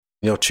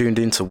You're tuned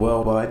into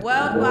Worldwide.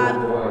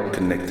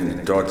 Connecting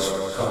the dots.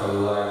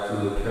 Worldwide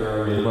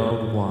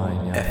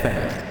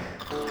FM.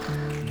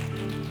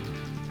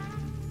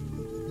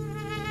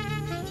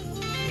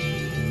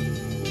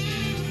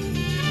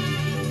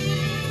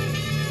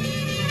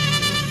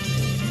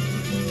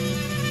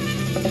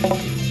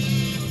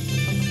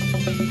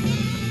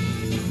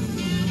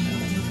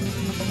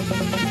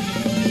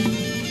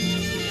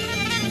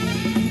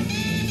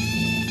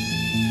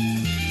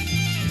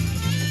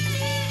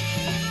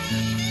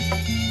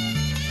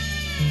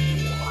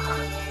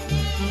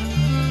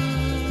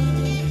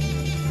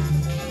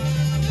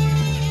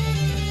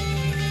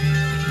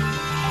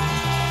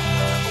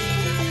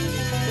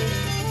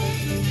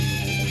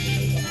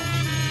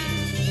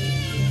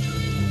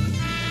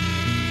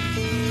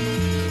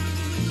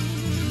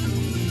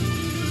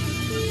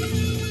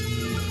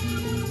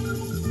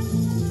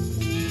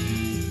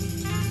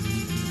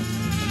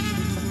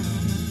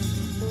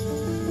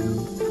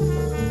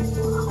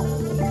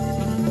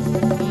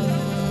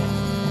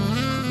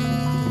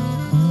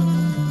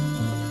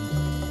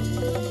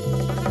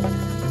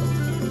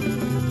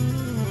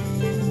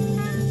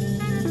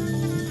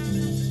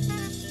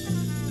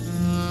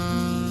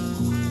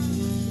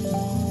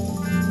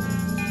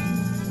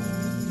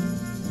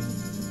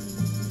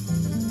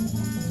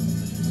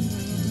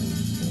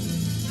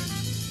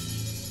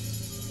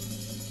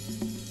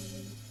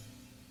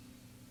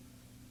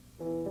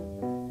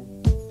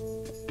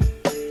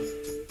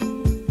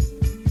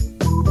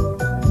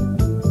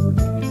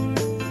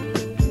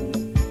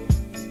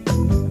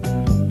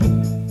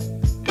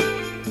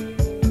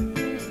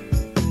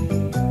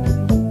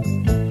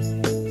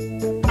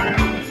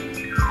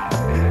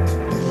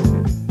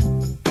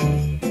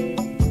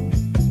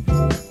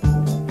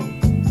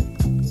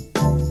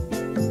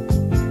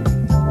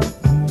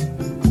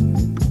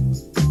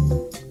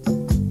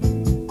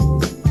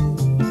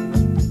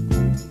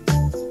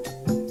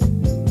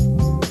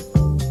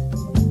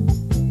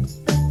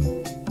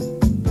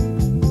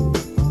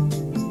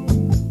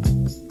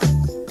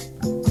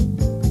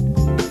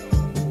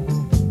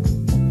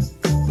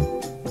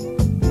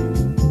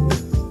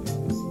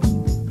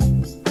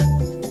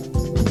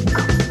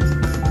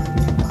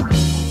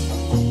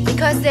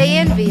 They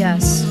envy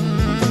us.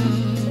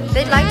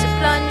 They'd like to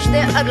plunge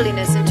their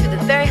ugliness into the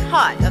very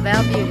heart of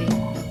our beauty,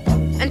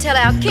 until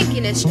our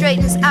kinkiness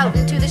straightens out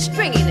into the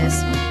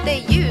stringiness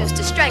they use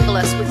to strangle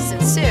us with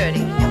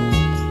sincerity.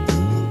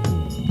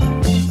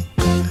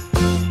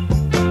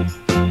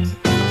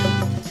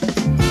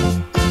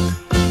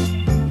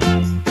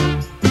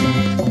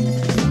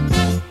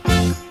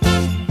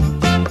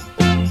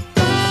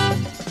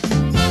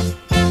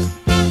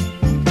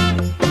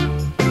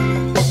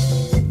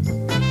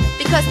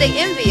 They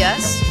envy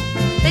us,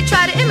 they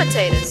try to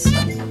imitate us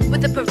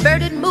with the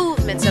perverted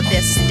movements of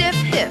their stiff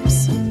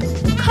hips,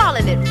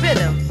 calling it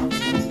rhythm.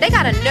 They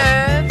got a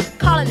nerve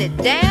calling it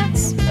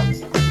dance.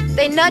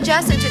 They nudge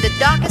us into the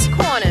darkest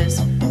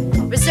corners,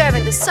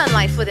 reserving the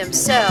sunlight for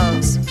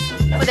themselves,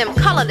 for them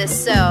colorless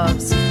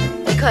selves,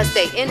 because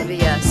they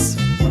envy us.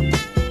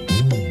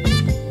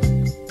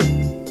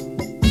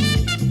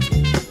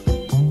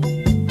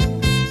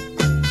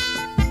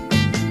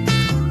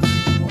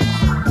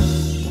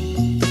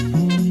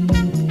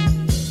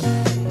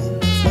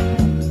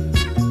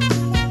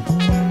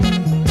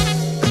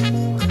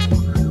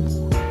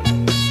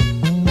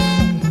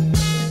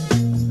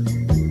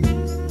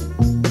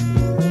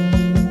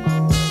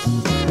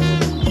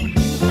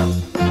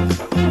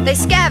 They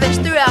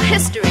scavenge through our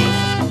history,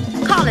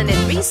 calling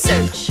it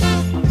research.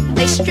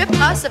 They strip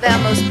us of our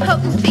most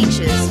potent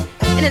features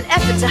in an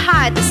effort to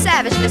hide the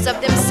savageness of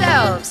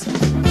themselves,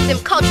 them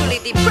culturally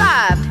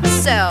deprived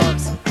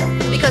selves,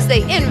 because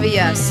they envy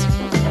us.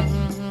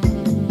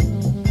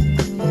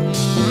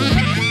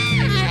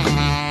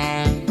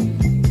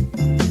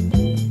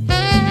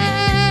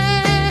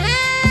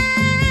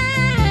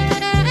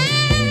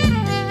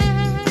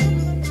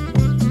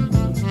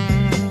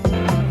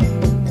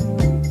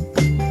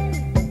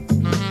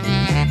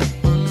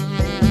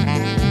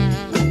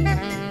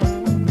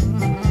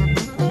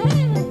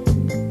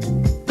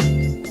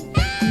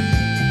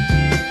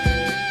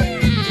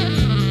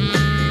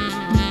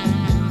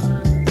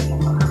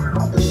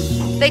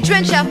 They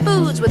drench our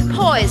foods with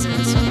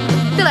poisons,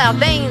 fill our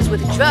veins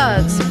with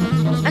drugs,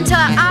 until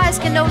our eyes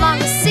can no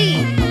longer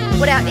see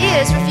what our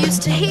ears refuse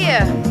to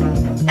hear.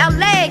 Our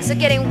legs are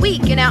getting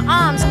weak and our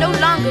arms no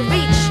longer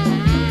reach.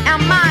 Our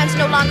minds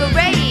no longer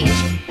rage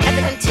at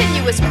the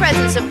continuous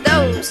presence of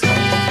those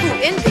who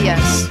envy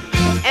us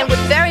and would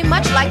very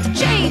much like to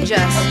change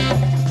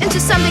us into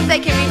something they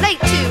can relate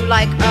to,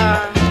 like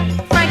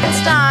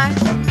Frankenstein.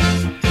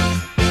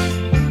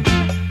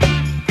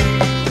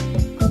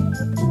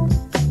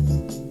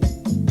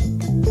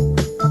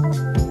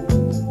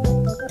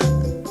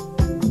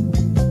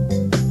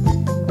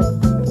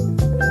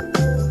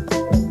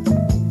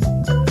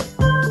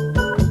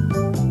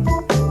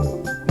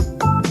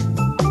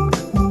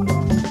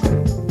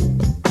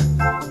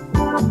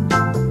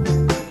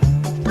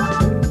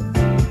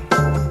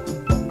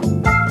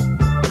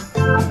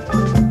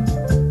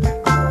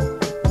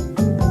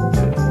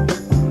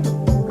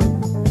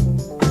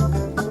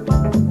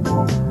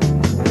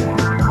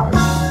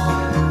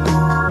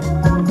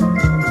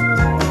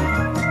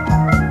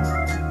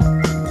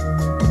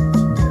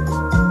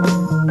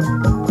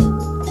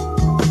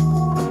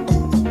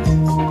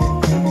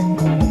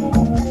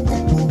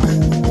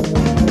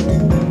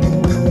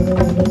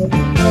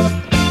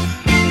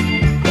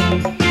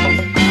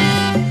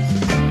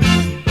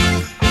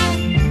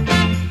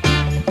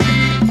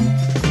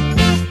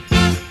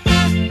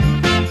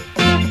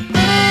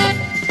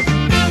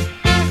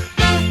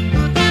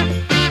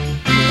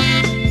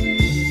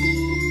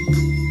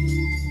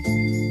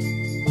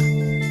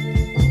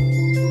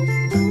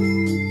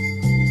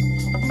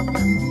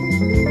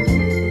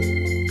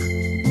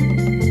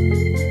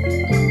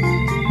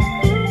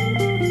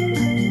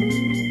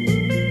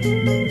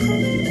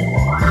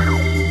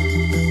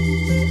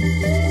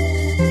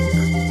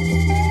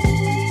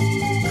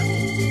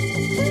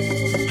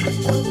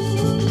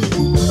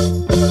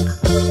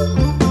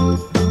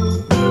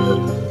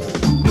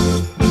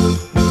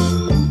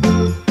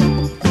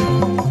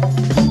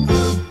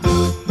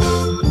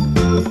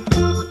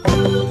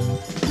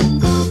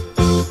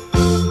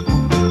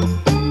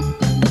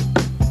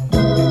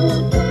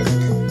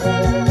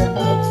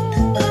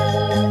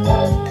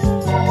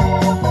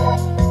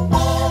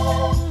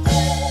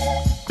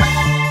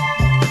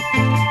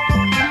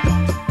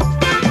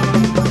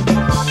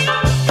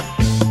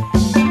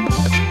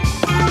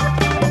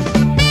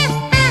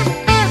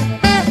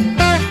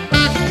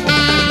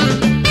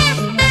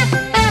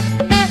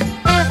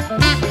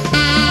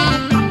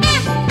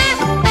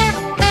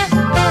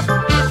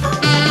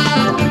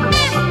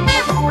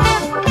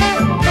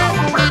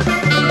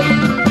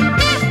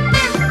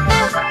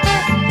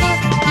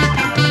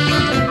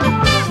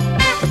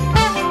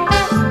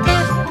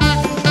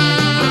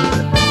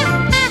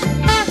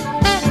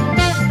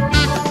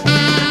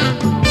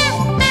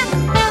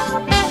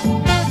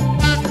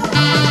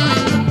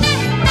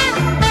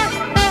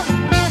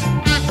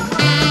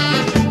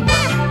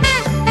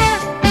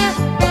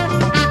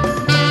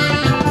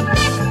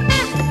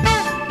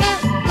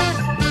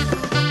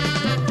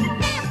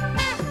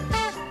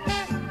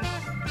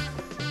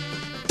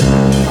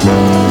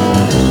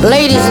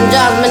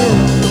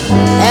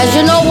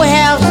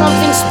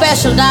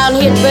 special down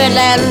here at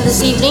Birdland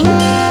this evening.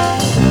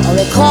 A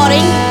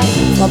recording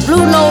for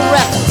Blue Note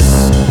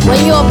Records. When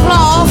you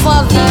applaud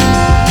for the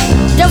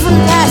different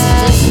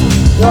passages,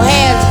 your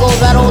hands go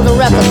right over the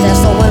record there.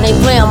 So when they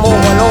play them over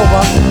and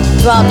over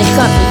throughout the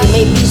country, you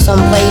may be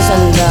someplace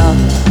and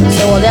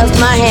say, well, that's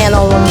my hand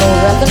on one of those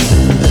records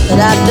that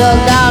I dug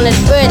down at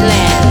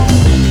Birdland.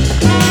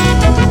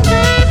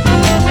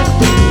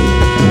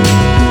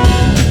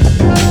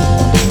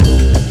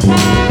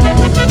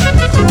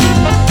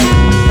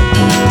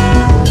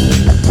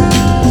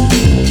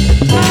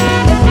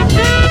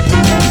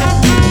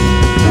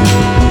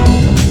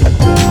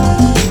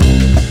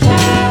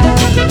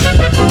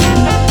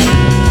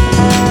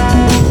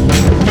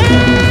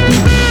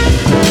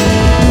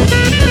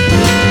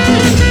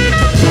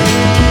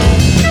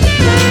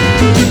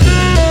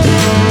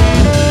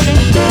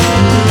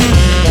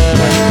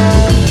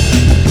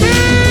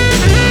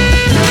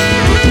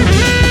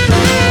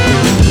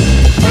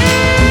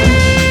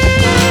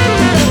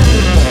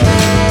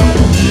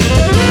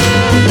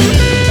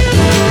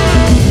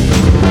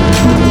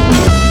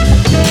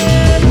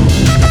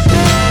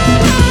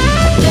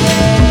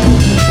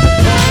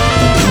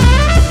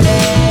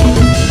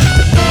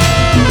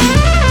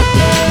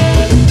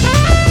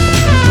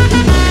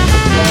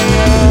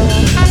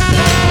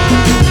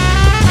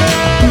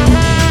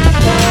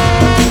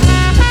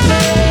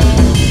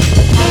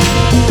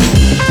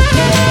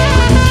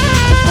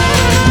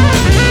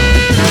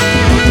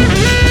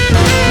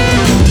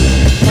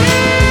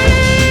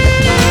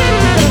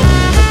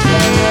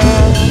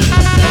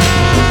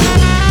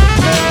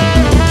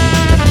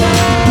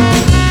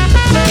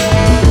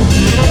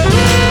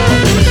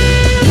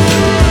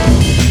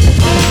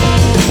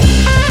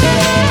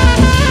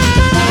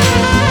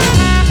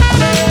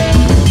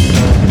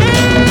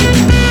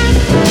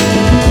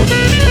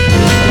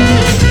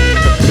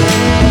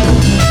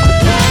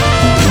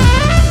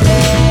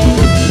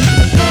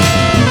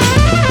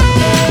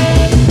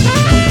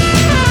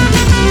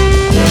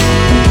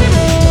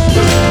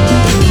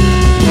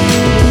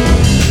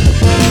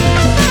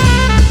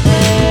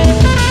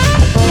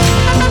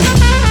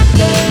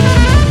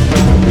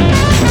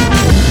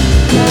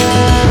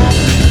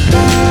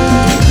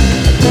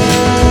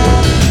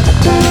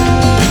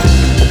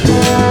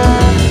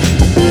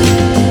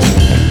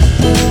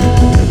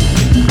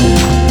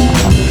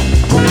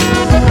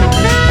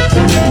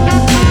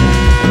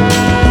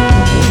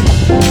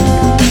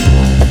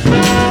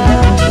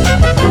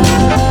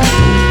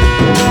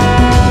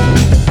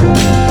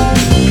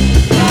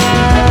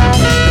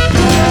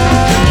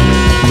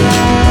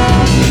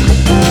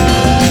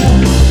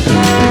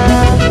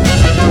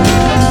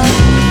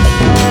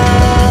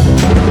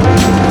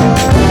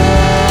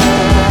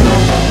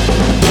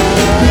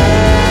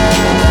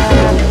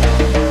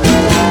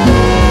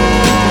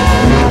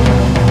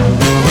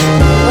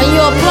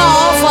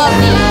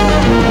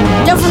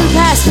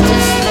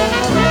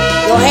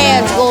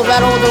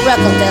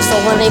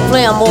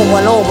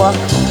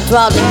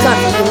 Throughout the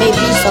country, you may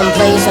be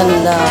someplace and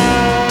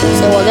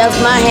say, well,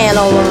 that's my hand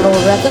on one of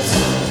those records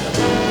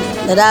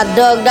that I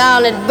dug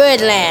down at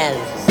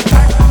Birdland.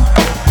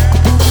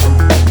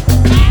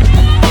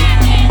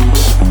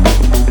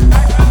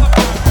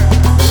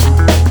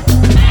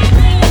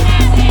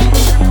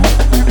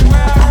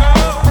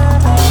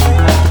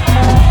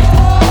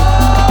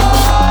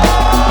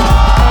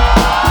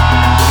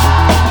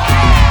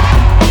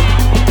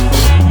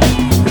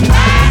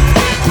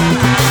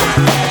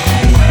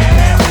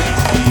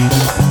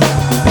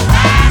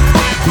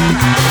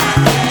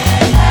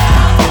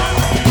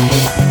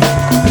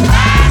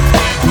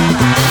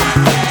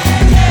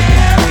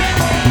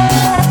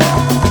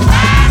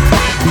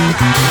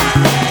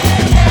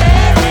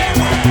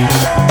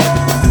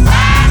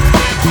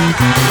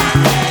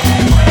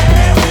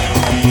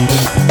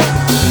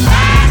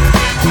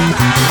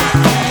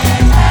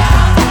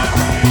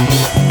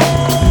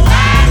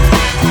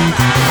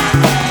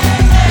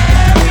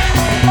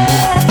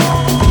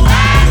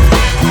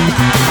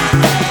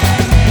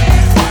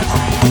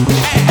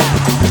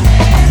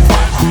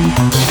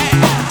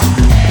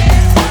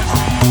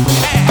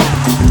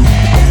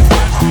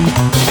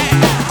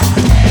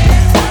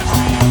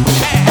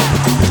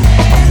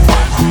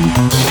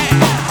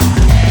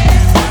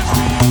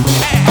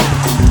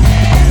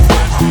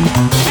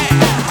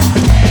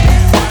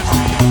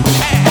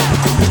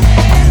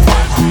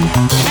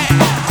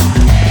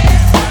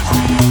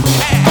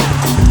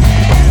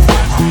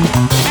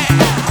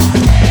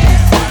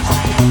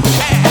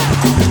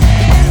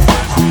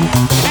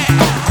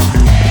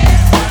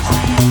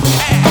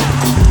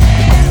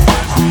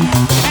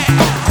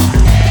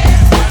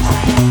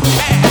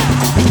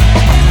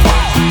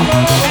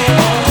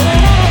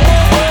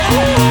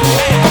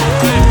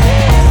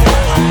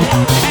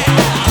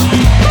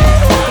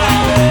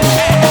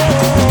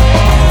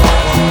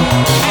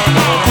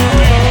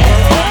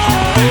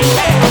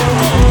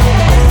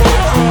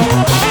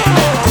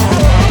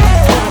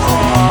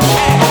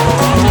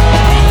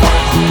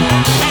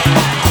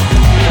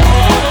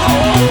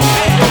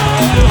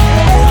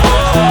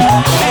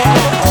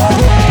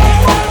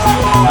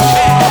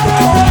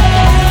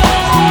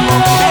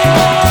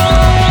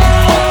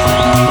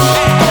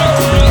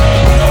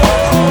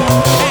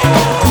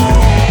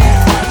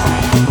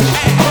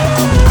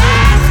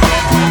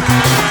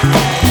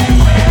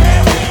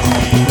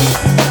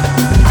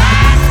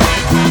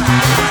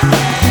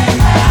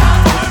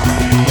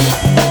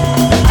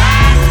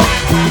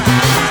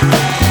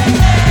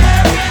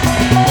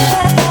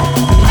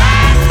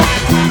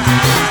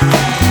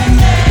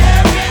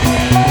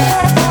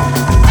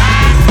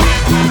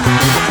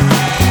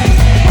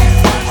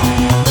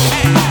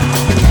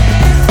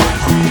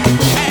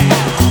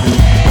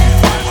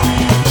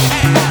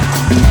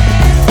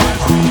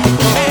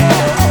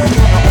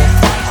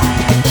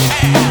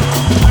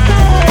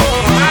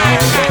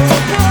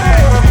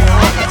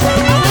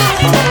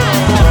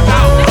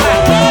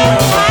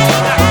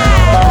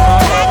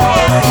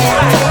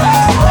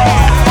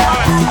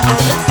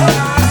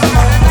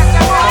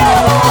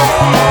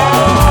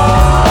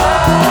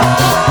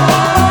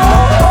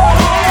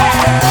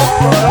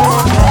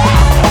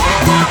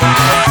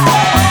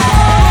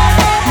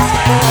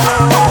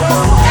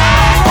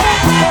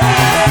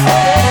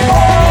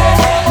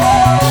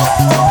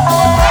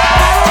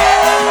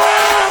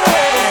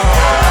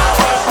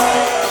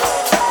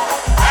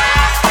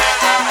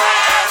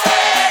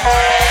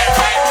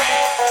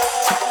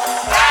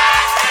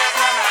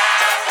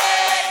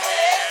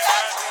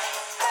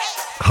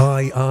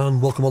 Sunday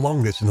and welcome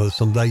along. It's another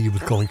Sunday. You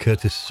with Colin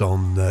Curtis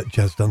on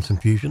Jazz Dance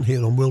and Fusion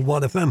here on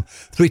Worldwide FM,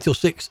 3 till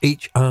 6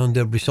 each and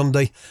every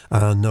Sunday,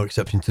 and no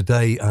exception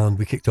today. And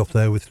we kicked off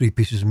there with 3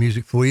 pieces of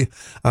music for you,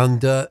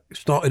 and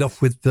started off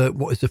with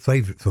what is a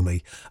favourite for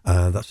me.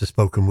 That's the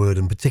spoken word,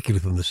 and particularly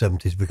from the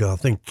 70s, because I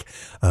think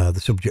the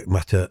subject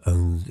matter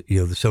and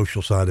the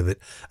social side of it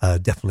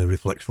definitely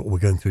reflects what we're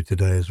going through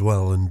today as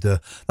well. And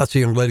that's a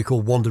young lady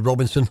called Wanda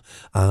Robinson,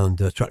 and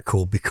a track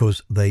called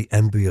Because They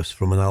Envy Us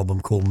from an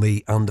album called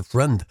Me and a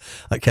Friend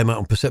that came out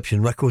on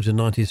Perception Records in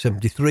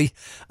 1973.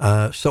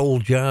 Soul,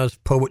 jazz,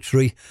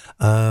 poetry,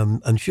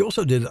 and she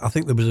also did, I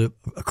think there was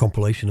a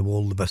compilation of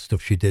all the best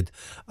stuff she did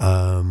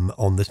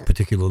on this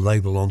particular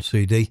label on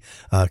CD.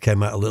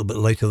 Came out a little bit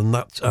later than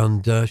that,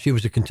 and she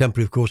was a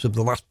contemporary, of course, of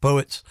The Last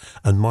Poets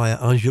and Maya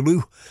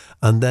Angelou.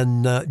 And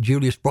then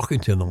Julius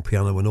Brockington on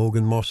piano and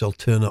organ, Marcel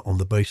Turner on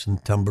the bass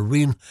and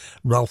tambourine,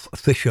 Ralph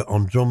Fisher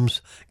on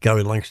drums,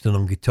 Gary Langston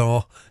on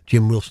guitar,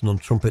 Jim Wilson on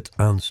trumpet,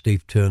 and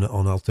Steve Turner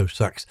on alto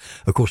sax.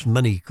 Of course,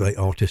 many great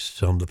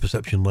artists on the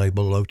Perception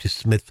label, Otis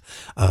Smith,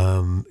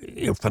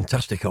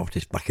 fantastic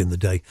artists back in the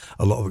day.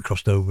 A lot of it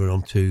crossed over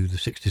onto the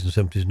 60s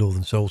and 70s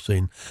Northern Soul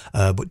scene,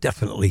 but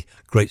definitely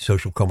great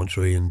social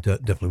commentary and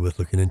definitely worth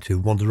looking into.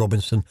 Wanda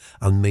Robinson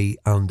and Me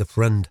and a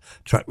Friend.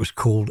 Track was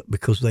called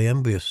Because They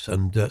Envy Us,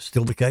 and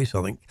still the case,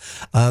 I think.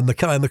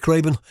 Micaiah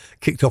McCraven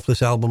kicked off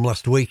this album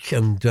last week,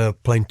 and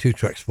playing 2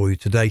 tracks for you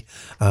today.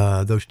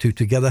 Those 2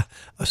 together,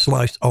 A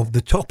Slice of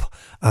the Top,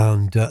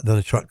 and then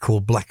a track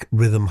called Black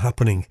Rhythm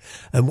Happening.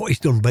 And what he's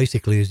done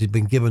basically is he's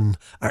been given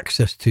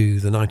access to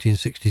the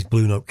 1960s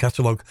Blue Note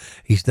catalogue.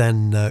 He's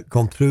then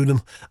gone through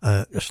them.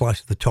 A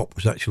Slice of the Top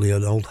was actually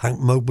an old Hank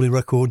Mobley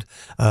record.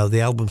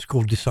 The album's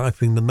called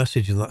Deciphering the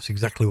Message, and that's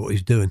exactly what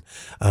he's doing.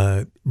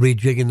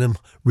 Rejigging them,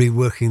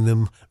 reworking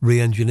them,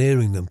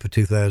 re-engineering them for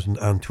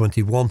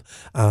 2021.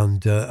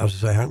 And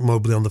as I say, Hank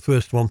Mobley on the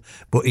first one,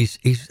 but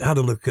he's had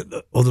a look at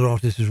other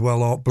artists as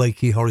well, Art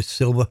Blakey, Horace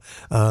Silver.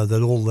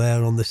 They're all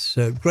there on this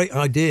great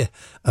idea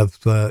of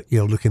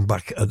looking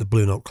back at the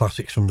Blue Note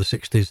classics from the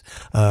 60s,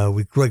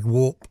 with Greg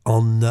Warp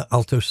on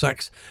alto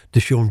sax,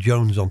 Deshaun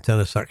Jones on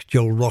tenor sax,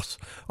 Joel Ross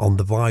on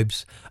the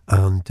vibes,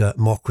 and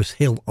Marcus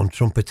Hill on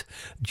trumpet,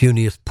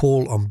 Junius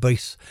Paul on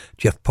bass,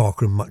 Jeff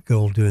Parker and Matt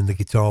Gold doing the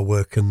guitar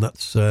work. And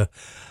that's A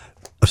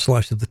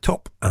Slice of the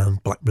Top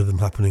and Black Rhythm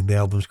Happening. The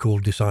album's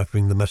called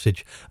Deciphering the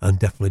Message, and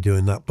definitely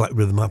doing that. Black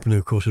Rhythm Happening,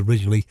 of course,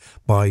 originally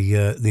by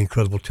the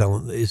incredible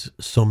talent that is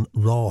Sun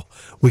Ra.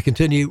 We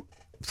continue.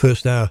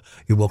 First hour,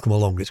 you're welcome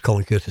along. It's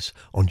Colin Curtis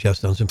on Jazz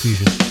Dance and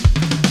Fusion.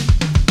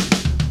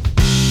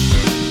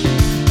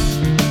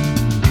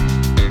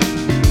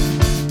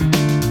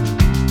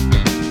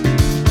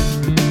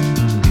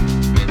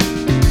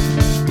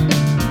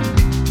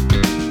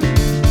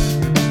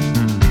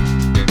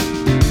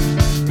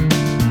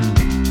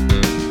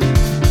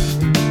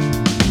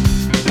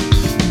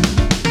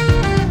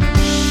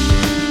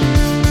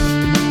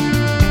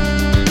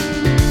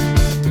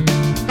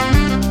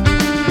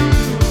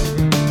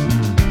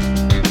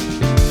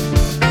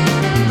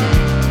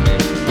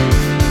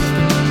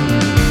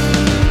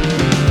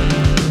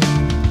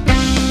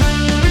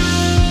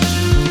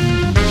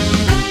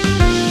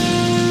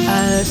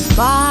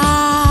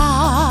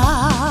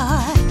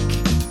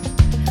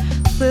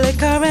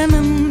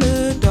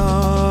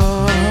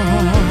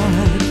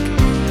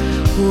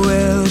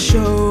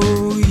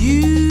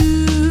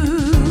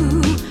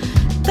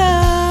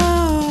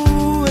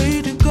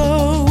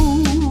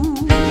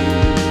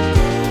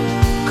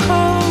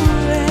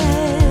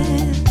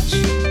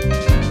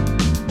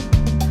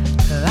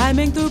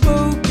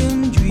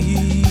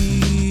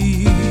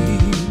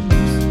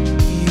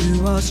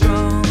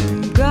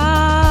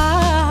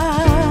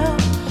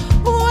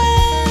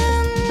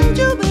 When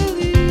you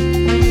believe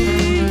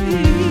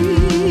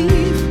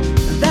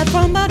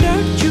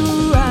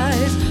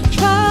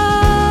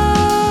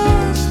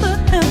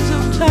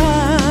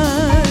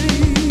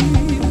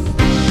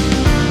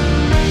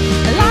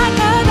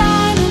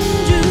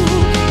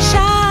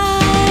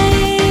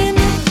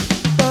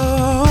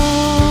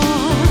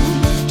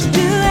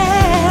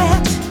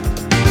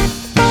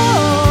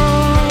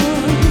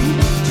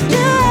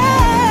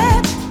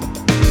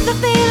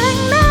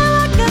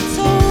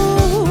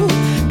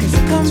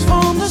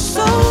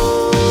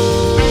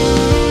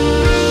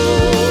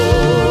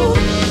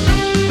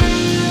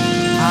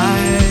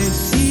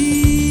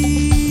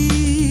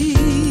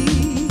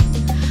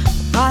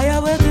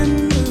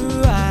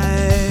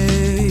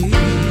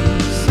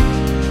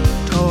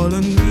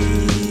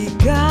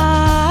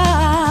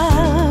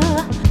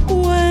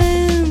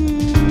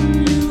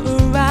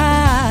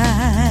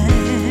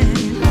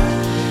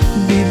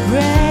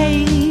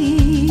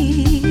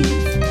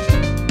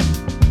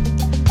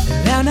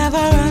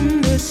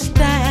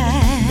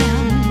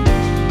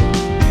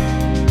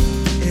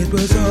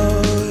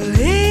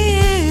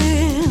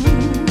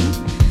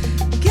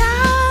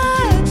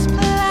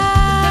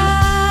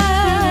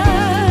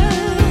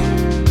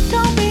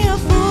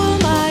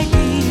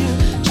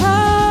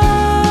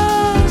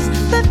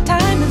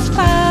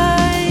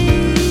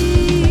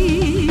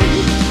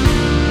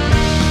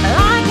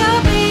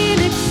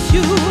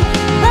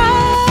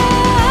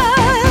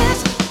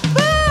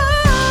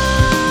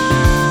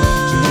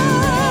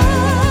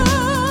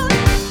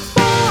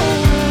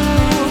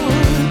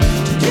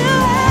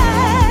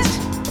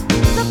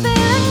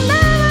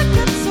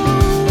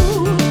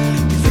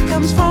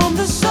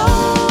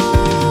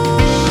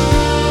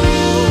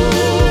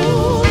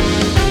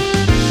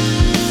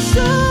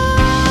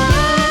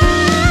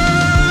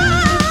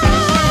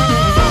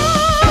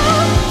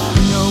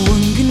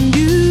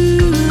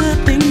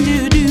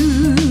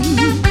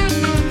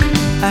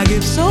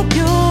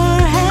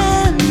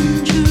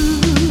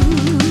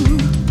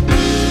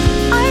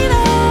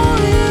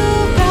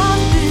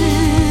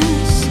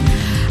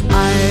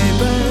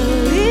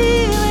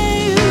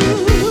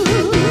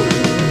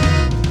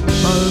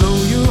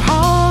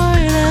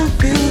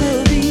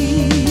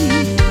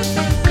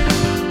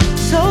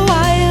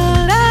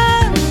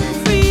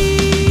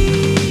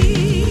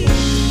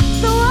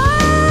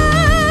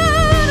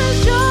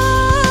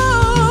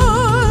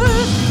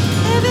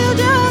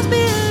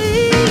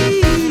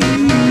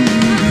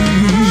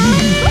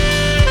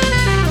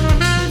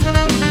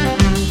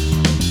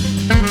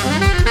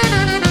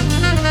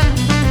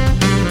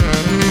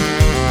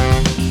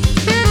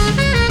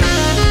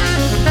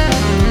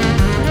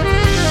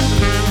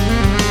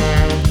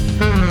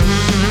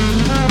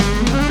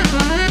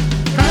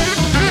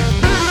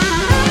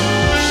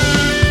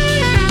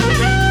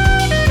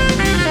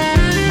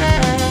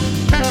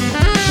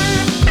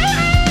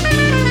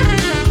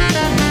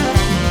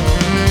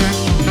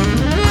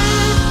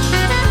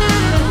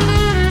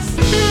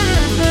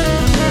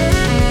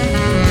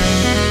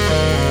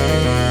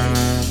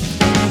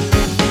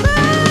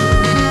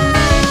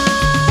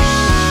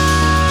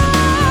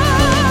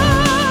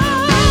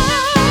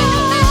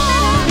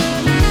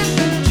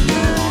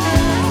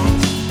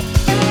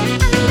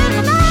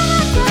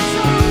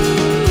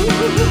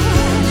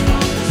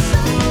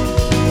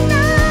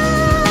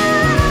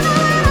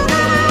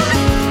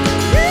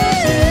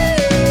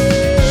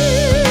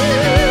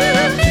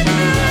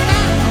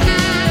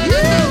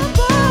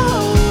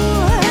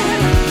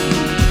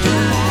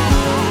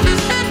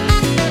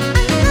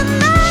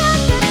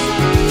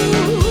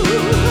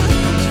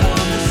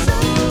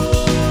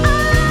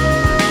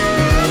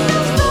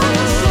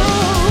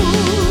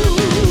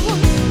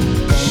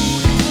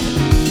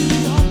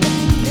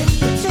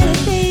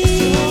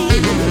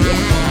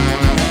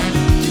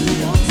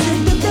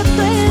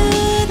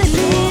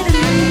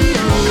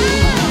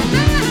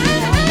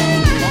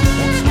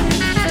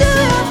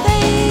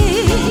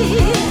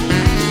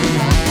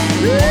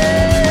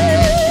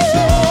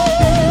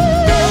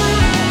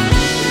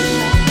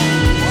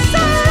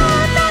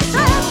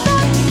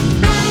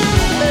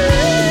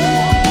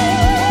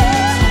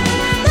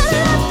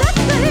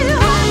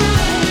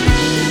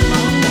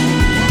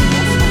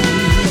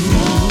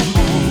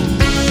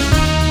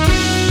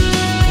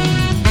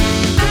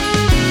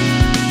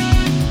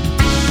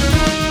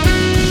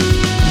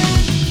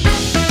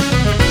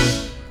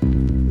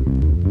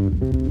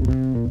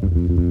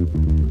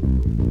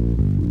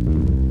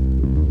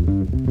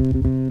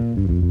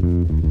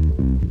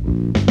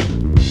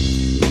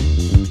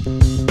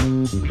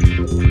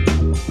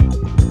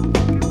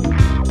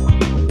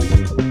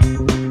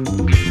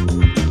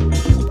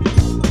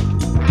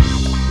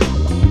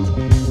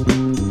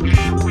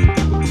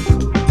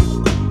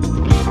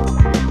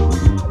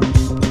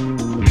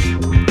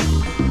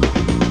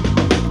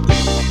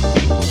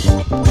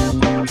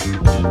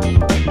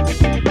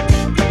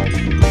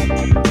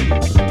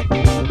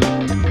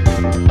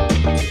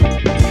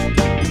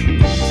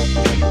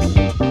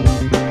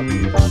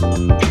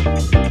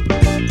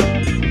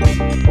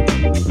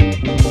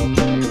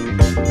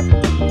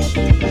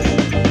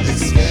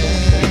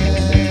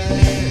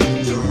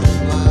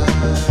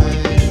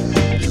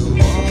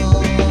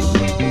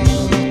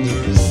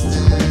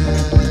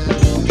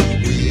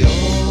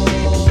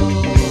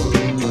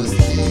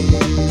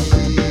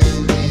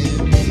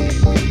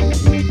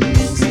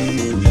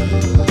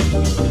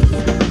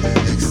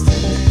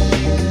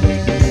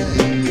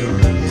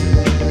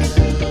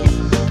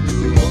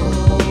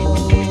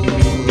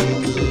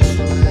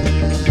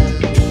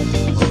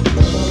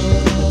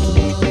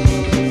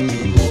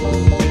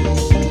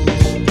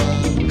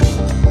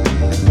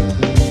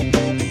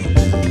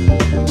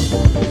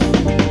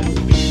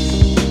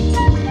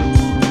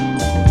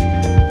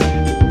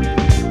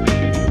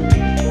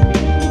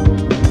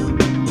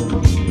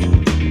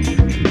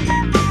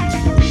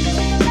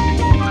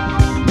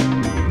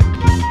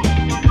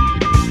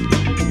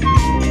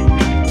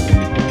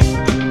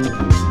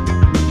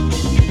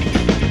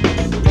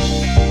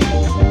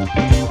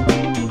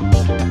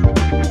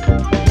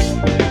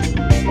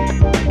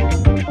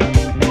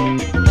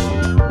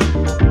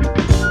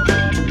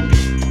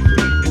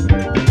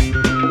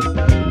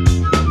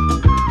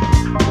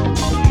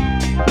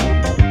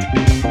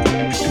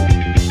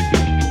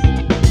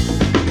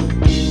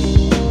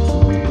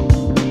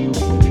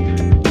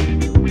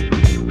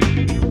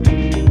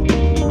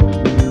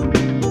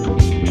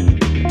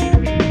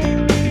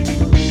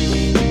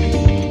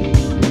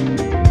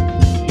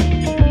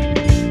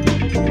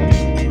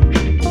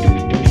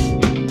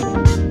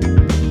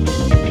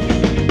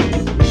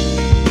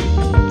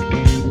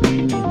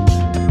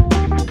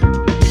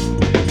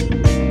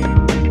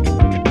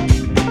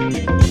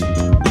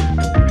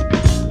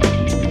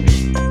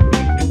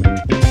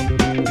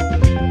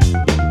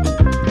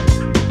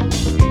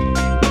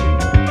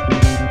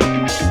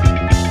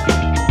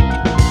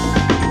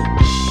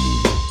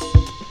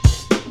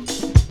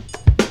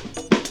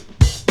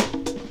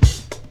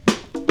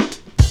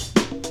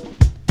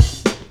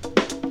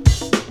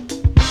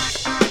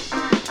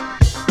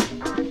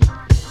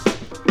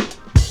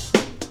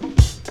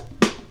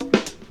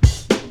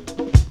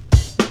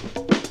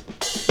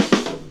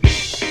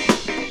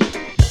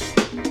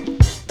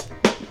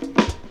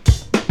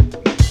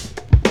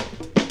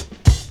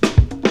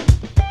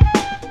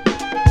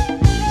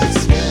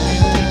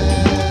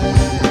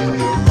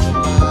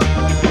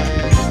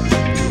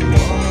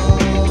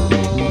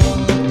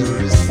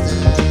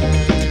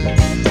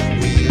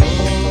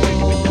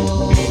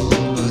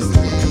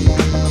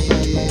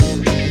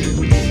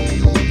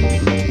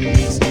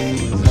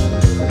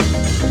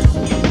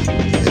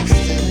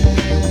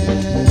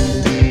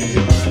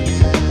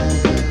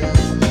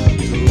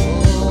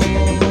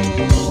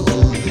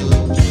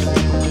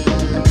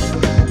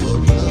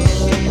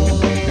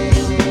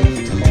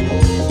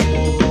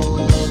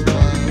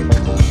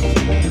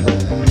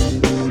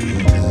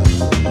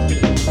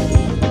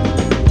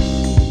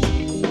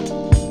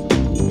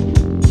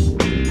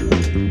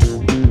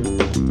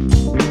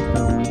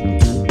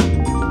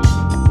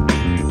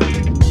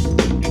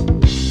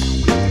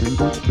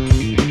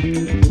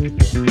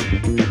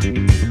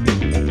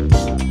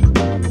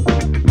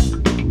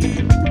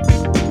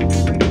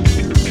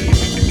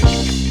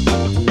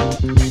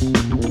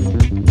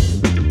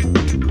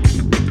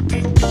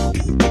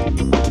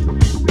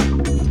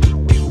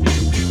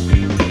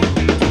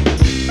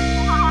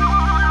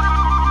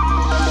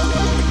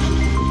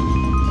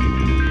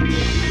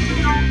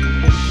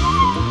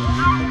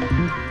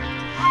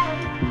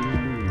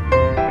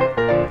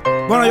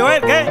Bueno,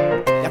 Joel,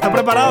 ¿qué? ¿Ya está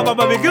preparado para el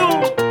barbecue?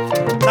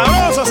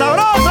 ¡Sabroso,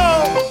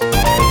 sabroso!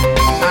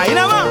 Ahí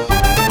nada más.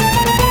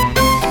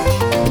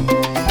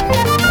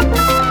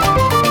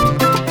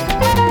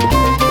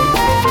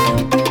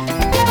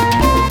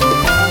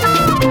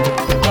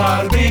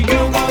 Barbecue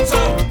con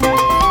Sol.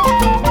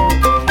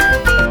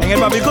 En el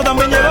barbecue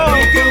también llegó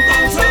Barbecue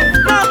con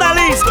Sol.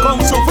 Natalis con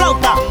su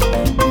flauta.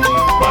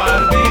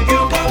 Barbecue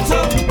con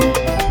Sol.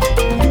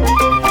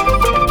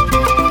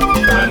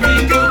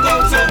 Barbecue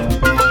con Sol.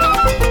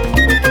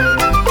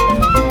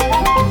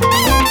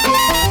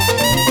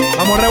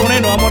 Vamos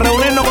a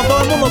reunirnos con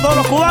todo el mundo, todos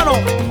los cubanos.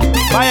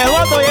 Vaya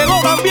Eduardo llegó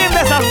también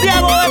de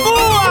Santiago de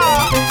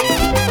Cuba.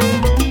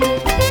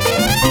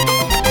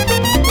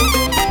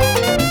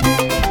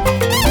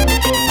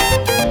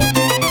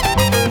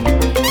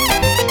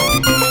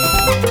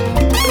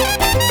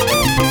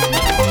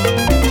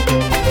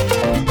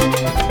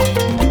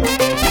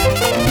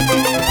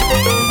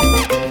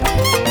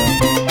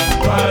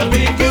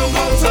 Barbecue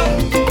con Sol.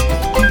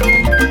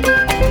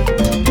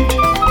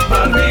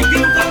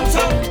 Barbecue con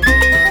Sol.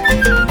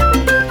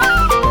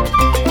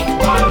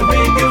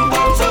 Barbecue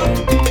con Sol.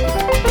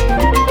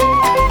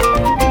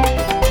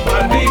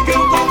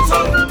 Barbecue con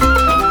Sol.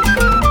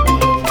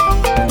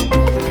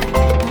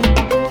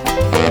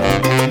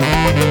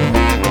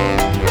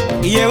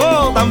 Y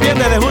llegó también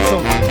desde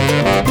Hudson.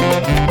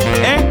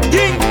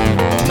 Jim.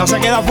 No se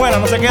queda afuera,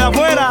 no se queda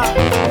afuera.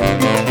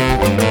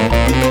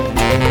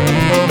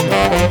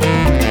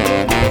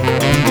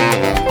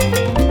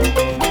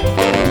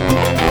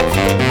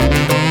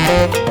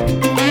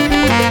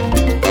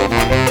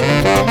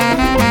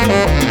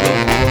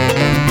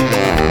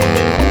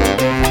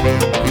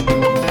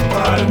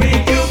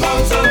 Barbecue con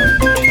Sol.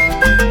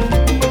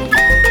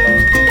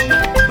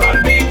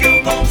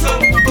 Barbecue con Sol.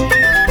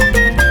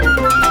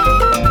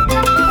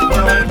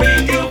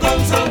 Barbecue con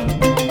Sol.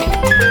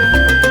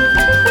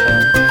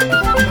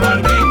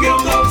 Barbecue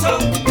con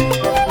Sol.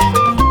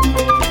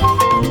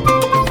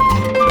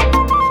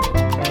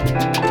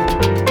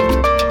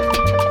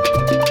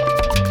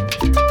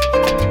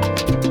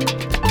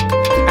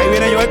 Ahí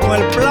viene Joel con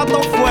el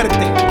plato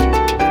fuerte.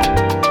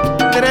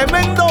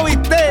 Tremendo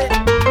bistec.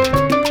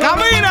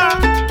 ¡Camina!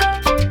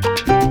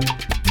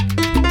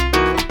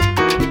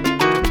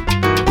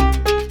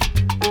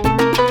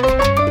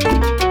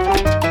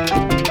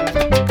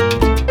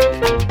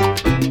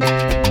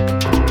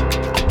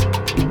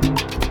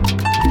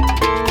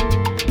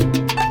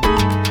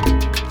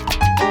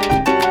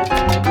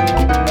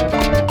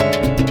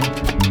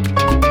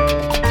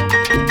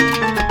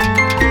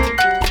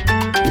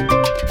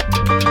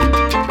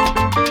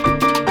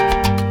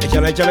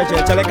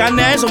 Échale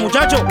carne a eso,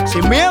 muchachos,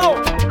 sin miedo.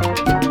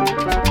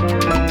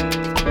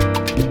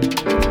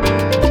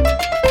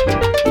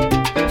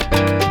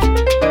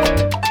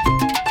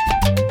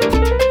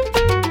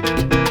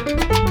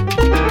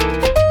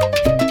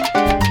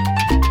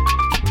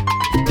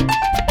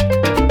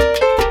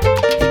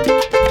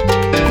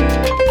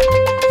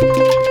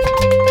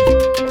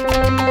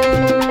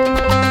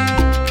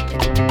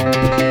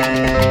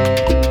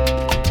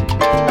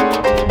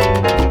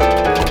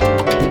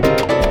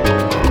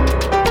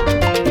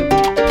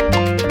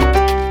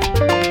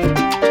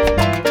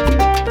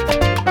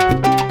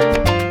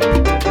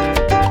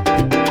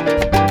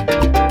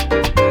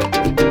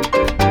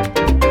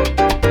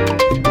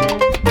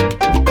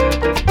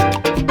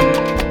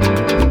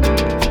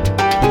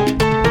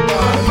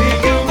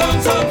 Barbecue con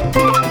Sol.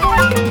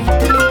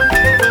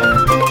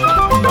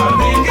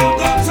 Barbecue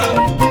con Sol.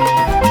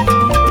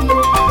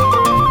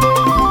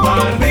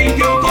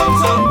 Barbecue con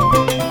Sol.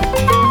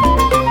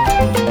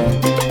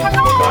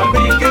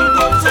 Barbecue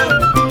con Sol.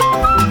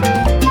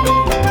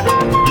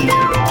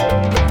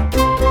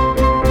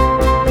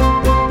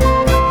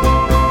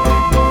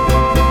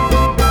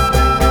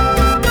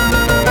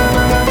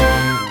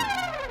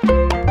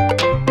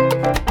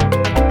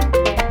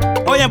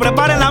 Oye,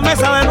 preparen la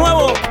mesa de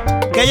nuevo,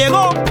 que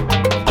llegó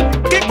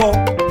Kiko.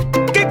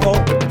 Kiko.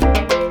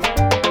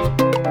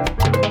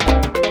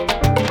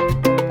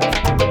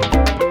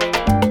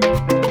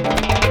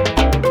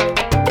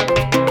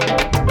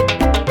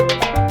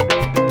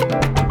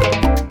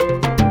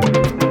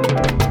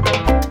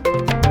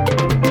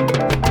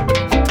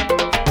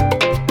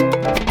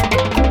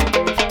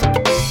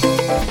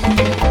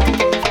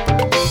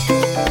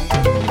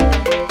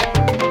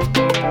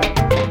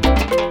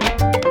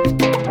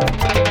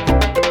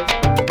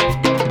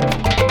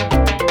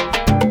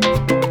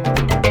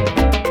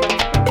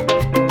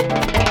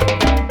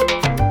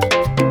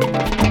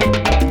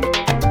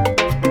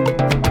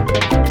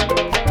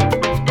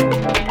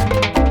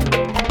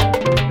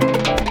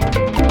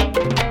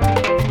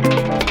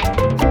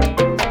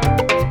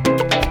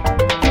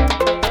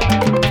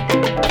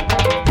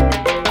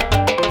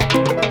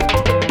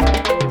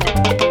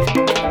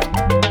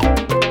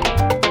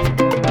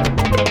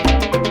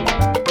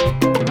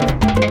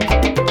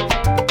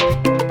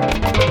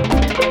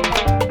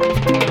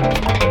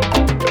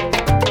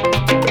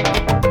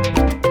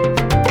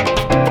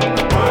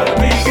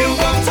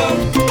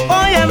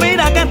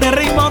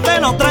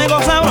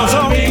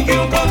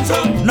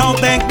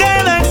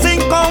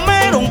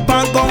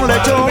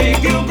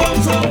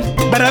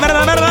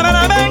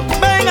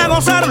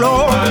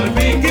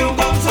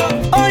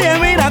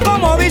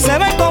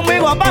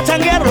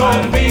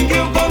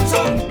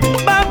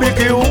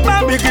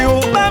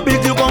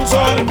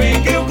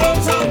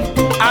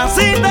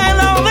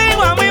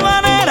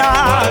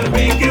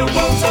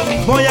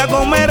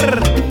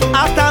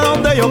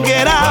 que yo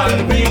quiera.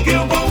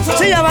 Barbecue con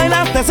Si ya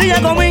bailaste, si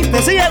ya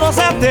comiste, si ya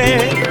gozaste,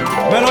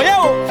 me lo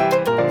llevo.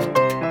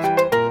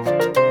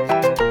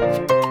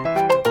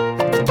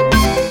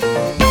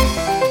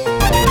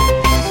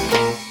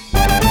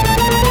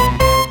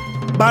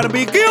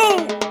 Barbecue.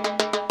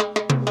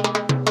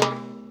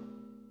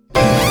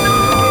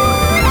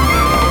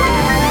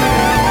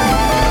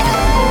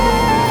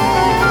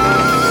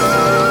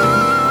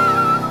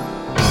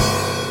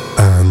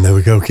 And there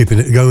we go, keeping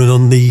it going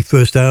on the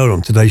first hour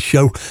on today's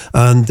show.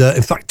 And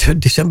in fact,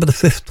 December the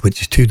 5th,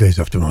 which is 2 days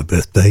after my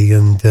birthday.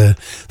 And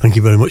thank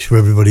you very much for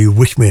everybody who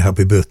wished me a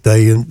happy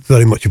birthday, and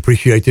very much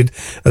appreciated,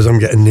 as I'm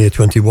getting near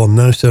 21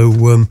 now. So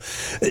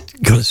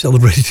got to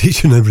celebrate it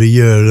each and every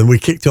year. And we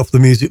kicked off the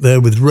music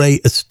there with Ray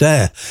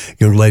Astaire,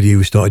 young lady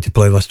who started to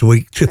play last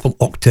week, triple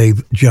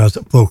octave jazz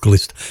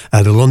vocalist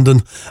out of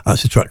London.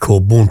 That's a track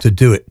called Born to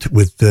Do It,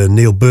 with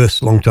Neil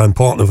Burst, longtime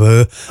partner for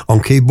her,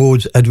 on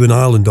keyboards, Edwin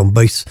Ireland on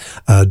bass,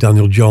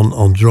 Daniel John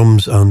on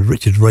drums, and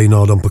Richard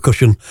Reynard on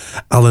percussion,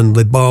 Alan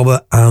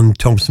Libaba and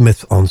Tom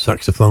Smith on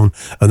saxophone.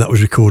 And that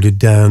was recorded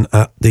down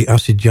at the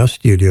Acid Jazz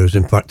Studios,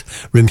 in fact,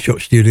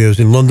 Rimshot Studios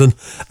in London,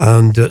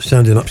 and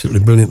sounding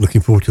absolutely brilliant.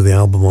 Looking forward to the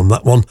album on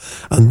that one.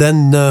 And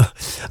then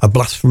a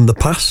blast from the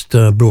past,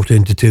 brought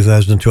into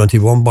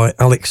 2021 by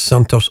Alex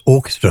Santos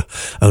Orchestra.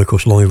 And of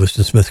course, Lonnie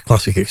Liston Smith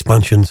Classic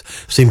Expansions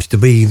seems to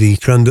be the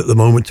trend at the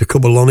moment, to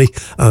cover Lonnie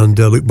and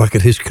look back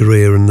at his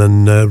career and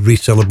then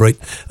re-celebrate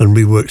and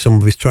rework some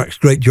of his tracks.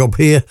 Great job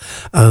here.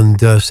 And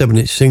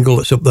 7-inch single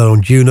that's up there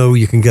on Juno.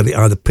 You can get it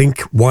either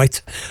pink,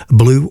 white,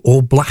 blue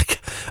or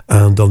black.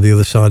 And on the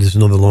other side is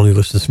another Lonnie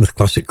Liston Smith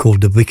classic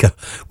called Devika,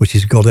 which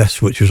is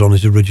Goddess, which was on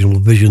his original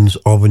Visions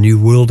of a New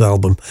World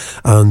album.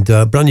 And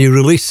brand new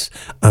release,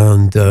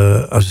 and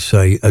as I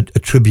say, a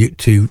tribute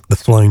to the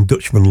Flying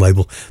Dutchman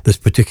label, this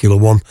particular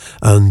one.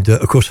 And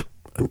of course,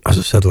 as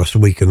I said last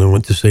week, and I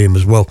went to see him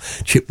as well,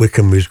 Chip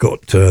Wickham, who's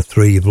got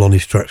 3 of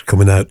Lonnie's tracks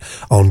coming out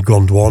on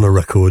Gondwana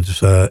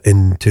Records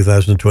in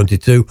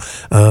 2022.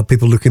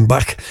 People looking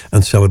back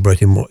and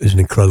celebrating what is an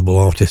incredible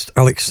artist.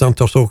 Alex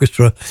Santos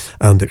Orchestra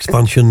and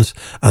Expansions.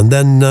 And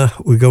then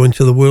we go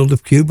into the world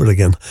of Cuba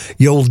again.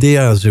 Yoel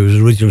Diaz, who was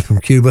originally from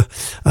Cuba,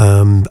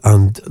 and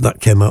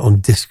that came out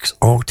on Discs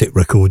Arctic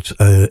Records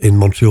in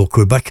Montreal,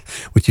 Quebec,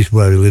 which is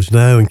where he lives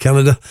now in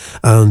Canada.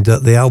 And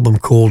the album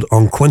called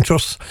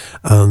Encuentros,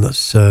 and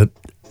that's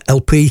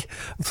LP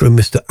from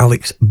Mr.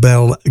 Alex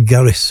Bell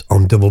Garris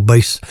on double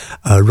bass,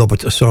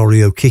 Robert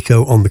Osorio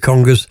Kiko on the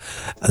congas,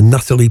 and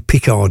Natalie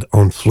Picard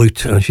on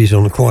flute. And she's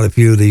on quite a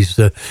few of these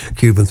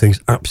Cuban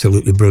things.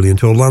 Absolutely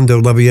brilliant. Orlando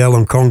Labiel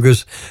on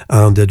congas,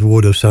 and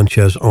Eduardo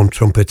Sanchez on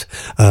trumpet,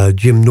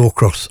 Jim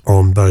Norcross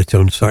on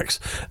baritone sax,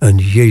 and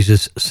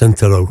Jesus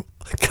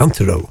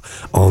Cantero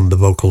on the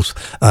vocals.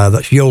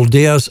 That's Yoel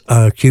Diaz,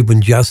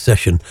 Cuban jazz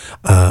session,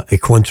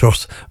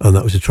 Encuentros, and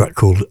that was a track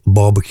called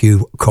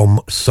Barbecue Com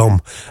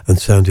Som, and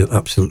sounding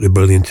absolutely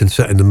brilliant and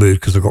setting the mood,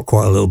 because I've got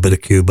quite a little bit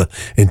of Cuba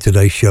in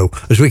today's show.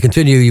 As we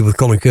continue, you with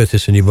Colin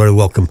Curtis, and you're very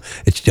welcome.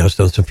 It's Jazz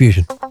Dance and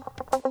Fusion.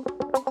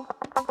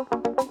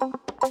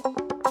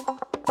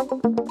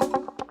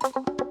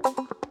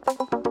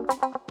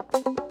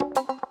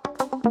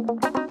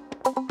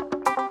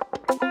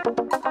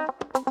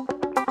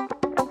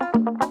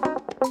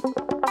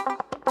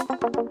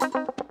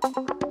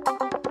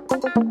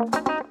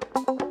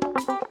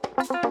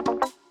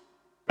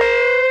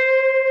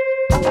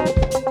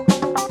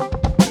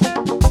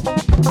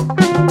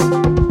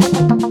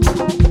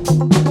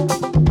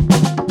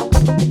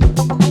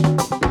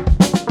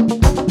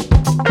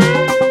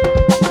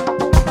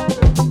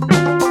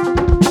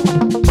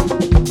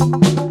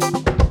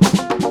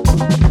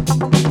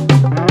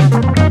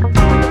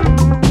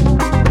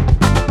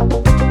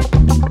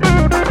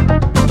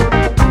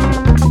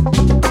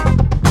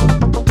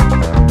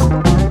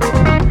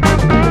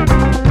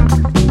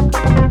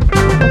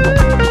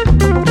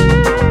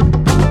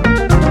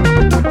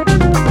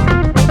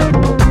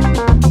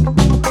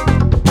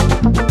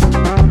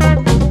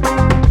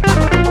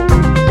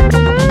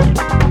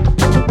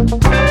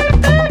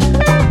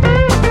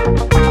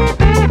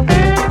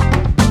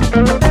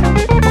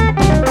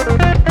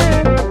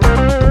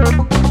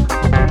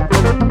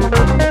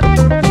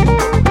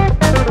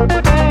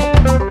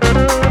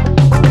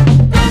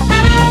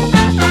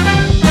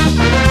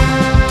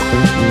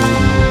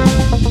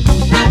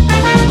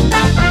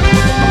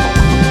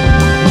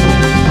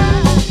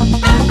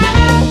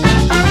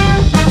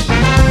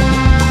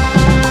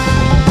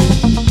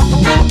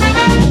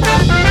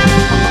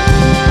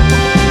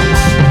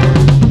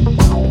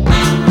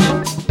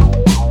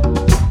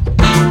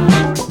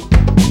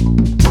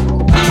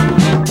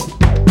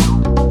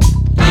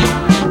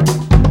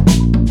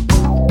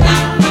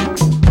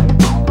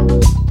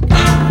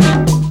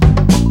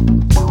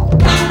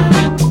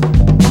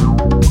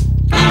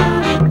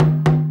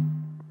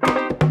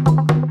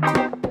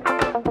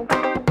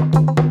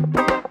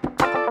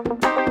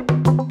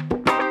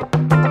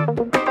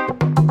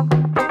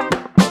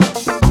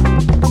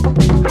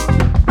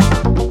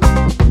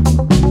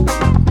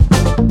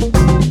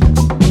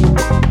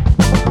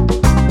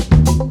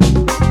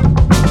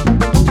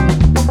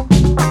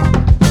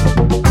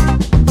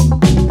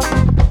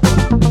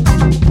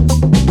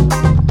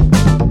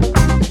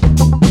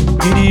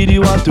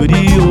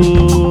 waturi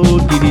o,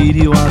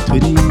 giriri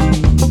waturi,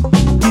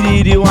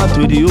 giriri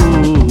waturi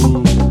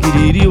o,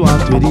 giriri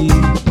waturi.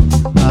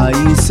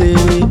 Aí cê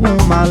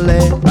malé,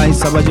 aí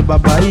saba de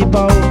babá e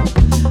pau,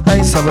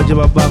 aí saba de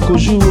babá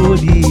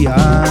cojuri,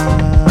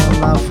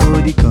 lá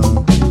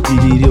foricão,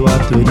 giriri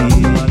waturi.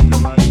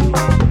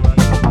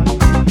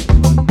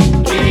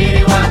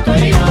 Giriri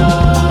waturi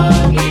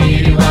o,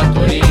 giriri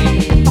waturi,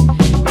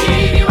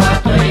 giriri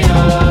waturi o,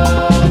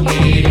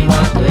 giriri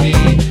waturi.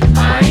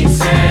 Aí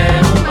cê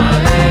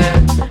malé,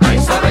 aí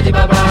saba de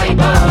babá e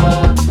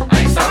baú,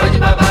 aí saba de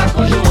babá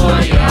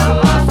cojuri,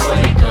 lá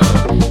foricão,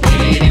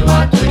 giriri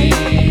waturi.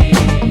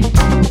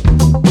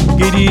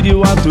 Giriri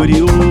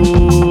waturi o,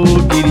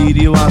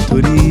 giriri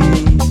waturi,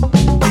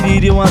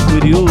 giriri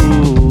waturi o,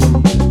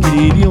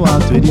 giriri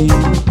waturi.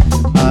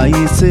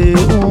 Aí cê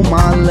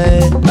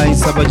malé, aí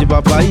saba de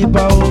babá e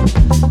baú,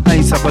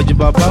 aí saba de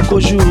babá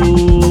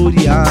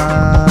cojuri,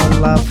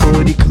 lá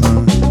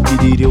foricão,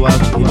 giriri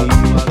waturi.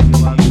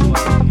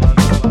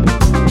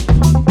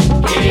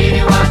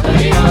 Giriri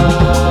waturi o,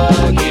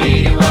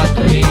 giriri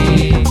waturi,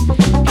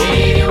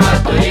 giriri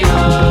waturi o,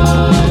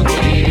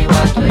 giriri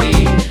waturi.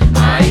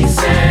 Aí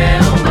cê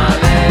malé,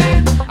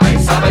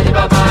 aí saba de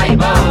babá e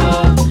baú,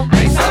 aí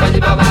saba de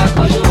babá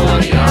cojuri,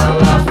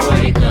 lá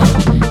foricão,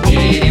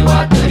 giriri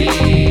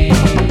waturi.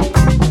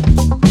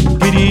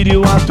 Giriri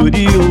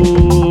waturi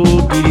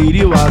o,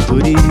 giriri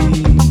waturi,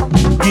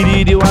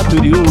 giriri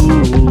waturi o,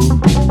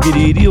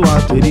 giriri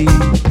waturi.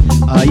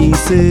 Aí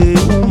cê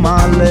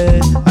malé,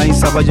 aí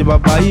saba de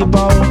babá e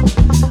baú,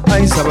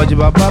 aí saba de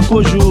babá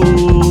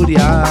cojuri,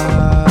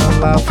 lá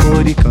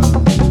foricão,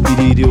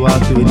 giriri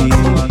waturi.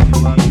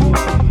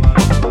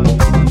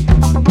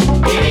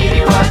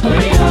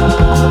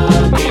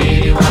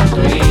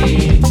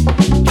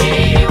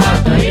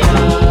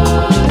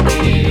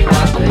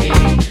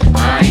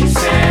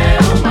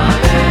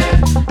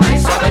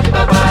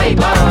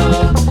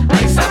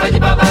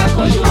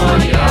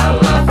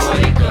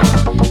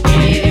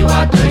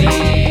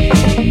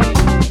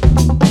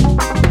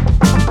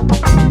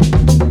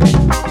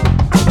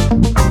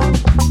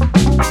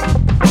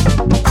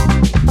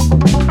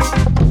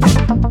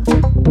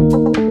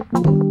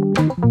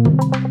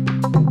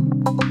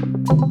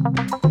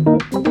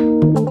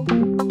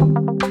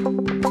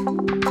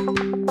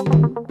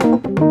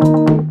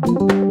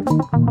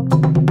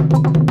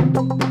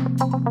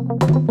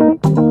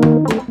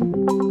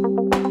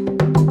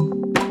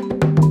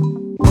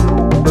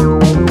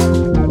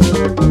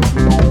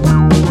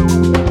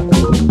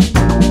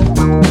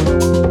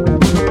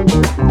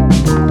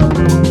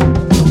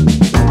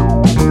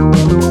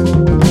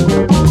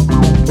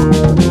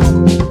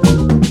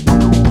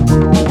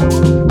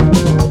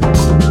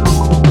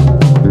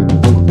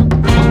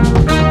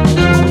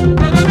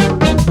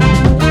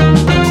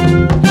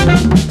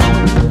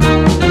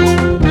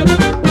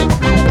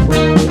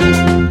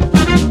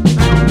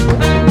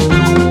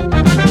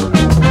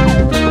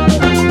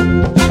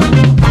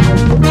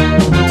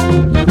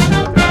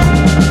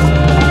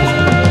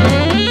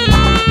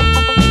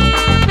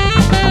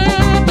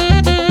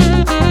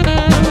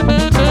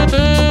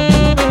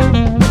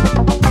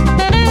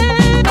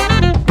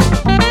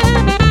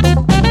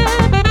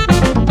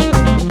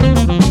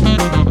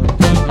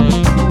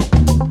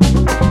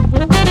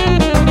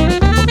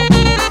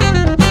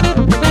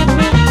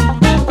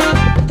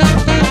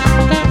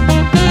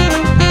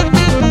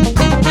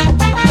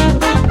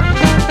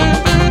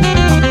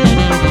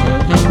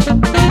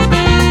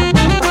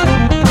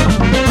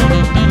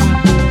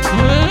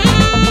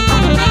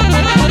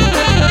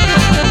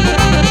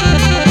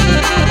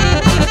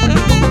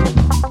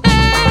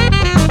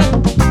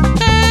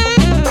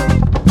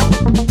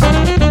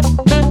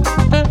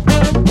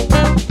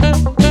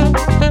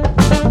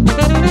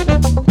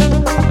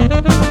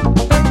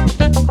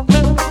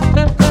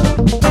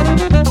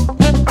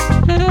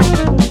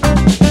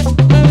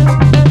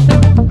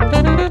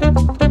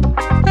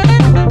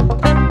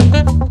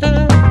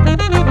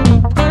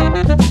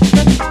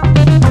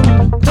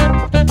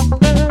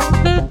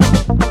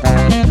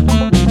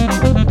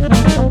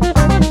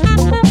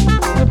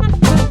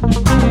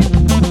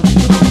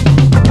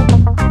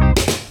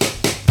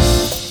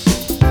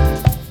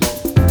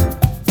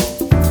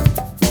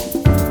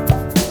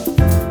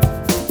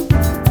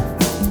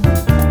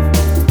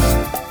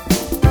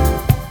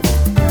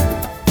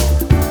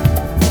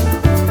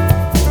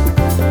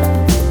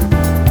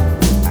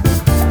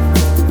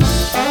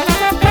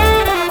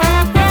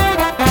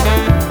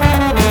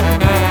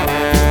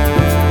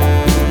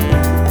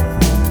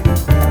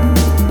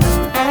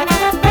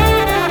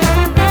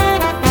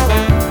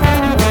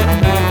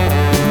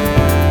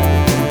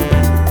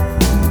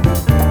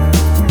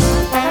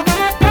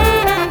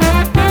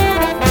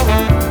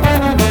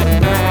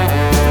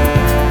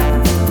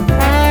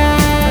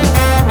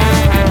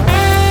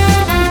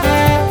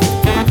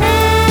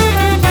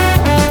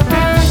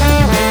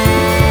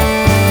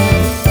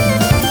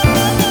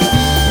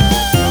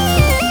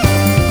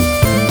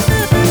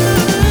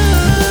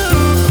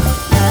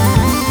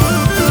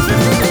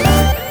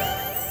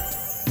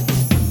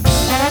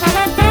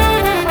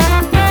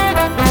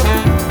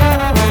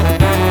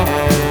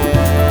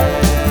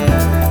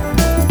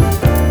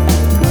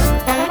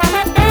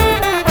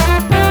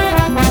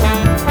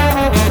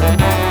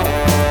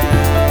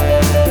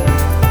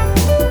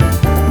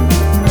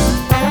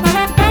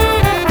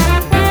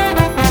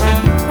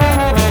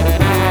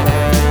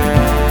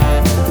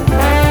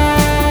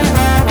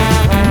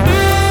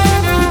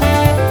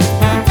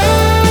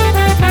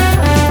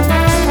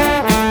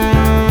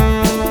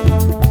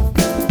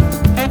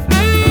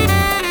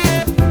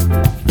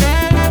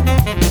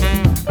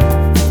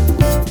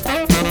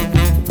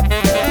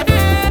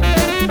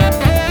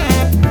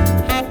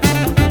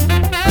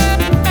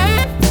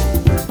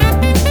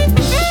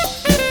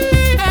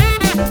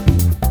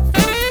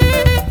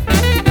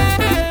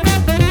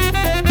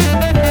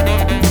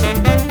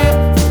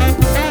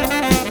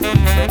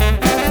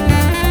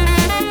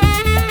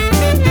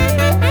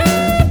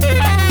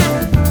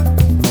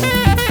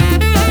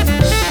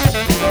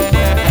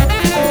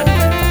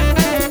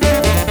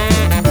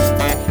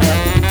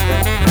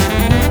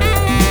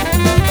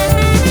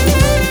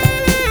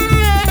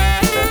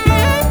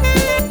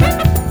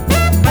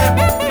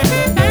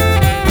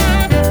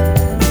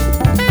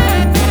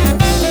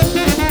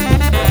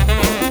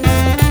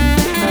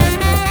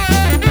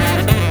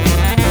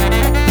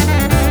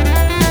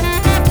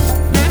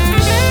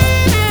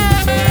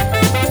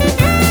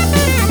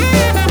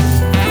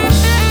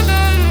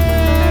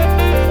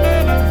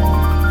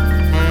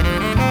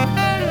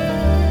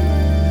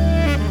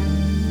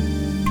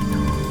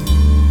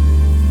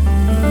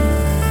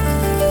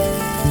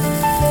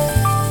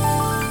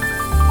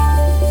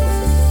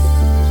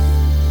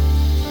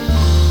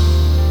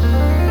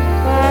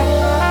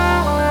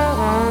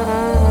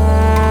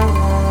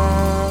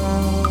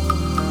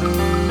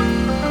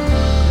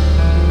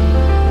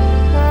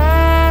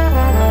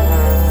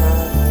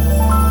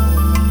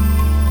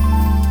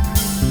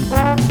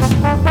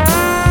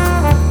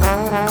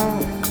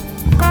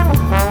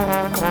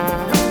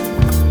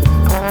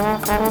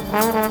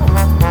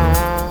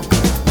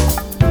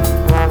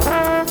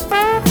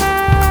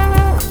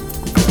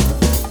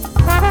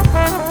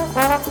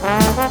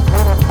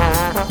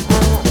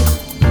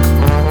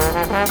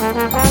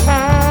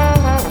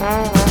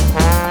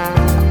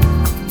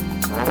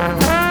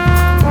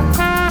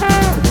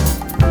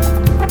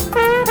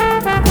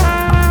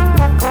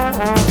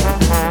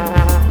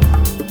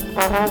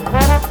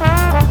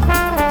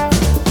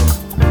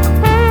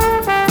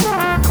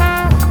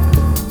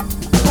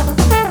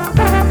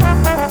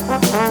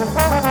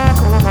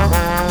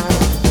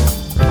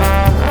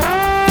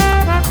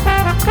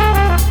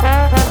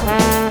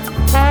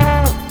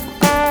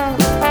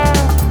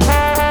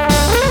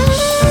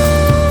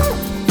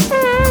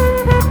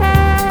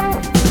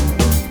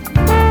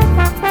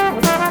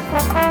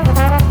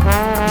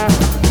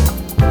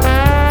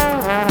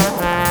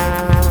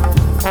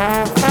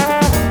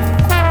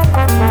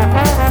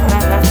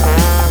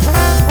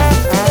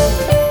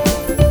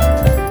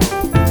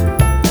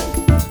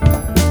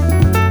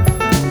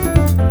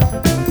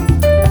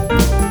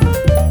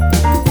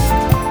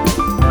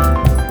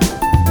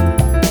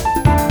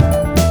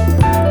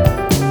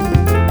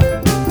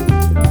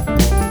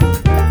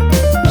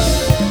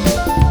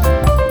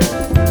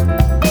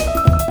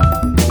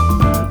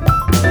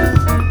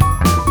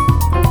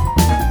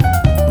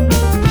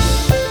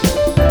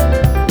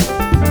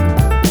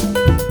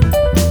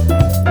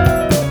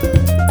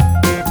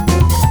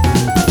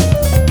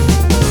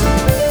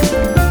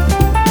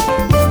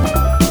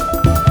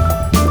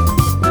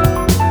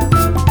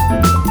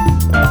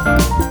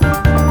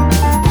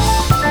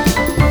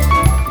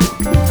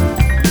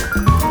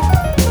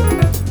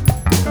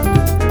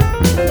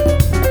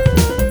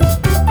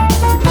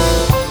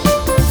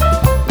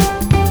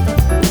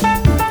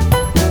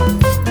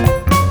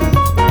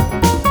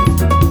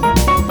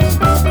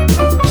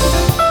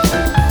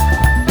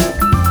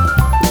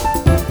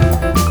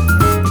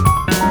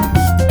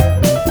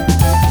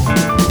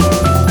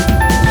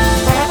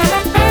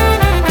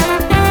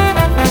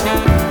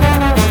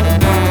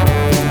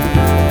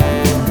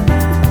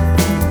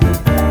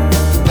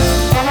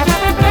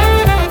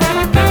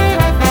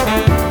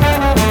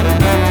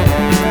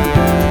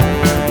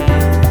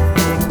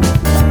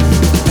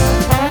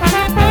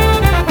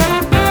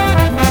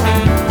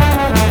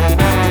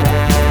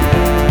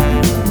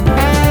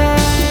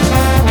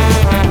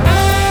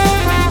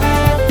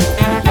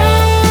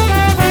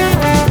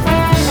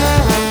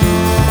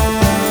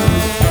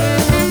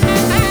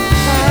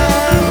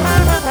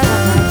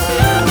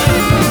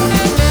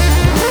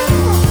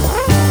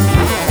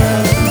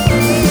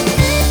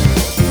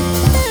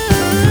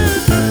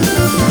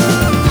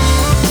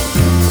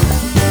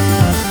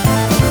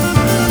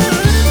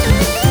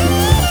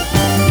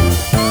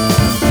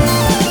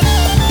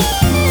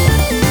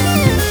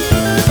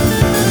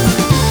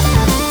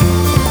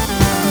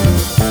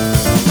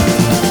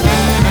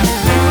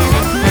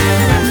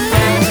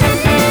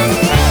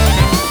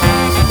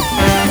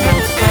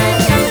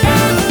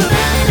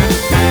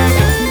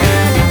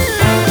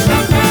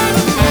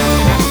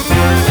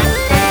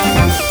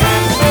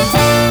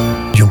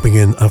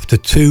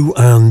 after two,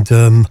 and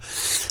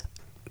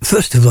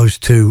first of those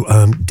two,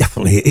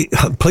 definitely,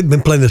 I've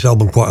been playing this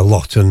album quite a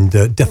lot, and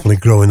definitely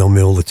growing on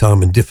me all the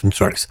time, and different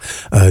tracks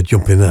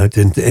jumping out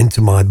into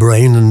my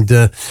brain, and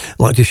I'd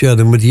like to share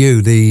them with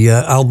you. The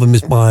album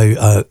is by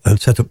a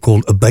setup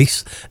called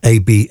Abase,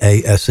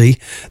 A-B-A-S-E.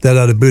 They're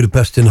out of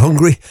Budapest in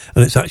Hungary,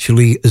 and it's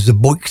actually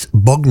Zbojks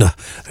Bogner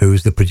who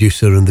is the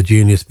producer and the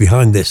genius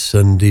behind this,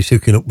 and he's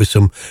hooking up with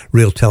some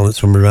real talents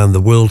from around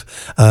the world.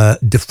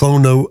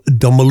 Defono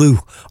Domalu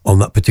on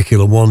that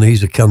particular one.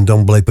 He's a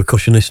candomblé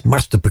percussionist,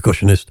 master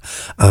percussionist,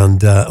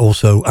 and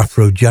also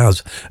Afro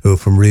Jazz, who are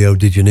from Rio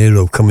de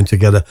Janeiro, coming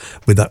together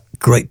with that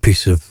great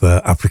piece of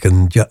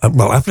African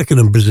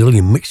and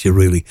Brazilian mixture,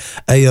 really.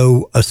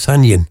 Ao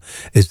Asanyan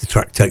is the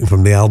track taken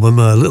from the album.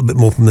 A little bit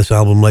more from this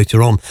album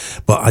later on,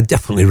 but I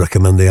definitely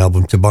recommend the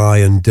album to buy,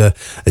 and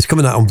it's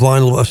coming out on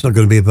vinyl. That's not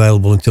going to be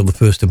available until the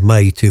 1st of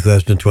May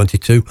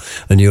 2022,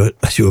 and you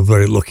were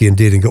very lucky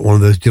indeed and got one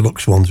of those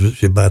deluxe ones,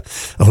 which is about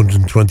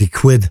 120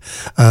 quid.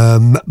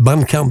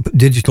 Bandcamp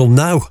digital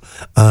now,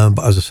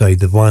 but as I say,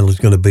 the vinyl is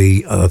going to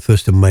be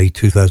 1st of May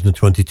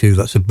 2022.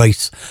 That's a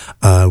bass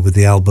with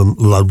the album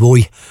La Roy,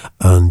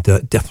 and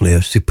definitely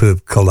a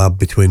superb collab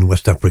between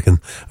West African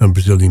and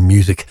Brazilian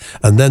music.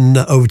 And then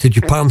over to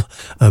Japan,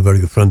 a very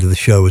good friend of the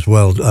show as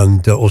well,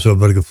 and also a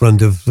very good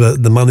friend of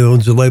the man who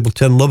owns the label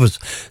 10 Lovers,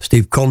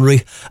 Steve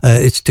Connery.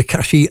 It's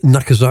Takashi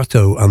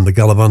Nakazato and the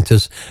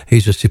Galavantas.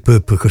 He's a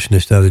superb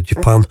percussionist out of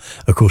Japan,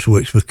 of course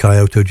works with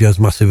Kyoto Jazz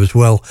Massive as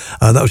well.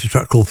 That was a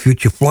track called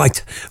Future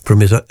Flight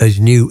from his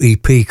new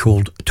EP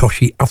called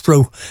Toshi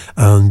Afro,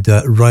 and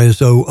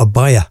Ryozo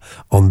Abaya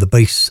on the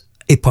bass,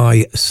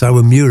 Ipai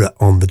Sawamura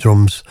on the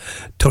drums,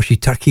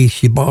 Toshitaki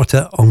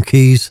Shibata on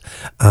keys,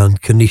 and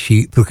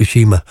Kanishi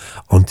Fukushima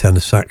on tenor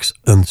sax,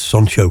 and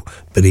Soncho,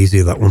 bit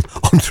easier that one,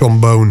 on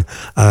trombone.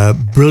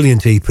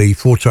 Brilliant EP,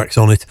 4 tracks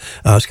on it.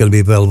 It's going to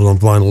be available on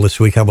vinyl this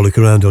week. Have a look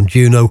around on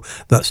Juno.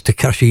 That's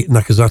Takashi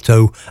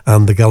Nakazato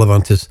and the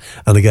Galavantas.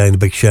 And again, a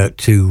big shout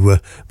to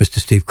Mr.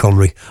 Steve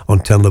Connery on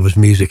 10 Lovers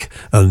Music.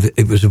 And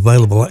it was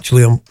available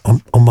actually on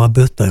my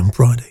birthday on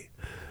Friday.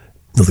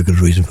 Another good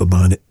reason for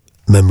buying it.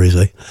 Memories,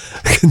 eh?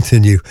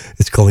 Continue.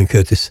 It's Colin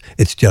Curtis.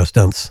 It's Jazz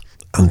Dance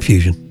and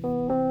Fusion.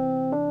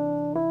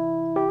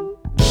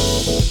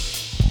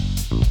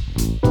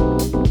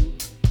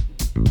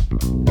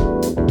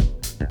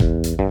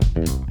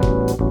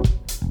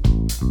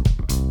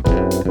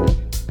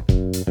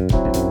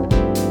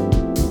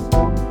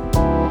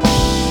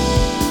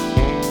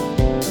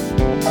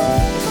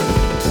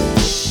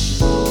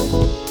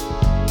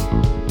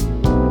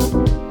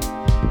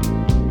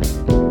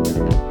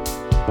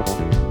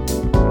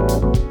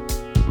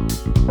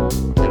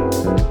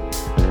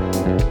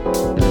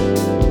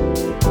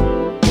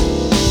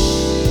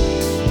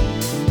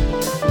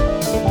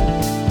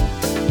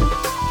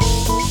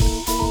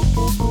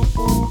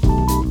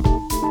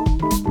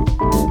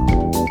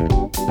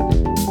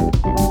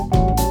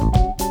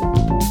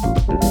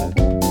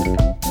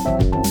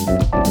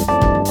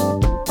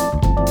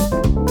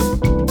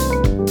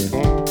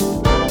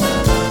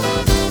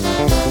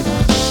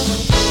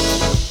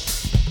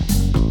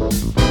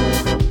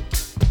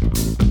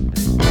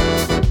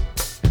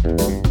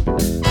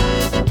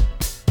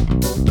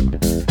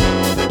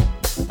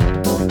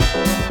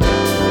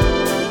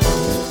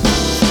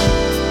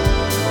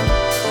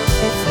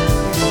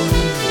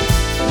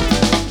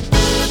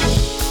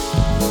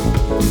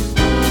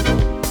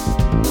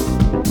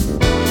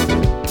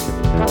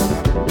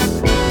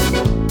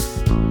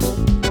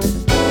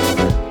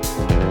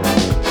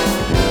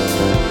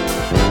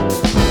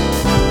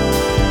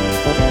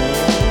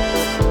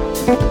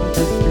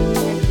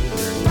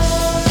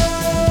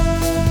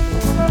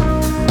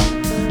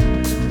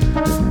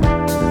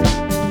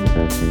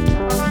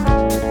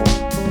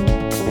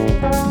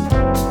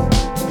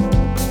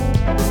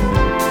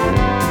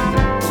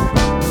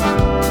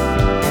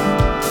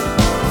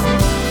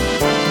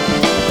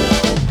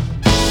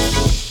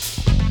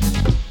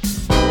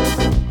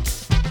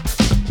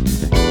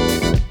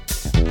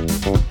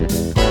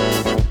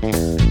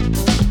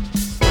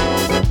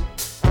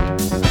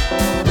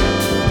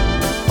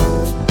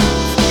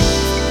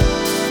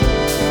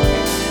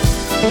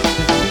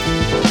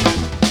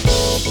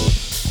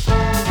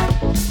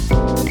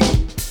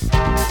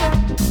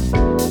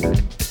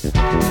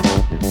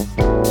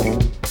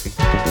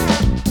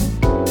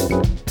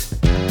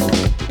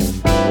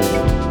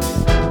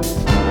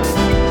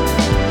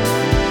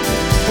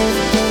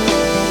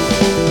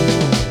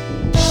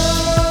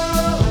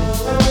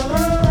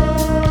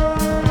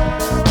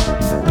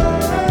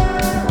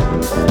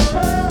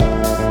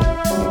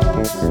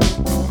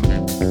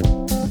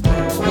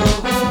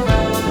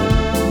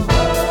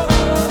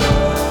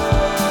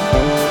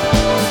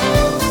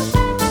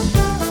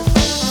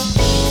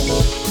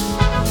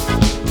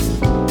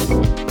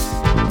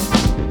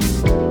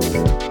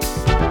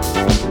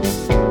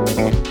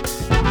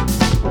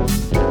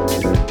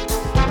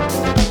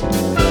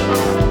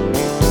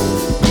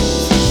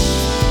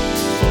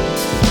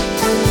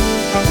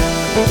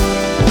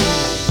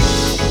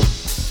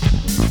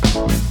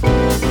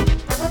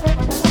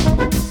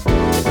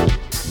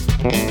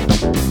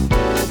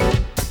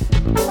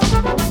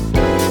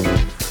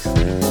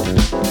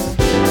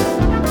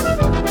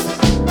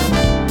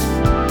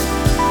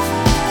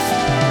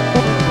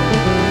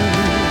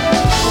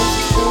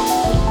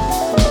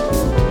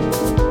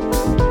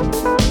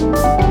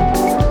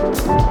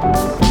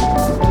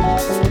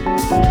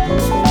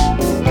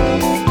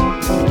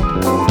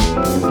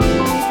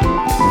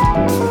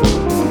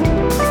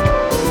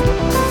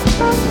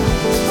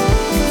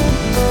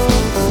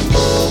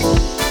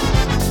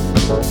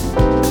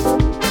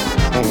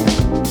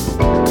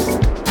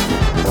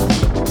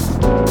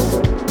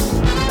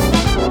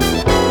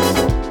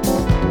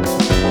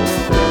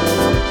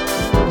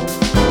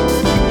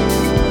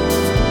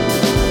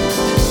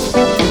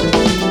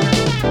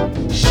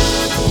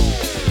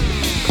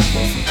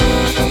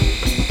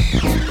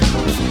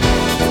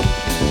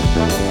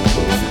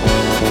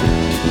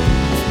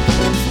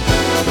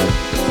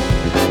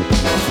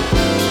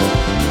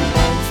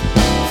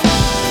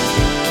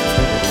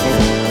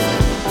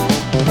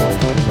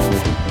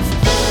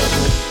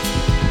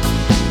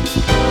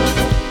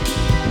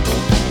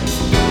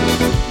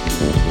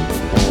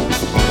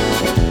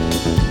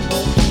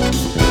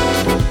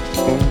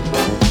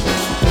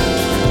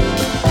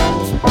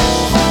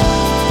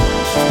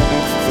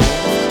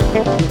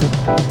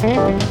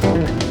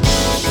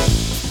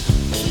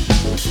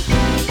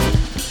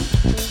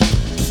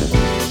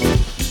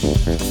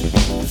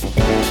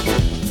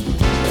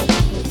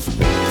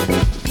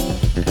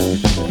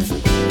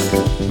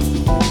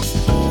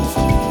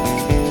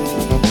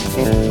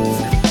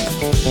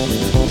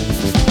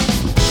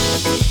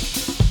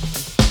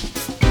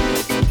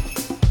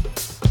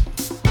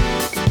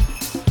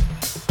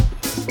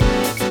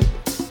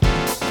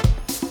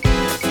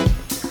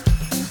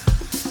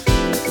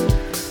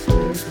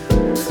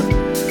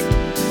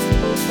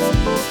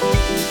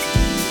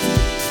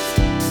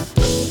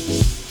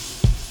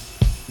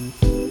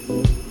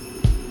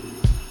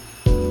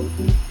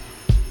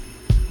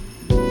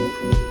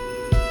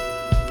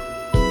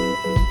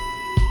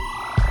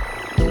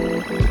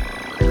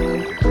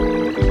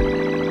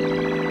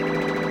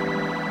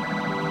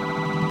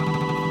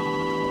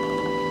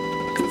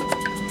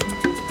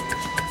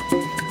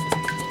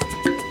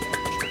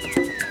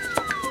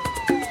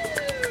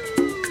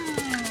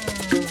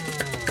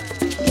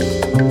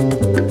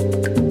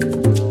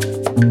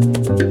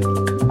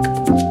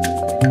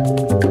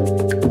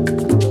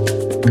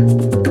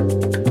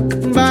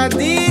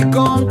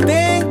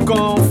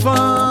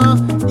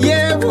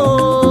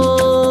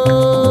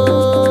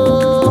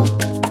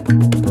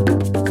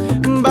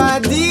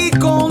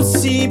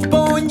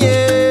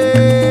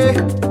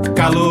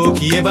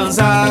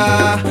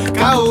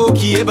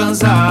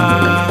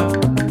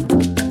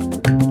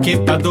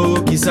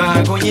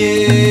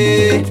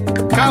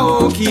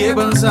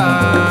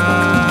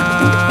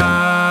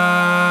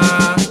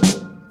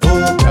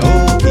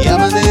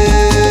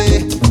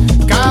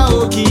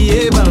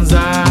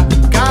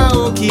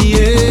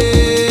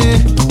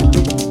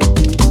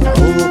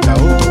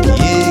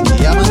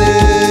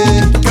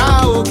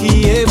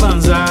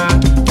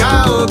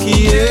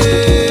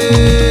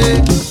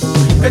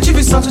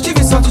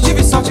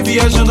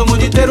 Viajando o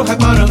mundo inteiro,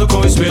 reparando com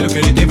o espelho que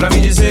ele tem pra me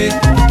dizer,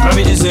 pra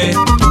me dizer,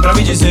 pra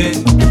me dizer.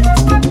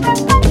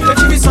 Eu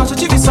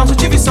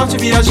tive sorte,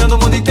 viajando o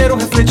mundo inteiro,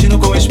 refletindo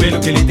com o espelho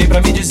que ele tem pra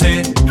me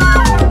dizer,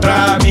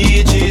 pra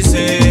me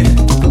dizer.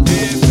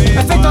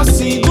 É feito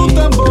assim do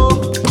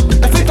tambor,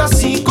 é feito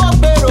assim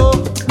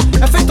cooperou,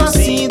 é feito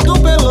assim do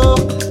belô,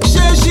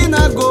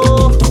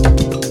 Xejinagô.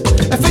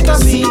 É feito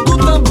assim do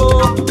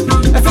tambor,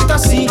 é feito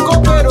assim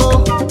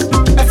cooperou,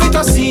 é feito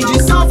assim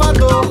de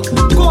Salvador,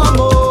 com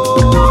amor.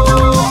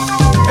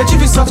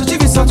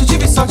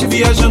 Tive sorte,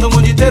 viajando o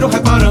mundo inteiro,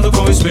 reparando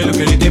com o espelho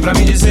que ele tem pra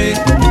me dizer,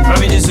 pra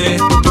me dizer,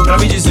 pra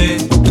me dizer.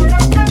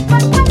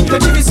 Eu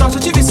tive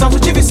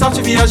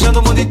sorte, viajando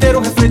o mundo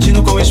inteiro,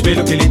 refletindo com o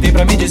espelho que ele tem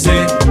pra me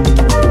dizer,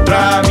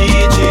 pra me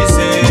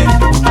dizer.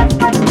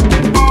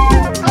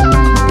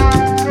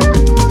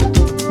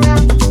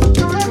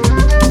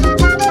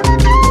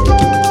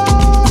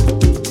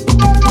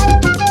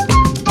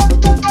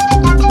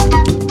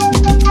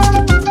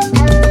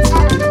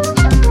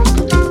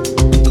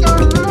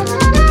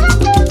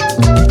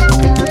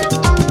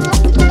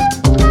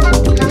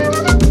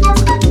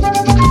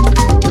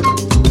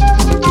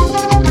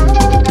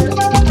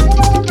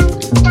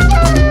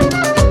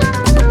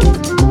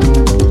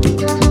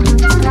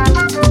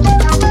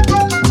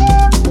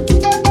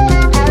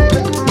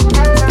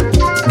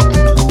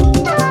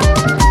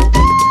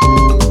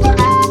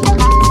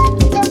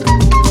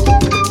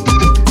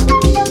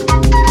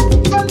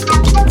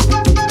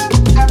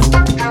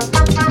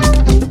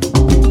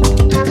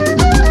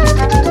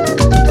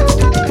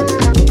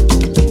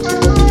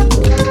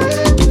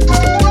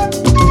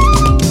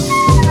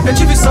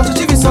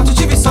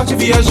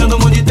 Viajando o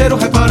mundo inteiro,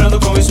 reparando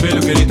com o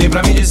espelho que ele tem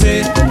pra me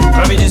dizer,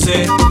 pra me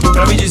dizer,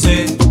 pra me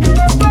dizer.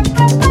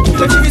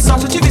 Eu tive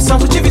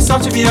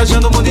sorte,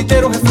 viajando o mundo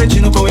inteiro,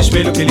 refletindo com o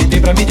espelho que ele tem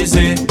pra me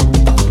dizer,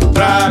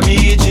 pra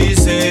me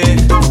dizer.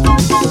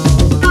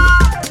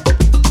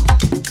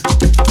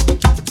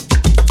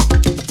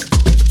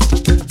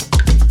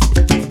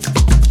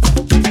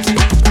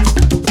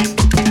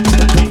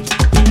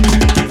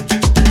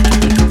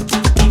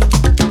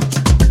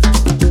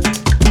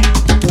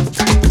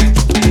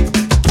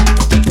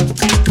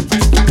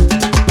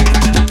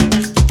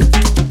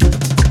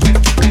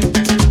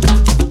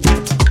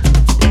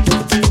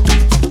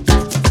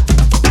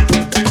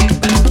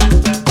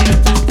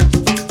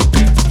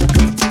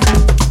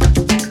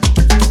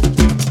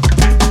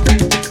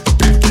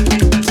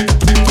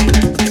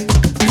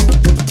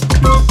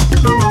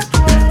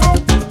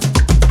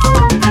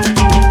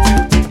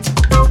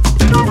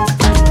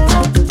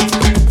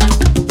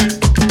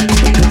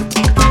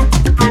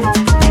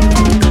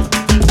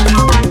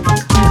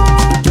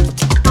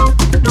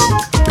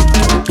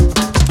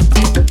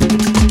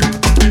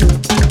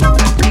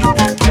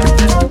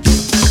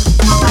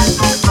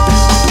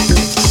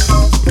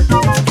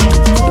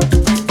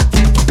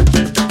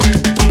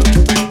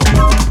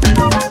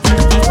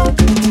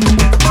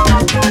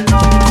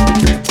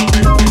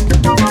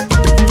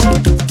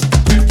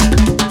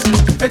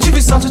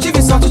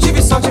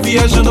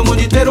 viajando o mundo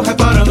inteiro,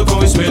 reparando com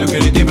o espelho que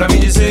ele tem pra me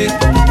dizer,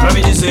 pra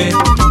me dizer,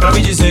 pra me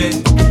dizer.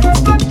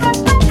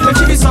 Eu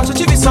tive sorte,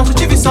 tive sorte,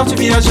 tive sorte,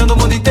 viajando o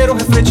mundo inteiro,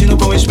 refletindo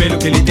com o espelho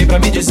que ele tem pra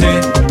me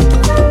dizer,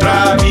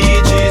 pra me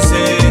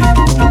dizer.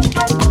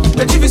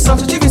 Eu tive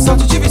sorte, tive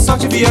sorte, tive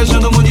sorte,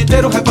 viajando o mundo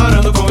inteiro,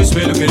 reparando com o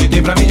espelho que ele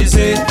tem pra me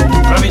dizer,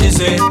 pra me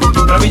dizer,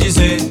 pra me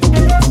dizer.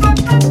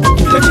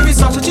 Eu tive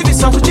sorte, tive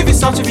sorte, tive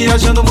sorte,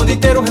 viajando o mundo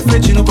inteiro,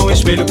 refletindo com o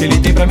espelho que ele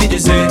tem pra me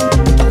dizer,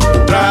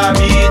 pra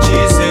me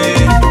dizer.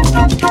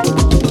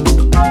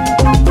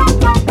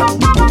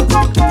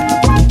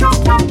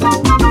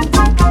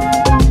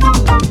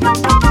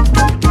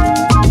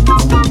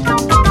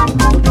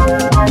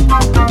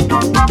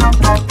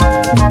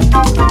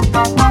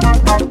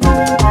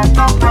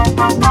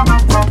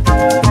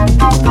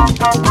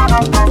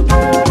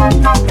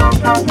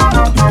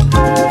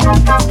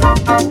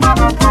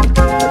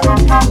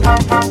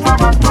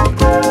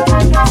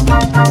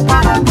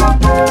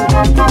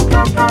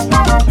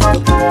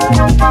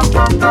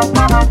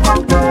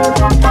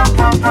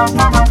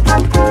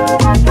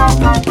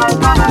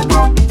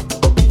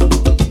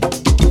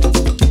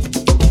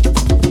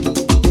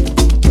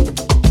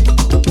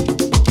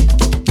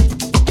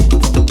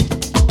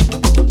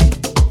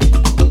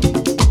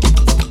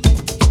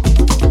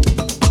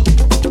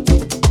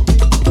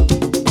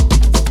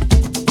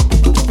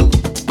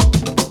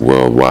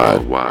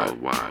 Worldwide.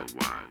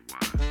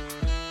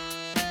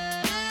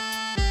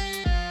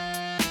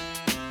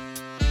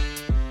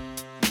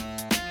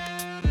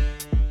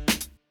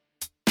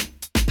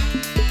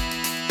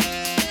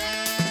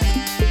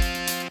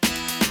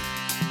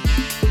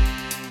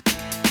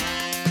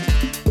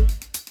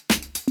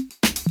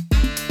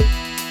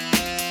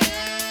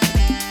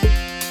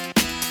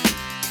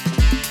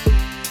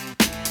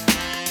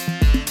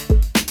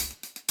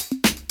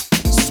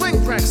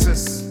 Swing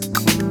praxis,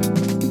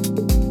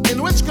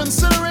 in which,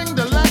 considering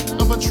the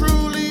lack of a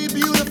truly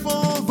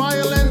beautiful,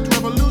 violent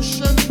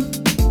revolution,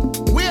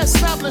 we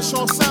establish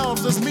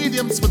ourselves as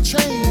mediums for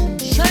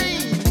change.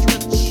 Change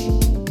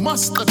which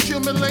must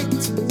accumulate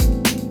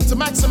to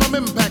maximum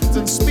impact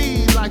and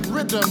speed like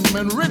rhythm,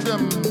 and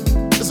rhythm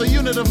is a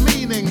unit of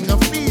meaning,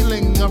 of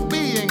feeling, of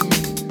being.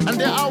 And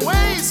there are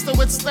ways to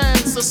withstand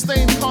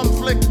sustained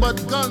conflict,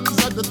 but guns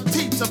are the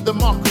teeth of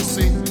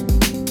democracy.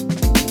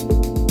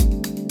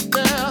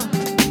 There,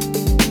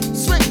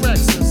 swing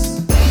praxis.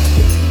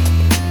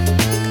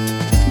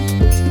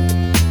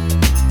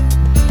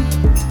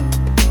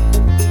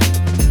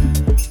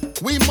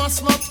 We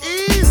must not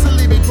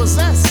easily be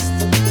possessed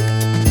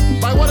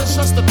by what is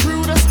just the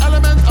crudest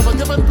element of a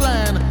given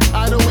plan.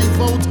 Either we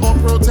vote or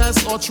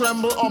protest or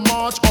tremble or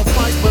march or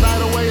fight, but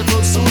either way it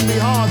will soon be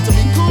hard to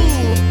be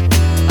cool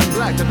and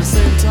black at the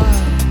same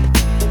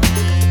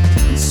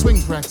time.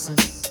 Swing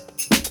praxis.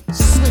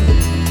 Swing.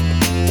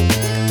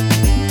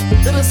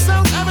 It is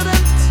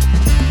self-evident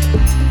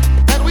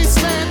that we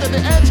stand at the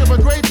edge of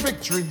a great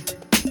victory,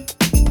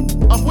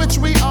 of which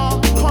we are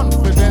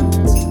confident.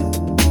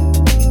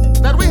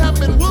 That we have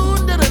been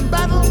wounded in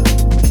battle,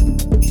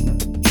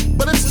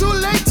 but it's too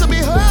late to be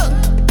hurt.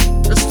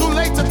 It's too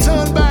late to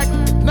turn back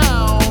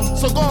now.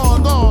 So go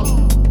on, go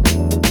on.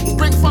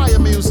 Bring fire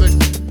music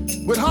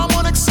with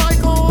harmonic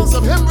cycles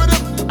of hymn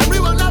rhythm, and we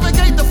will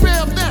navigate the fear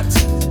of death.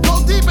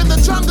 Go deep in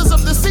the jungles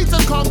of deceit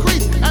and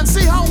concrete, and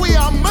see how we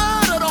are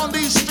murdered on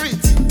these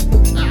streets.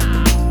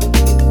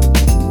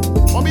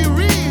 Or be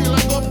real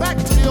and go back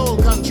to the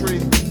old country.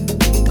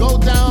 Go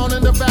down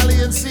in the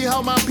valley and see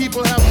how my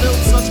people have built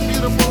such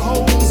beautiful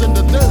homes in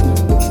the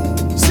dirt.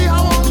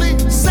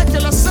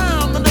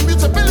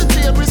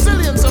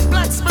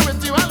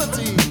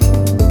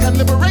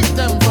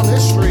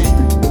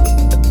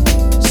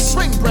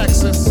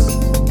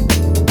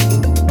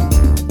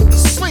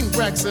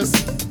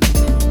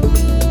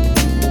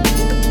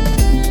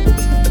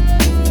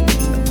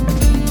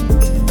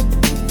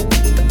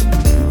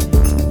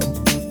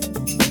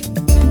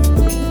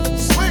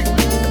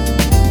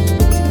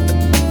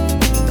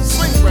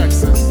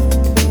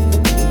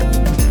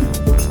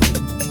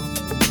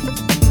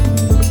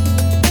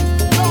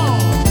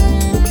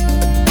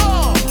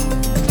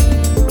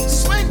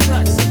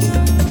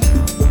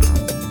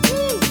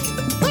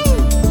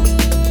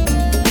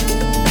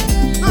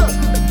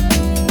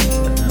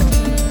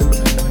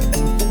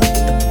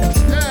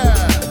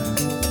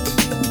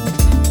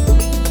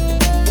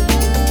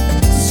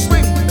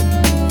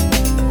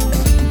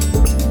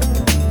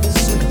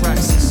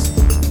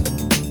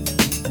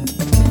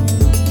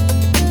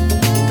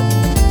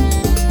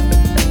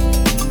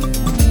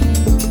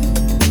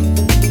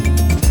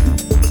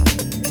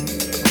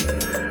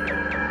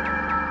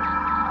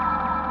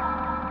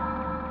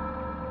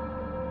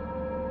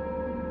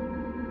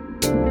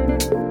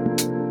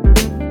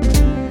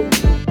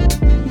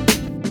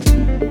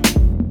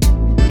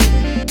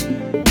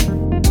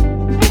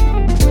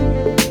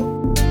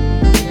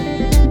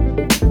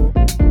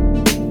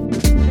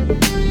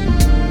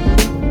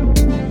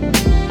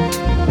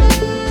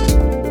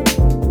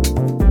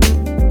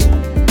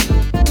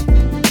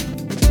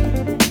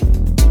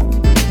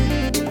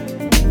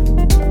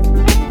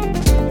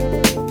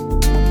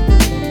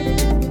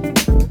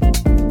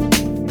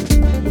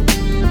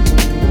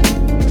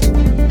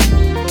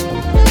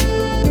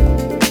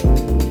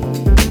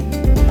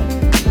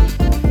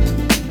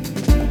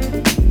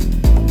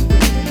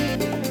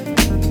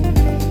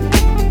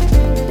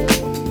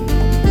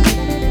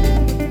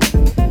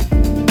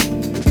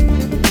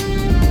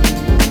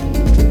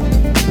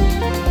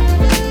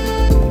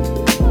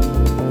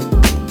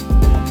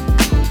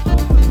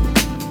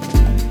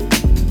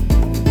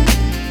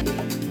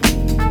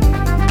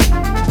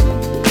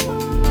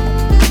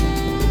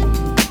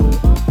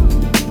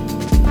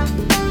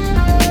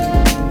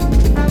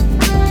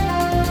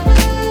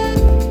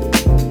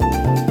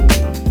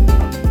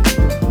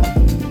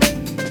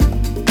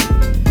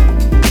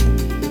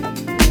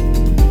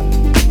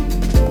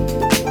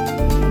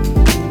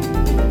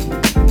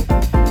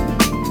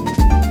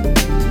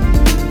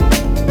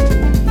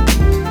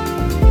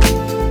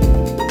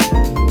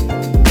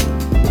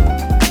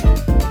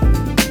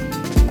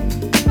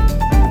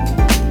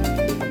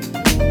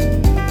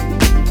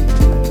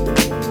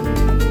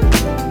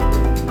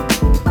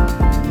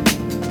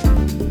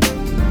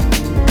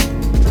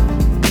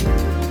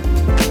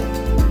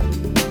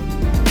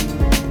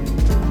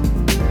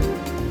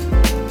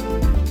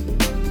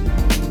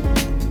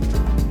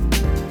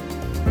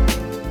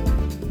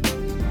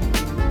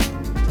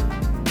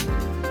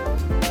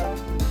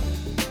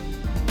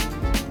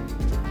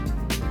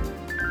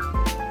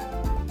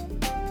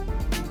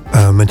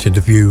 mentioned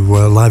a few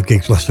live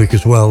gigs last week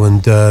as well,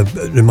 and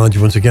remind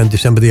you once again,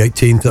 December the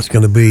 18th, that's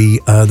going to be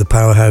the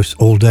Powerhouse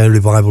All Day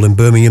Revival in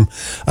Birmingham.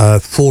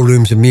 4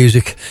 rooms of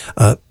music,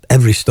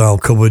 every style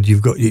covered.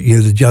 You've got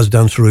the jazz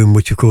dance room,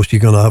 which of course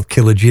you're going to have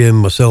Killer Jim,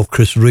 myself,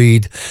 Chris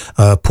Reed,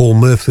 Paul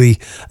Murphy,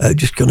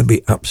 just going to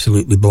be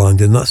absolutely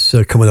blinding. That's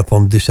coming up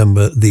on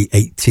December the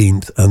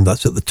 18th, and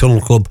that's at the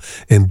Tunnel Club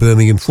in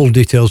Birmingham. Full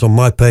details on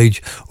my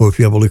page, or if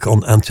you have a look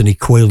on Anthony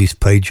Quayley's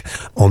page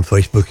on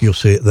Facebook, you'll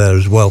see it there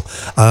as well.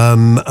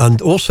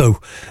 And also,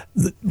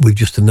 we've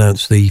just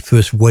announced the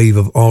first wave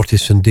of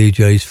artists and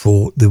DJs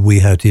for the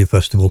We Out Here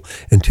Festival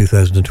in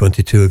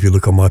 2022. If you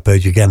look on my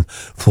page again,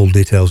 full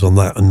details on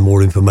that and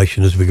more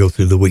information as we go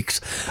through the weeks.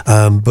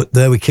 But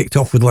there we kicked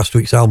off with last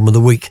week's album of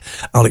the week,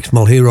 Alex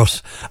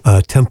Malheiros,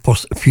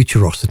 Tempos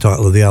Futuros, the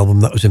title of the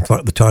album. That was in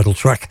fact the title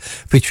track,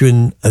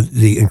 featuring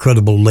the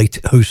incredible late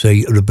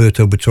Jose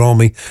Roberto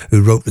Bertrami,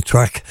 who wrote the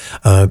track.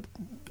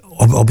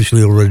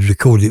 Obviously already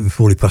recorded it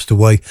before he passed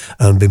away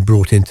and been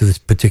brought into this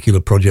particular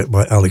project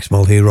by Alex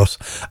Malheiros.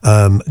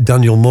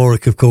 Daniel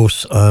Morik, of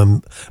course,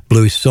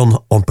 blew his son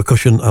on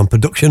percussion and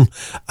production,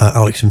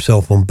 Alex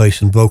himself on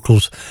bass and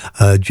vocals,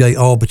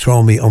 J.R.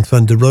 Bertrami on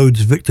Fender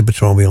Rhodes, Victor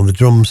Bertrami on the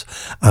drums,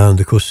 and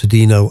of course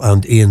Cedino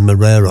and Ian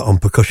Moreira on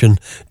percussion,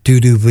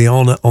 Dudu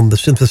Viana on the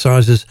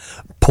synthesizers,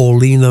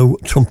 Paulino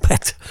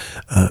trumpet,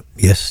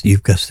 yes,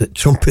 you've guessed it,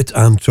 trumpet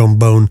and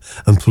trombone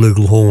and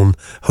flugelhorn,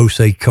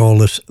 Jose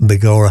Carlos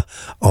Begora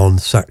on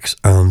sax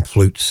and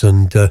flutes,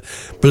 and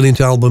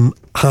brilliant album,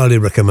 highly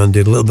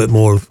recommended. A little bit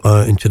more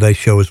in today's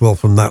show as well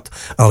from that,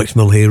 Alex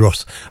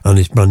Malheiros and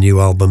his brand new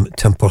album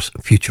Tempos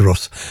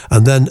Futuros.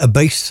 And then a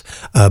bass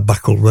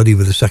back already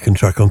with the second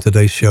track on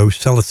today's show,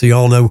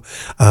 Salesiano,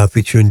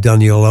 featuring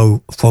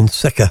Danielo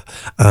Fonseca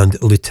and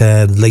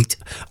Litaire Late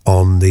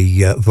on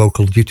the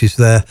vocal duties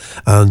there.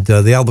 And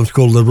the album's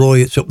called Leroy.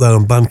 It's up there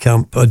on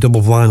Bandcamp, a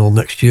double vinyl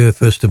next year,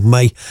 1st of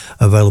May,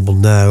 available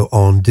now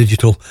on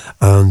digital.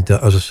 And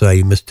as I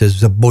say, Mr.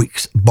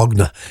 Zabojks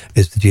Bogner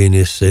is the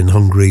genius in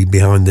Hungary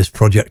behind this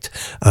project.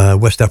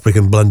 West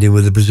African blending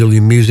with the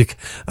Brazilian music,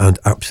 and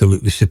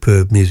absolutely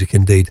superb music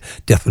indeed.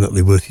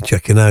 Definitely worth you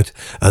checking out.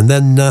 And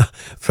then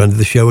friend of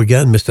the show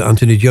again, Mr.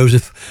 Anthony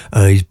Joseph.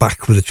 He's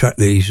back with a track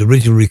that he's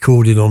originally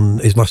recorded on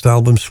his last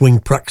album, Swing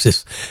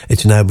Praxis.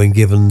 It's now been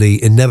given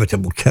the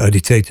inevitable Cowdy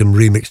Tatum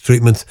remix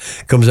treatment.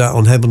 Comes out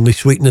on Heavenly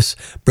Sweetness,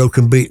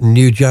 Broken Beat and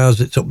New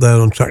Jazz. It's up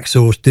there on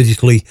Tracksource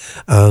digitally,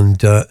 and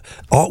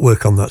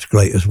artwork on that's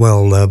great as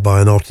well,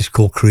 by an artist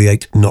called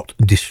Create Not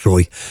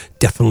Destroy.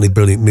 Definitely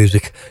brilliant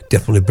music,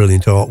 definitely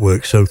brilliant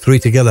artwork. So 3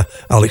 together,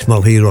 Alex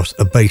Malheiros,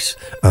 a bass,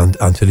 and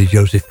Anthony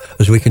Joseph,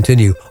 as we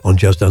continue on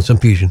Jazz Dance and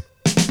Fusion.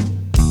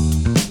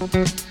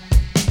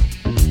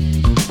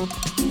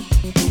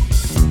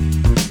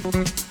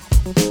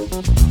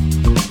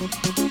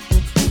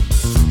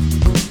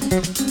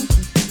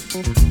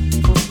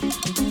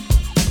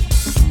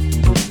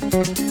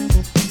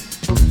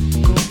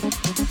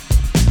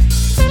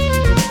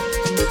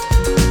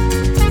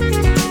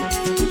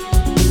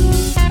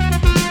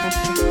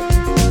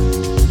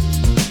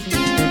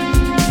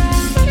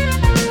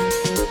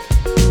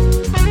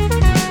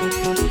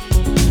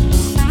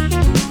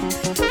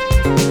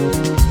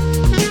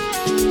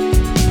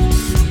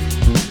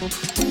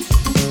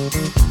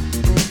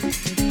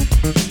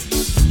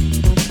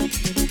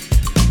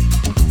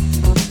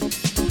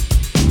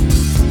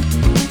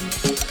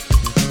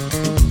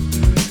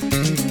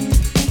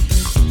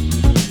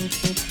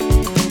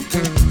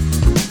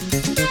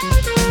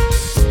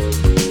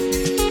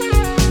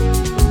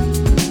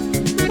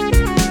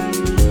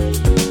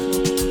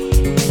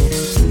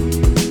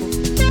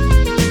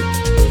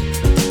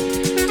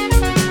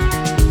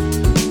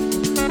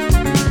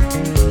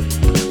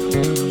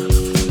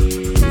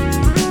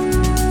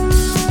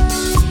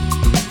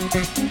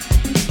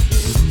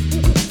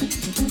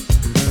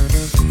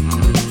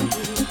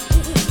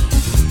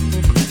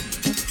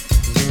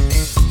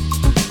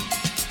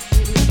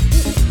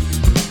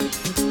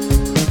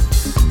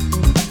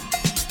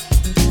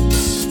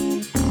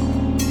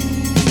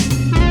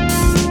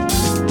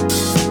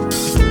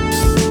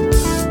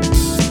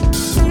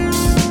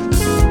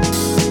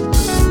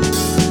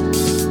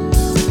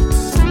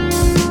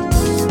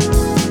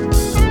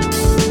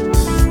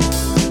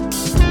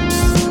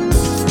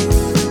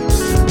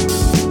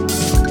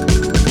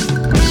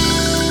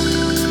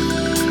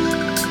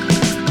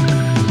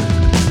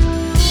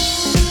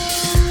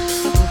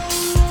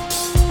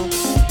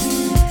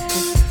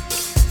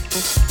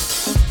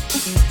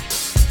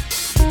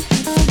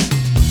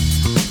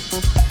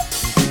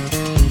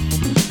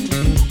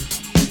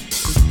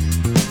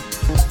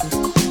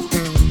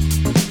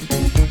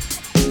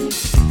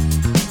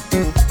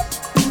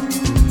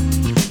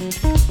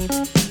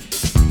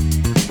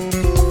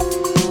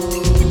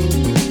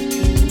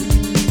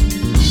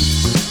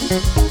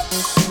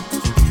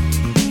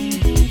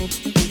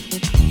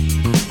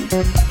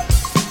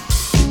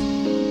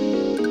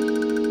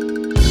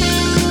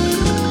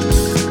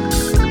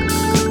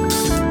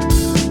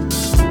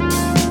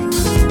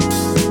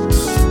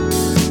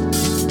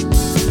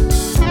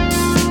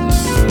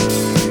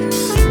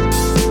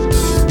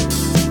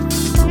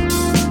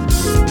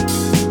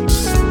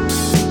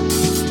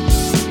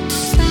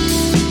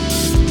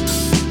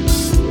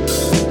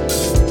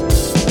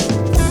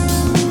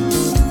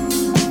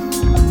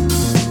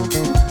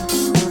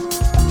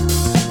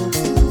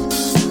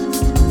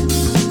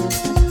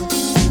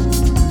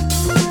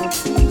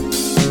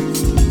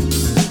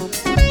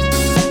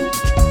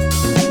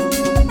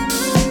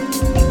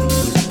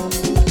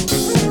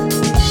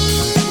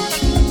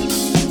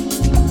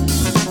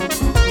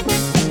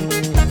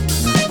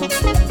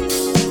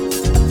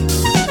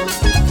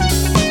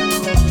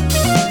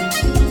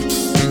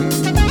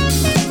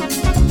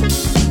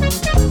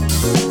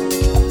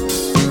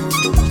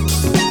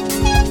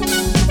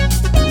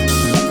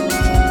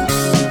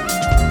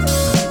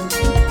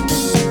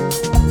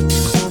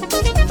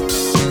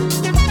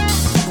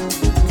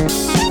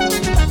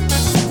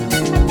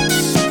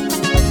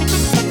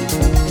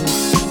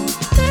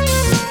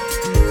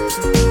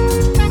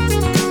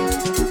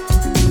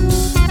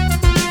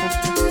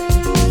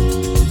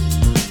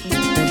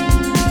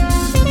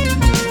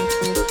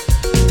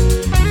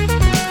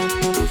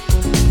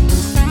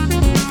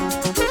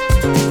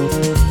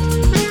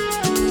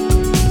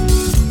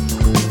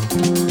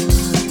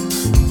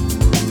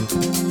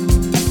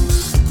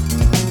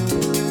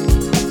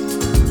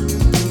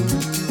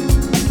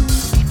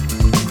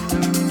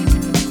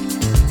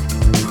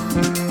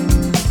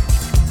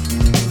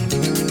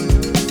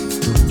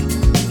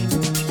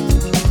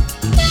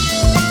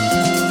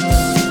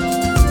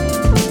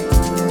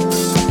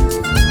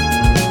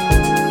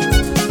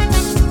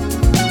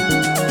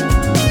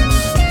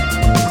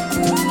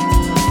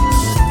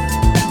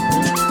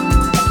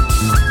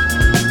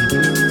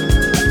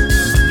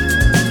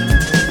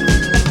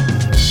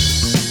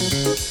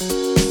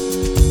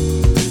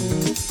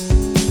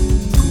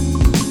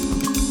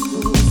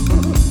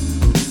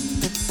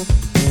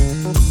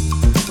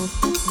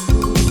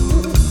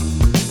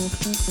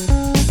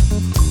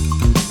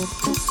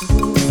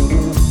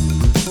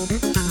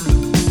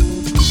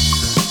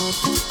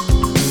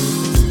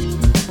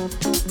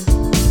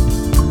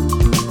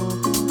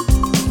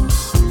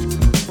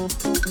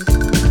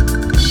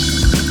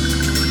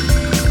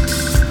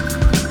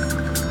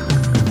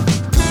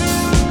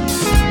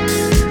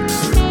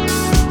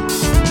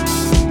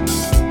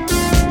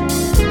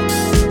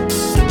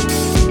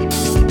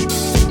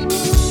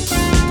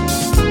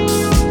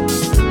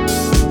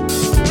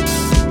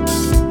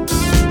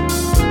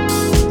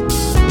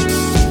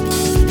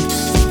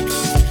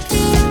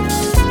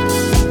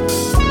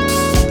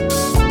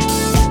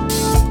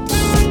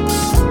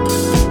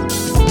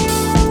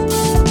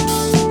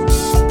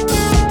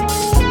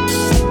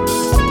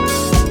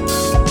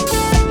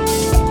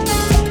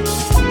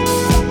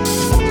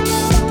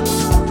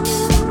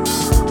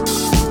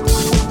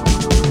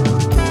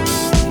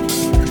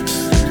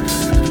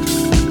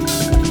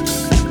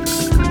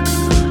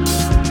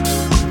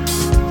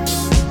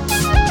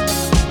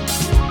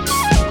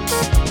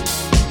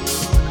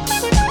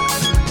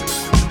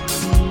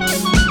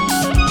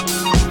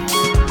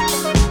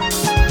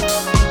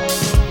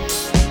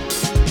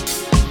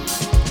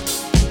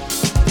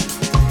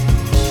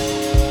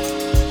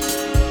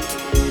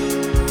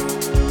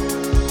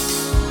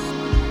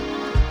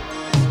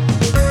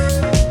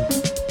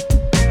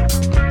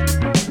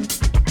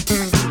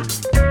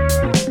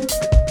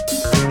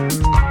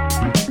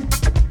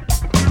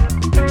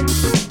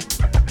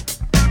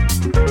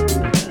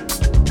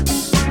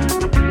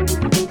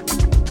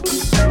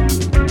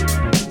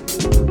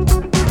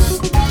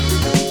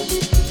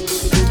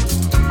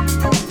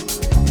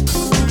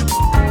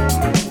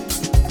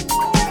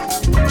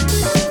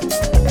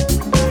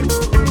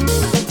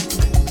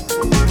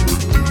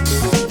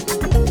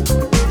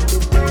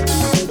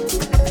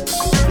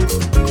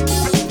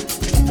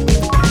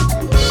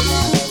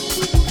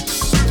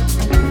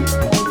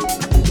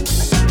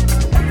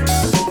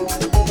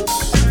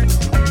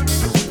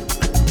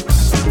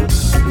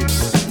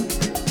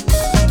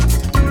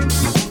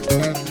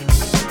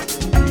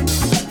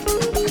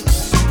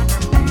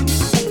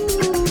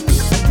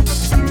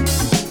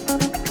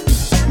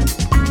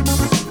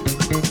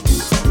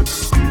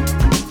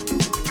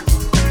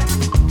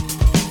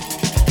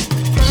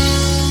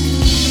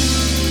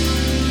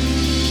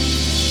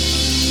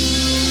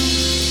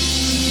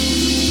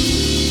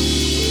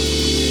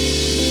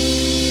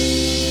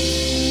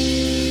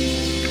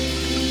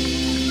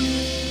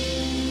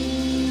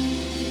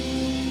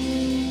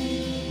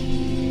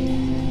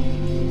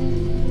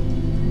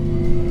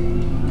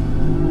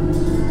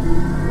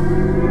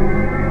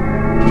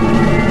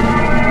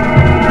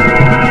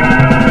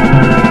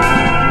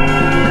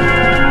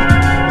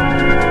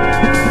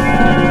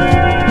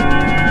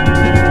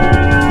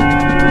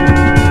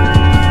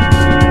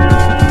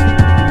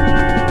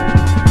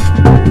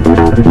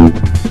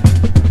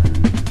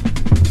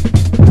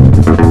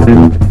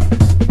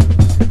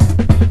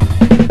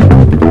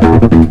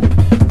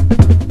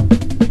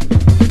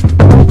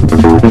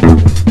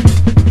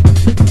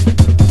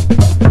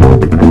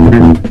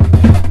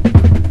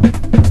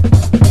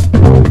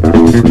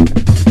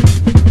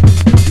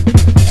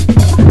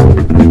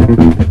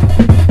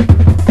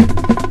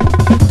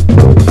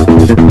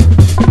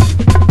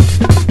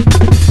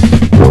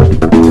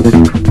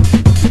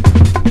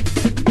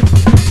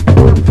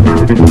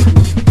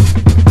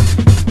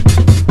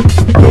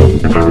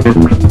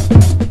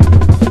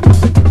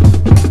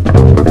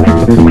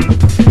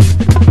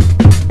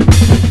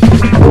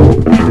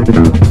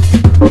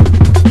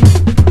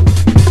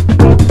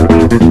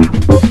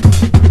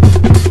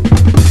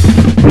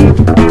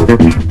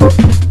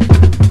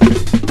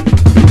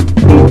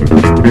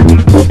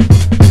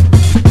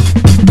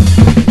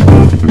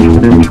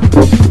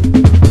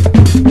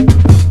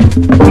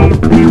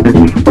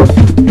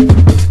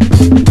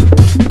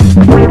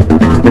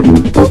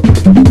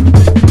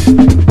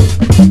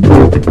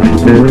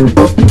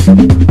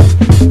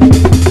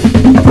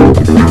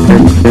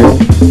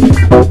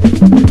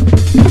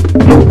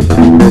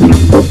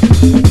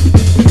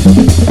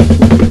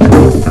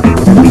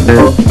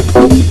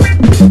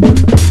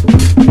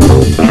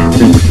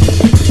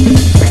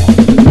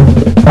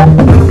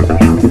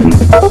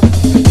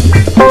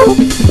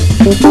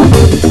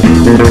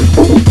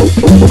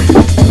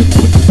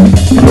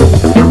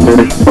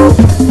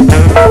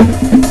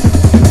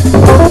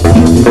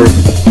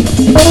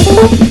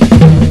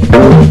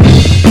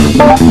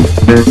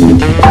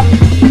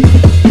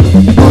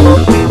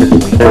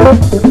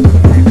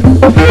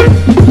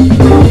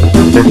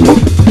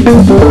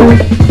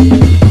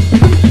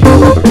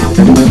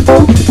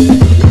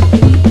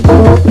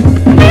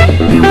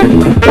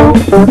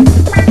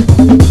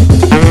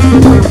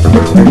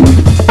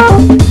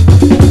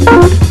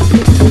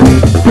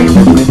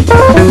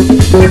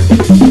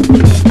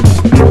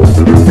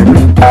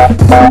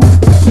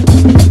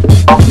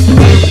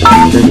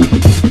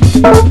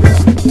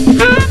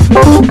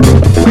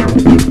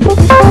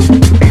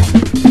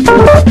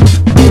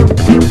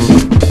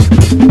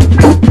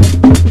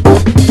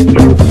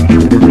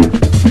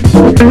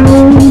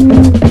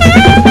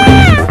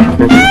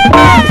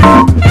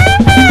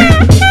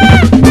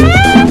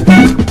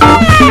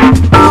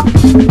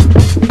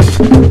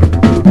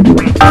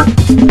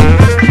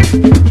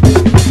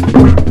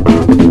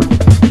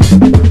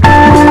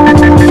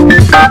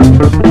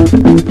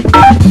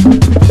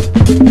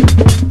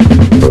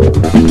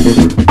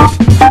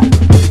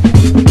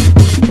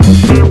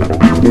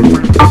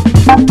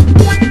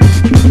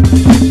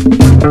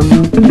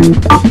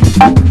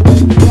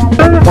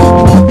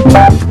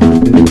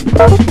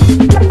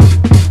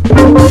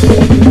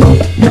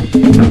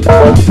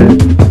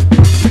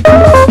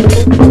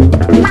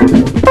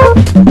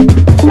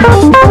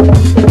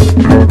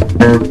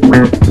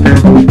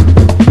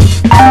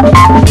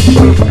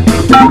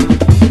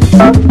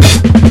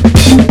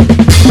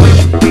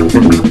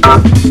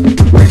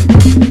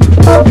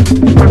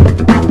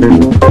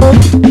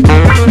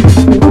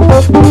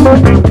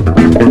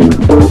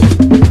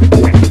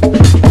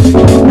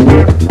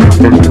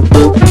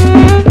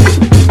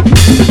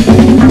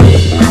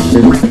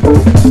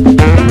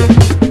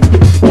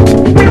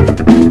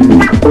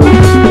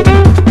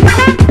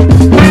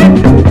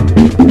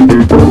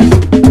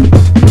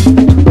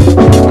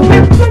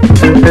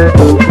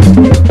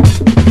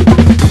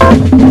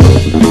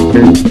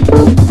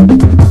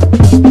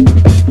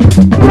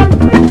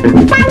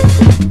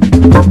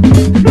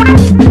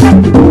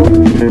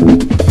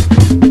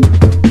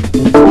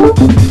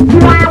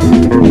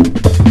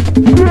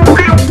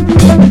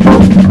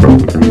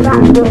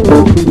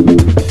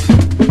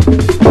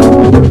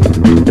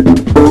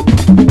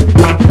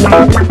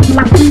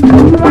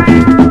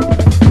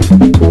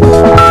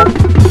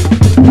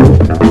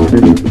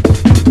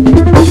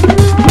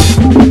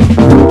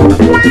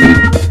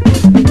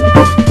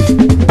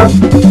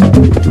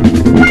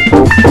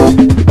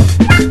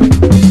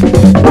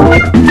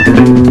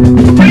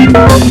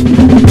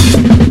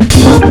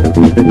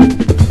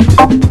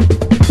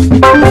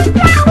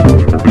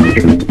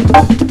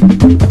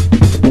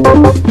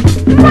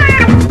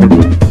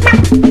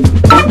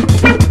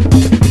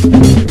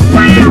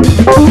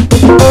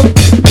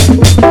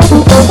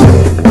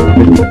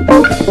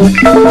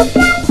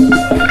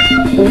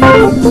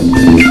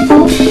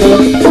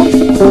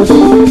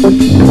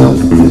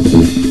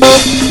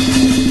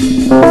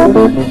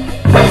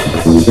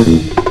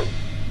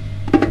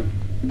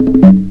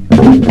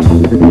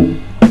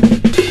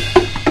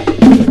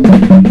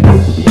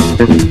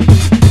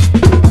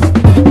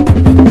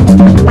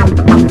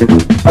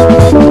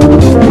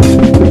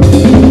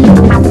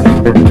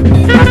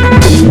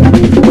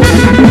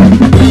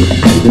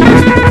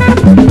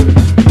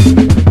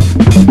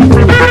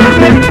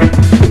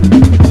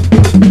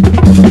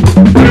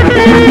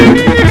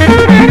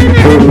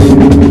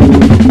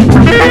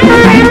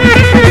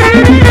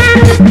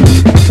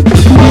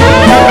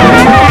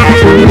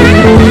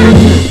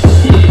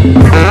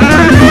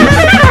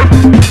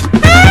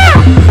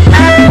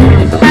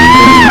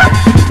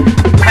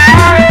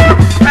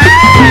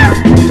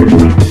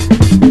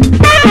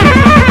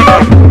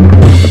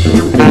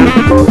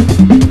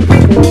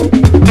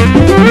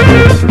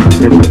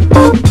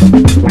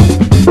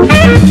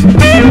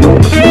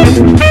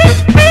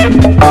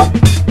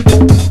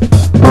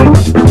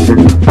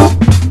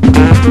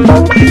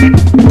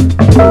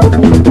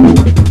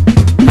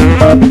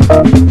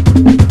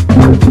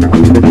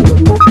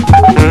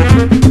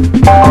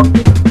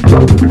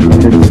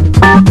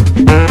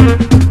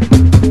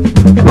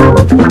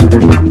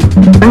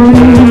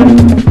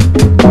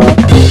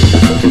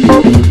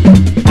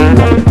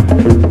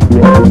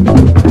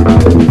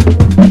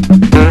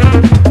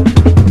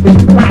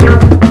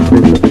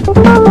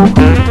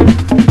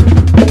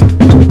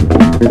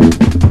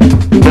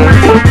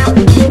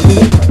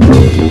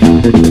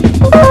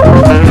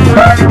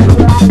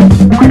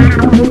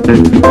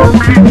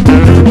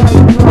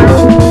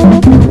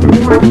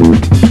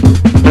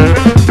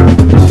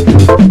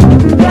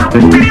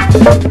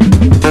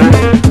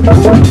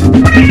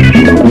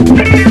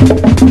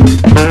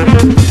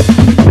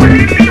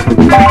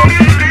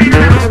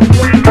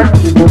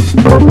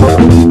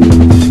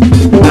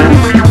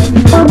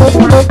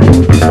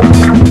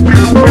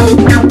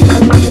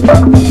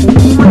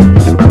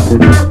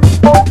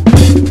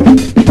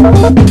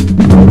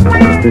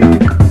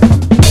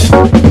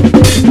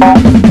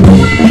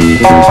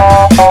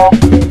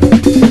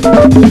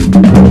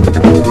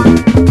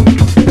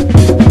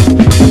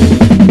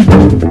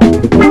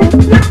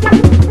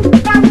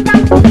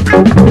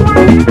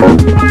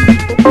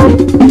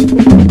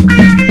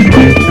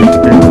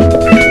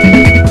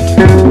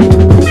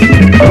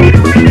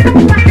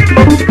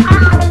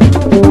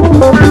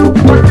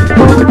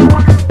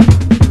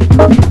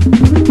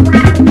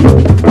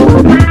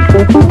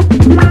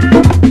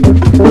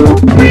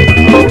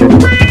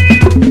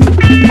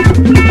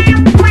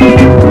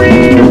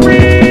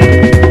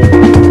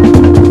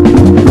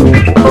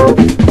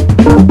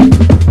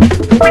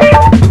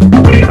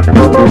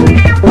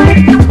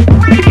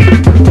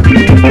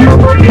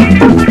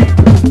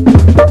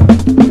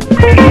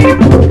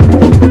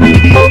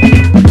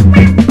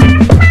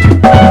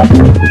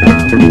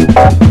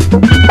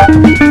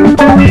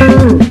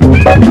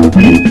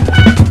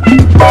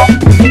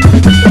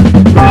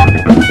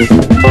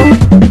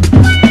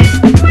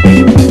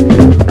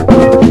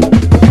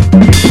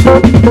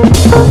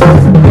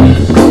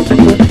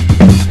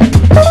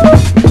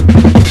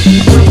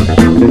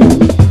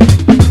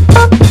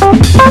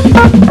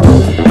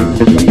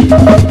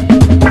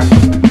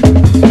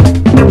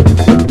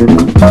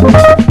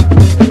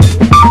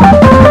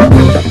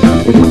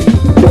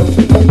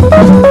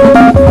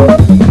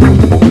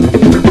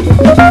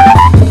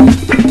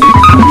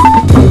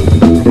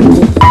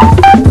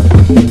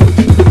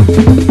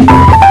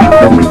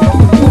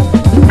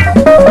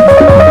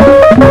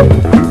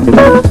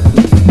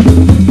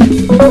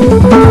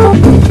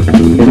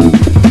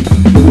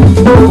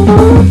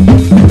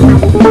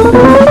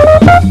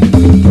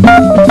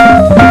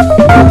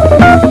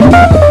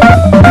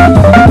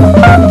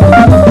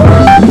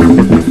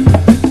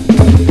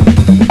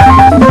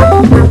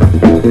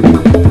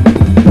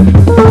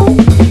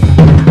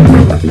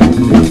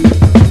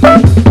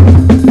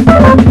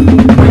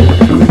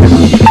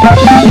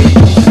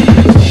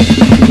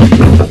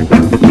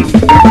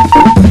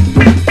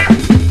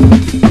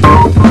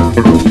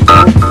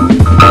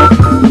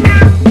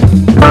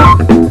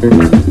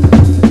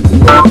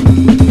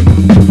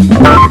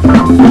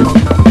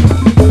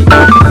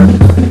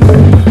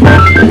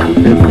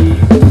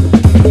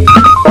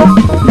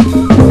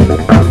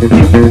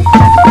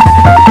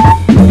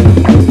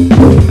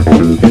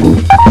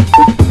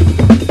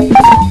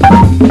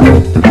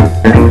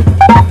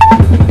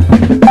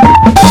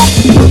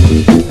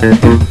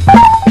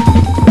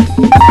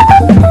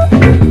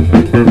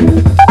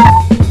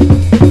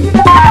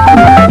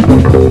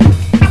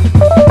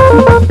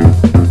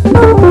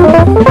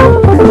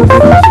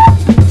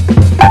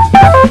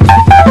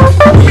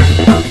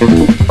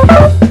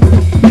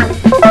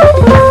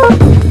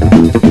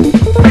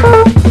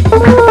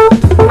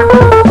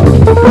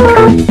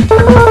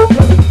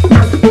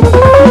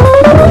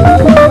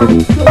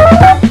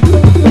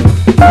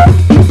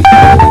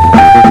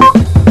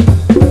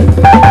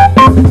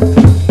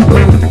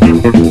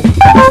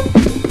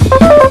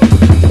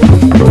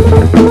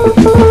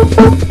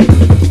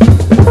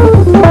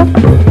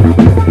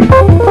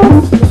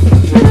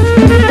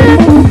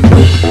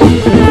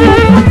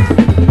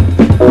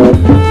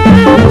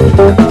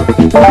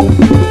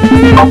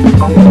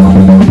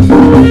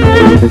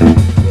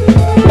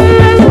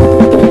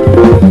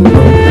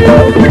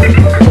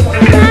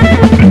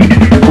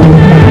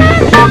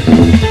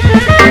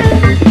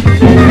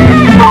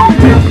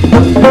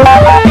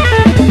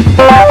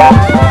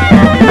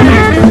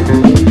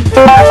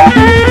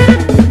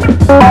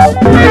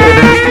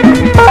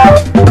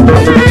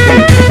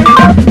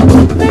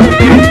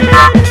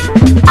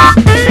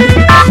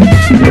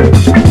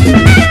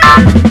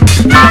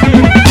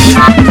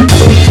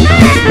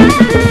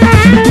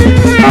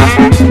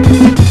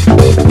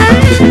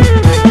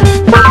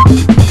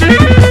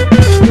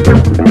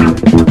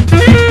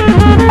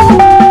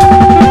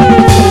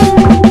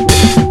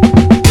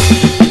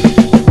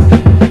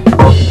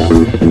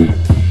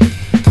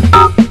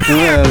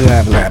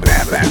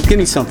 Give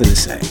me something to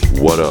say.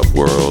 What up,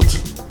 world?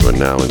 We're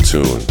now in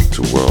tune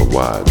to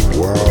Worldwide.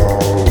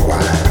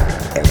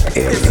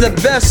 It's the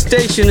best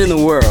station in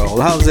the world.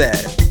 How's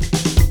that?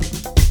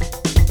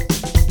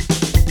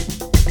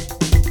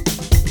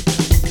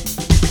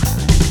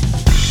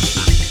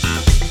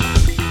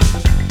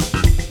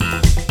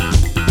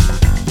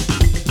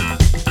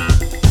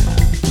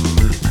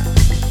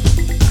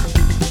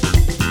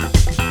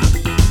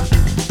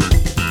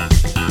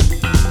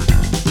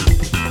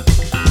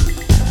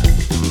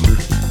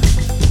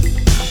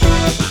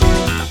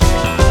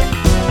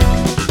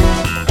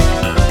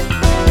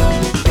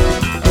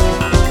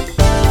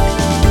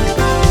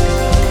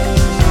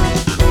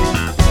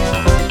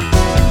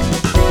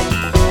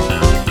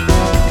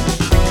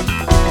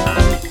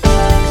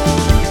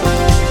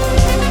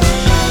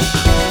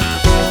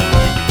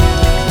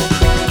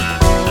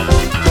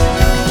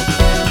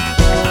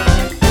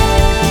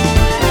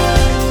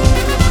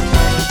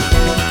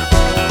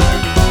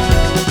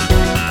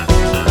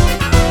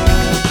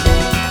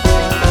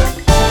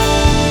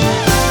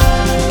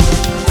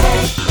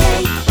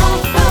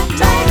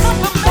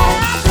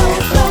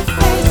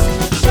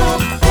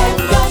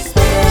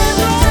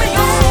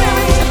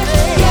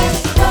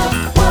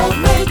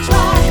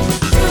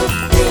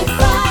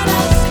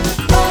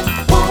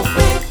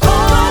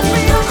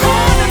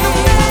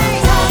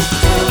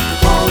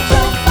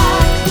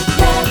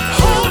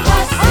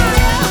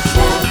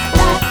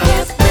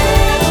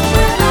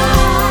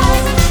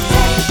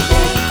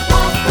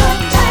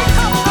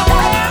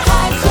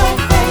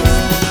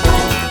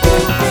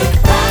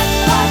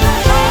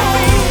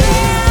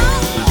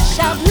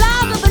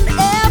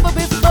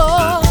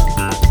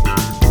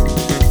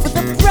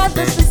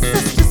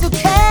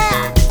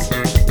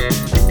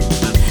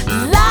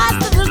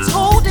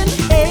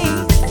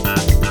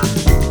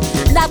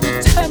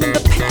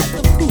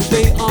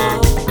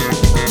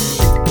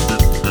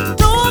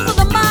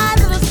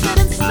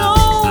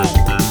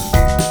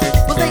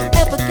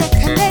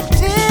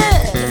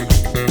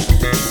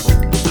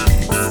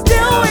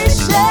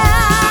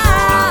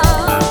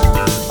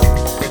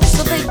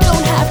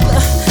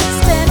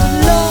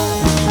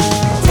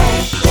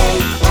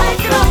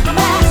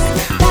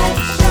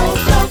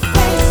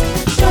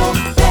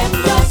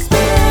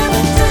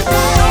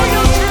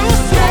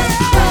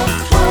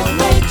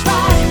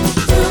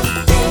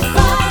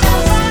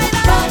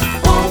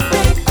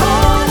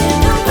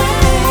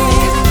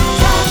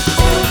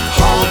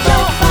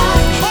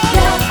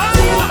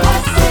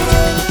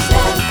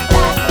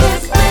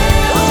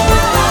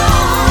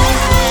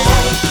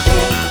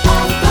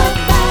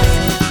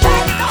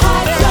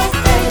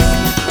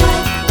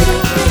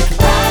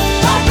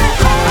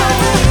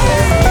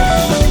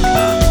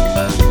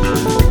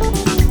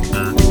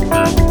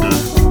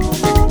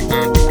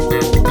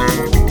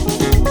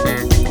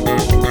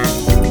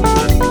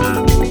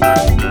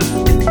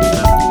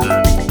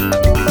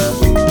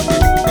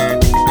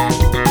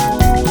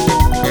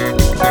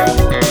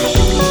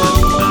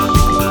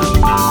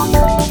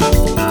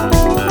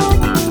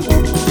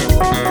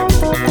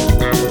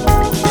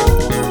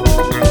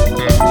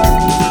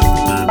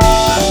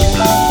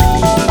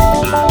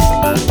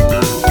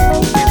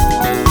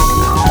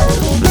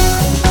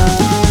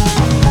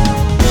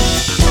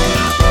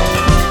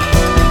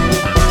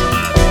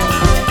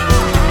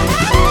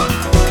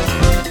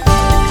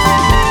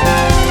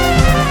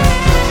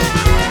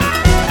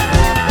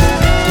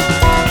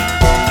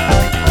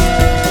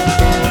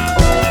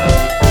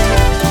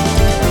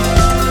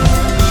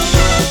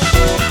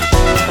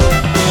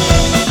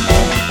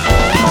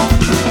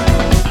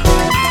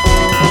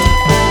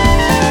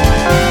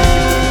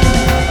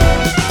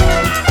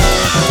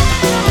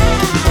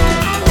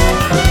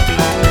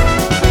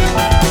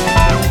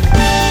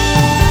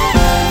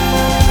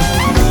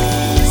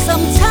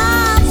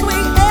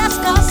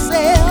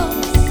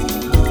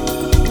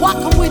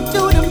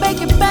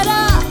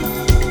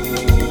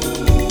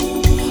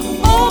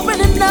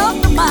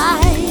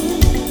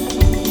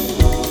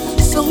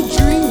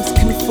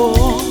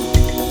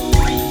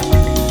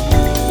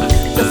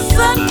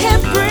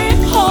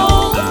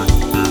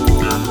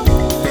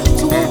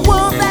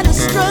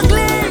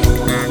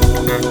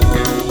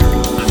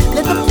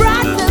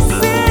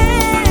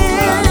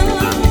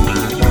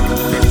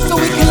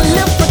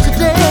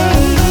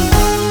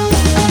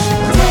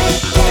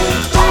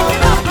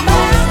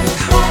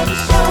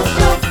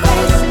 Show.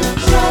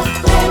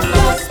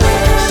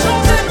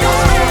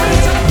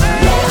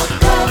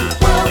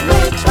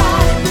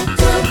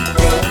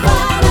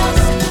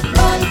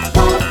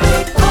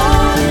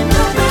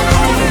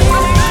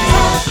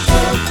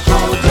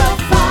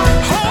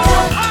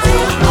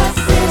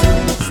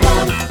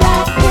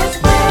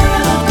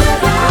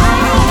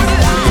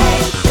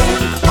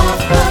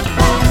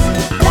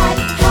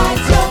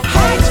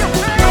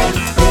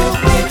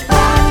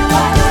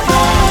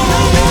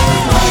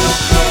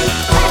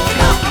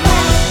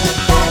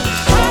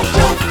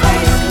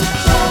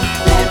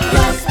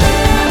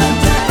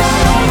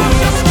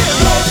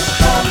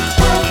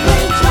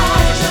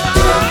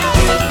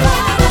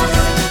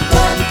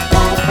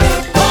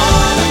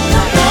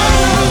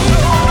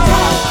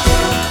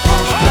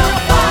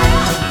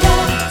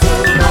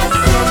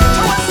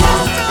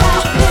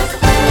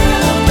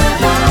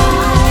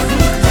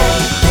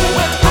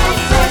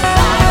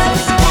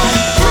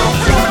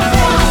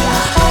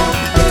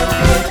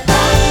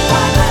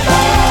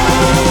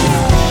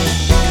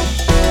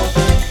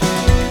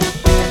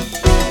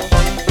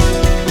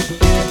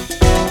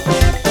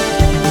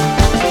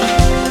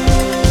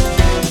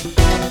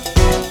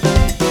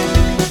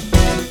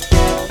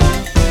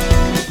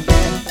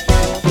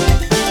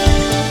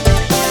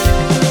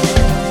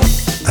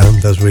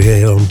 as we're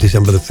here on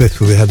December the 5th.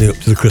 We'll be heading up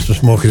to the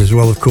Christmas market as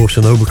well, of course,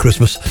 and over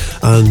Christmas.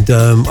 And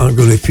I'm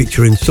going to be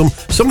featuring some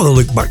of the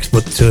look backs,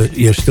 but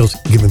still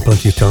giving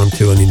plenty of time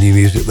to any new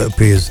music that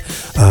appears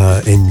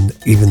in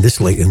even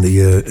this late in the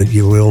year.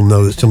 We all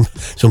know that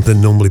something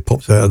normally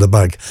pops out of the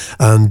bag.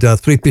 And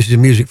 3 pieces of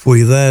music for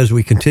you there as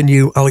we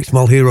continue. Alex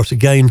Malheiros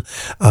again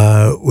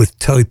with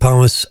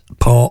Telepamas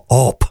Par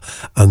Op,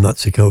 and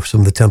that's of course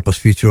from the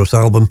Tempest Futuros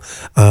album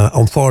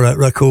on Far Out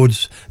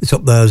Records. It's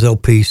up there as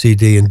LP,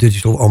 CD and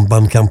digital on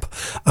Bandcamp.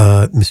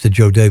 Mr.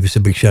 Joe Davis, a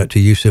big shout to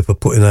you, sir, for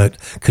putting out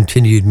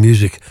continued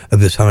music of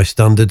this high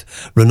standard.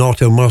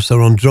 Renato Marcer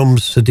on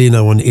drums,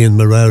 Cedino and Ian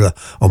Moreira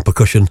on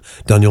percussion,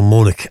 Daniel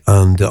Mornick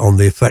and on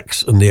the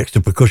effects and the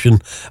extra percussion,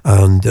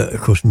 and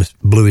of course Miss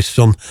Bluey's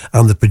son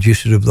and the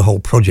producer of the whole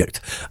project,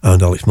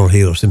 and Alex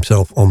Malheiros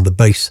himself on the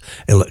bass,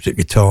 electric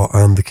guitar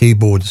and the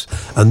keyboards.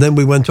 And then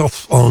we went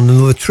off on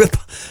another trip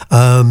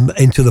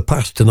into the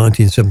past to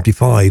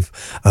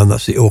 1975, and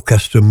that's the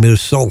Orchestra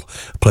Mirasol,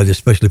 played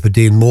especially for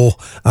Dean Moore.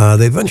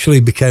 They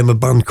eventually became a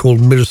band called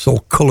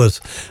Mirasol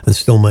Colours and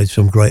still made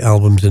some great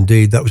albums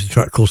indeed. That was a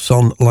track called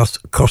Son Las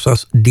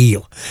Cosas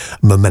Deal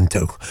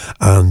Memento,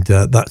 and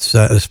that's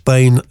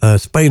Spain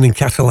and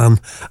Catalan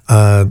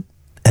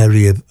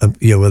area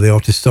where the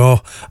artists are,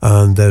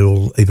 and they're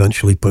all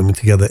eventually putting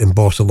together in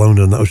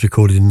Barcelona, and that was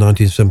recorded in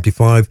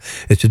 1975.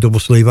 It's a double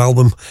sleeve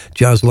album,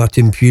 jazz,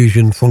 Latin,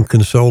 fusion, funk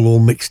and soul all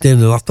mixed in,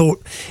 and I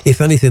thought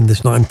if anything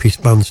this 9-piece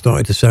band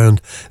started to sound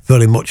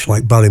very much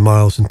like Barry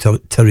Miles and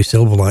Terry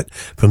Silverlight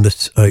from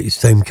this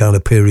same kind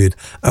of period.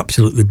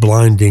 Absolutely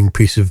blinding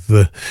piece of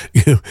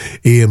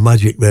ear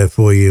magic there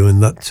for you,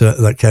 and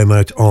that came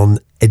out on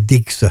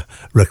Edixa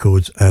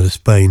Records out of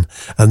Spain.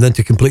 And then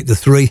to complete the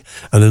 3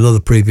 and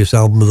another previous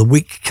album of the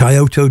week,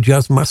 Kyoto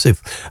Jazz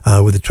Massive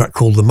with a track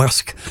called The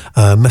Mask.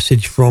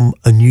 Message from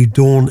a New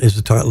Dawn is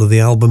the title of the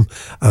album,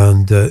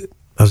 and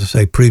as I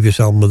say, previous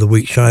album of the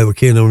week, Shai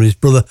Wakino and his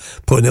brother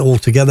putting it all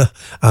together.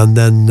 And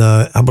then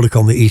have a look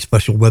on the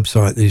E-Special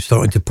website. He's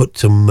starting to put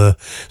some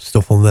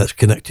stuff on there,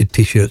 connected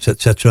t-shirts,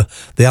 etc.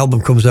 The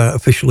album comes out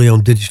officially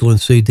on digital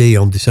and CD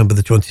on December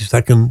the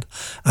 22nd,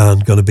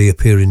 and going to be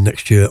appearing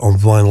next year on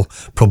vinyl,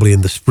 probably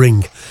in the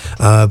spring.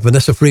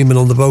 Vanessa Freeman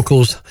on the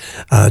vocals,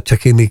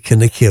 Takumi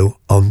Kanikyo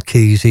on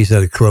keys, he's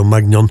out of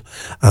Cro-Magnon,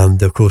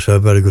 and of course our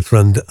very good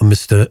friend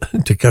Mr.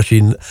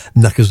 Takashi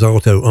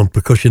Nakazato on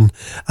percussion,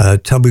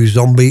 Tabu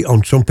Zombie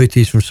on trumpet,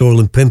 he's from Soil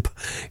and Pimp,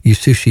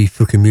 Yasushi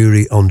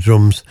Fukumuri on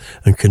drums,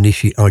 and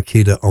Kanishi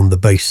Aikida on the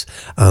bass.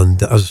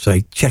 And as I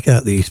say, check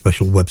out the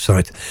special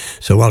website.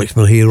 So Alex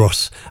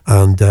Malheiros,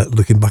 and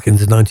looking back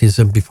into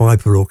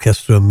 1975 for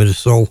Orchestra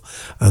Mirasol,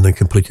 and then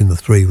completing the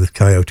 3 with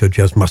Kyoto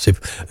Jazz Massive.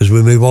 As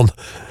we move on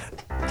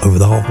over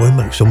the halfway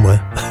mark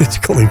somewhere, it's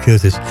Colin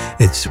Curtis,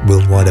 it's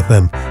Worldwide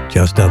FM,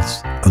 Jazz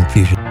Dance and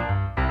Fusion.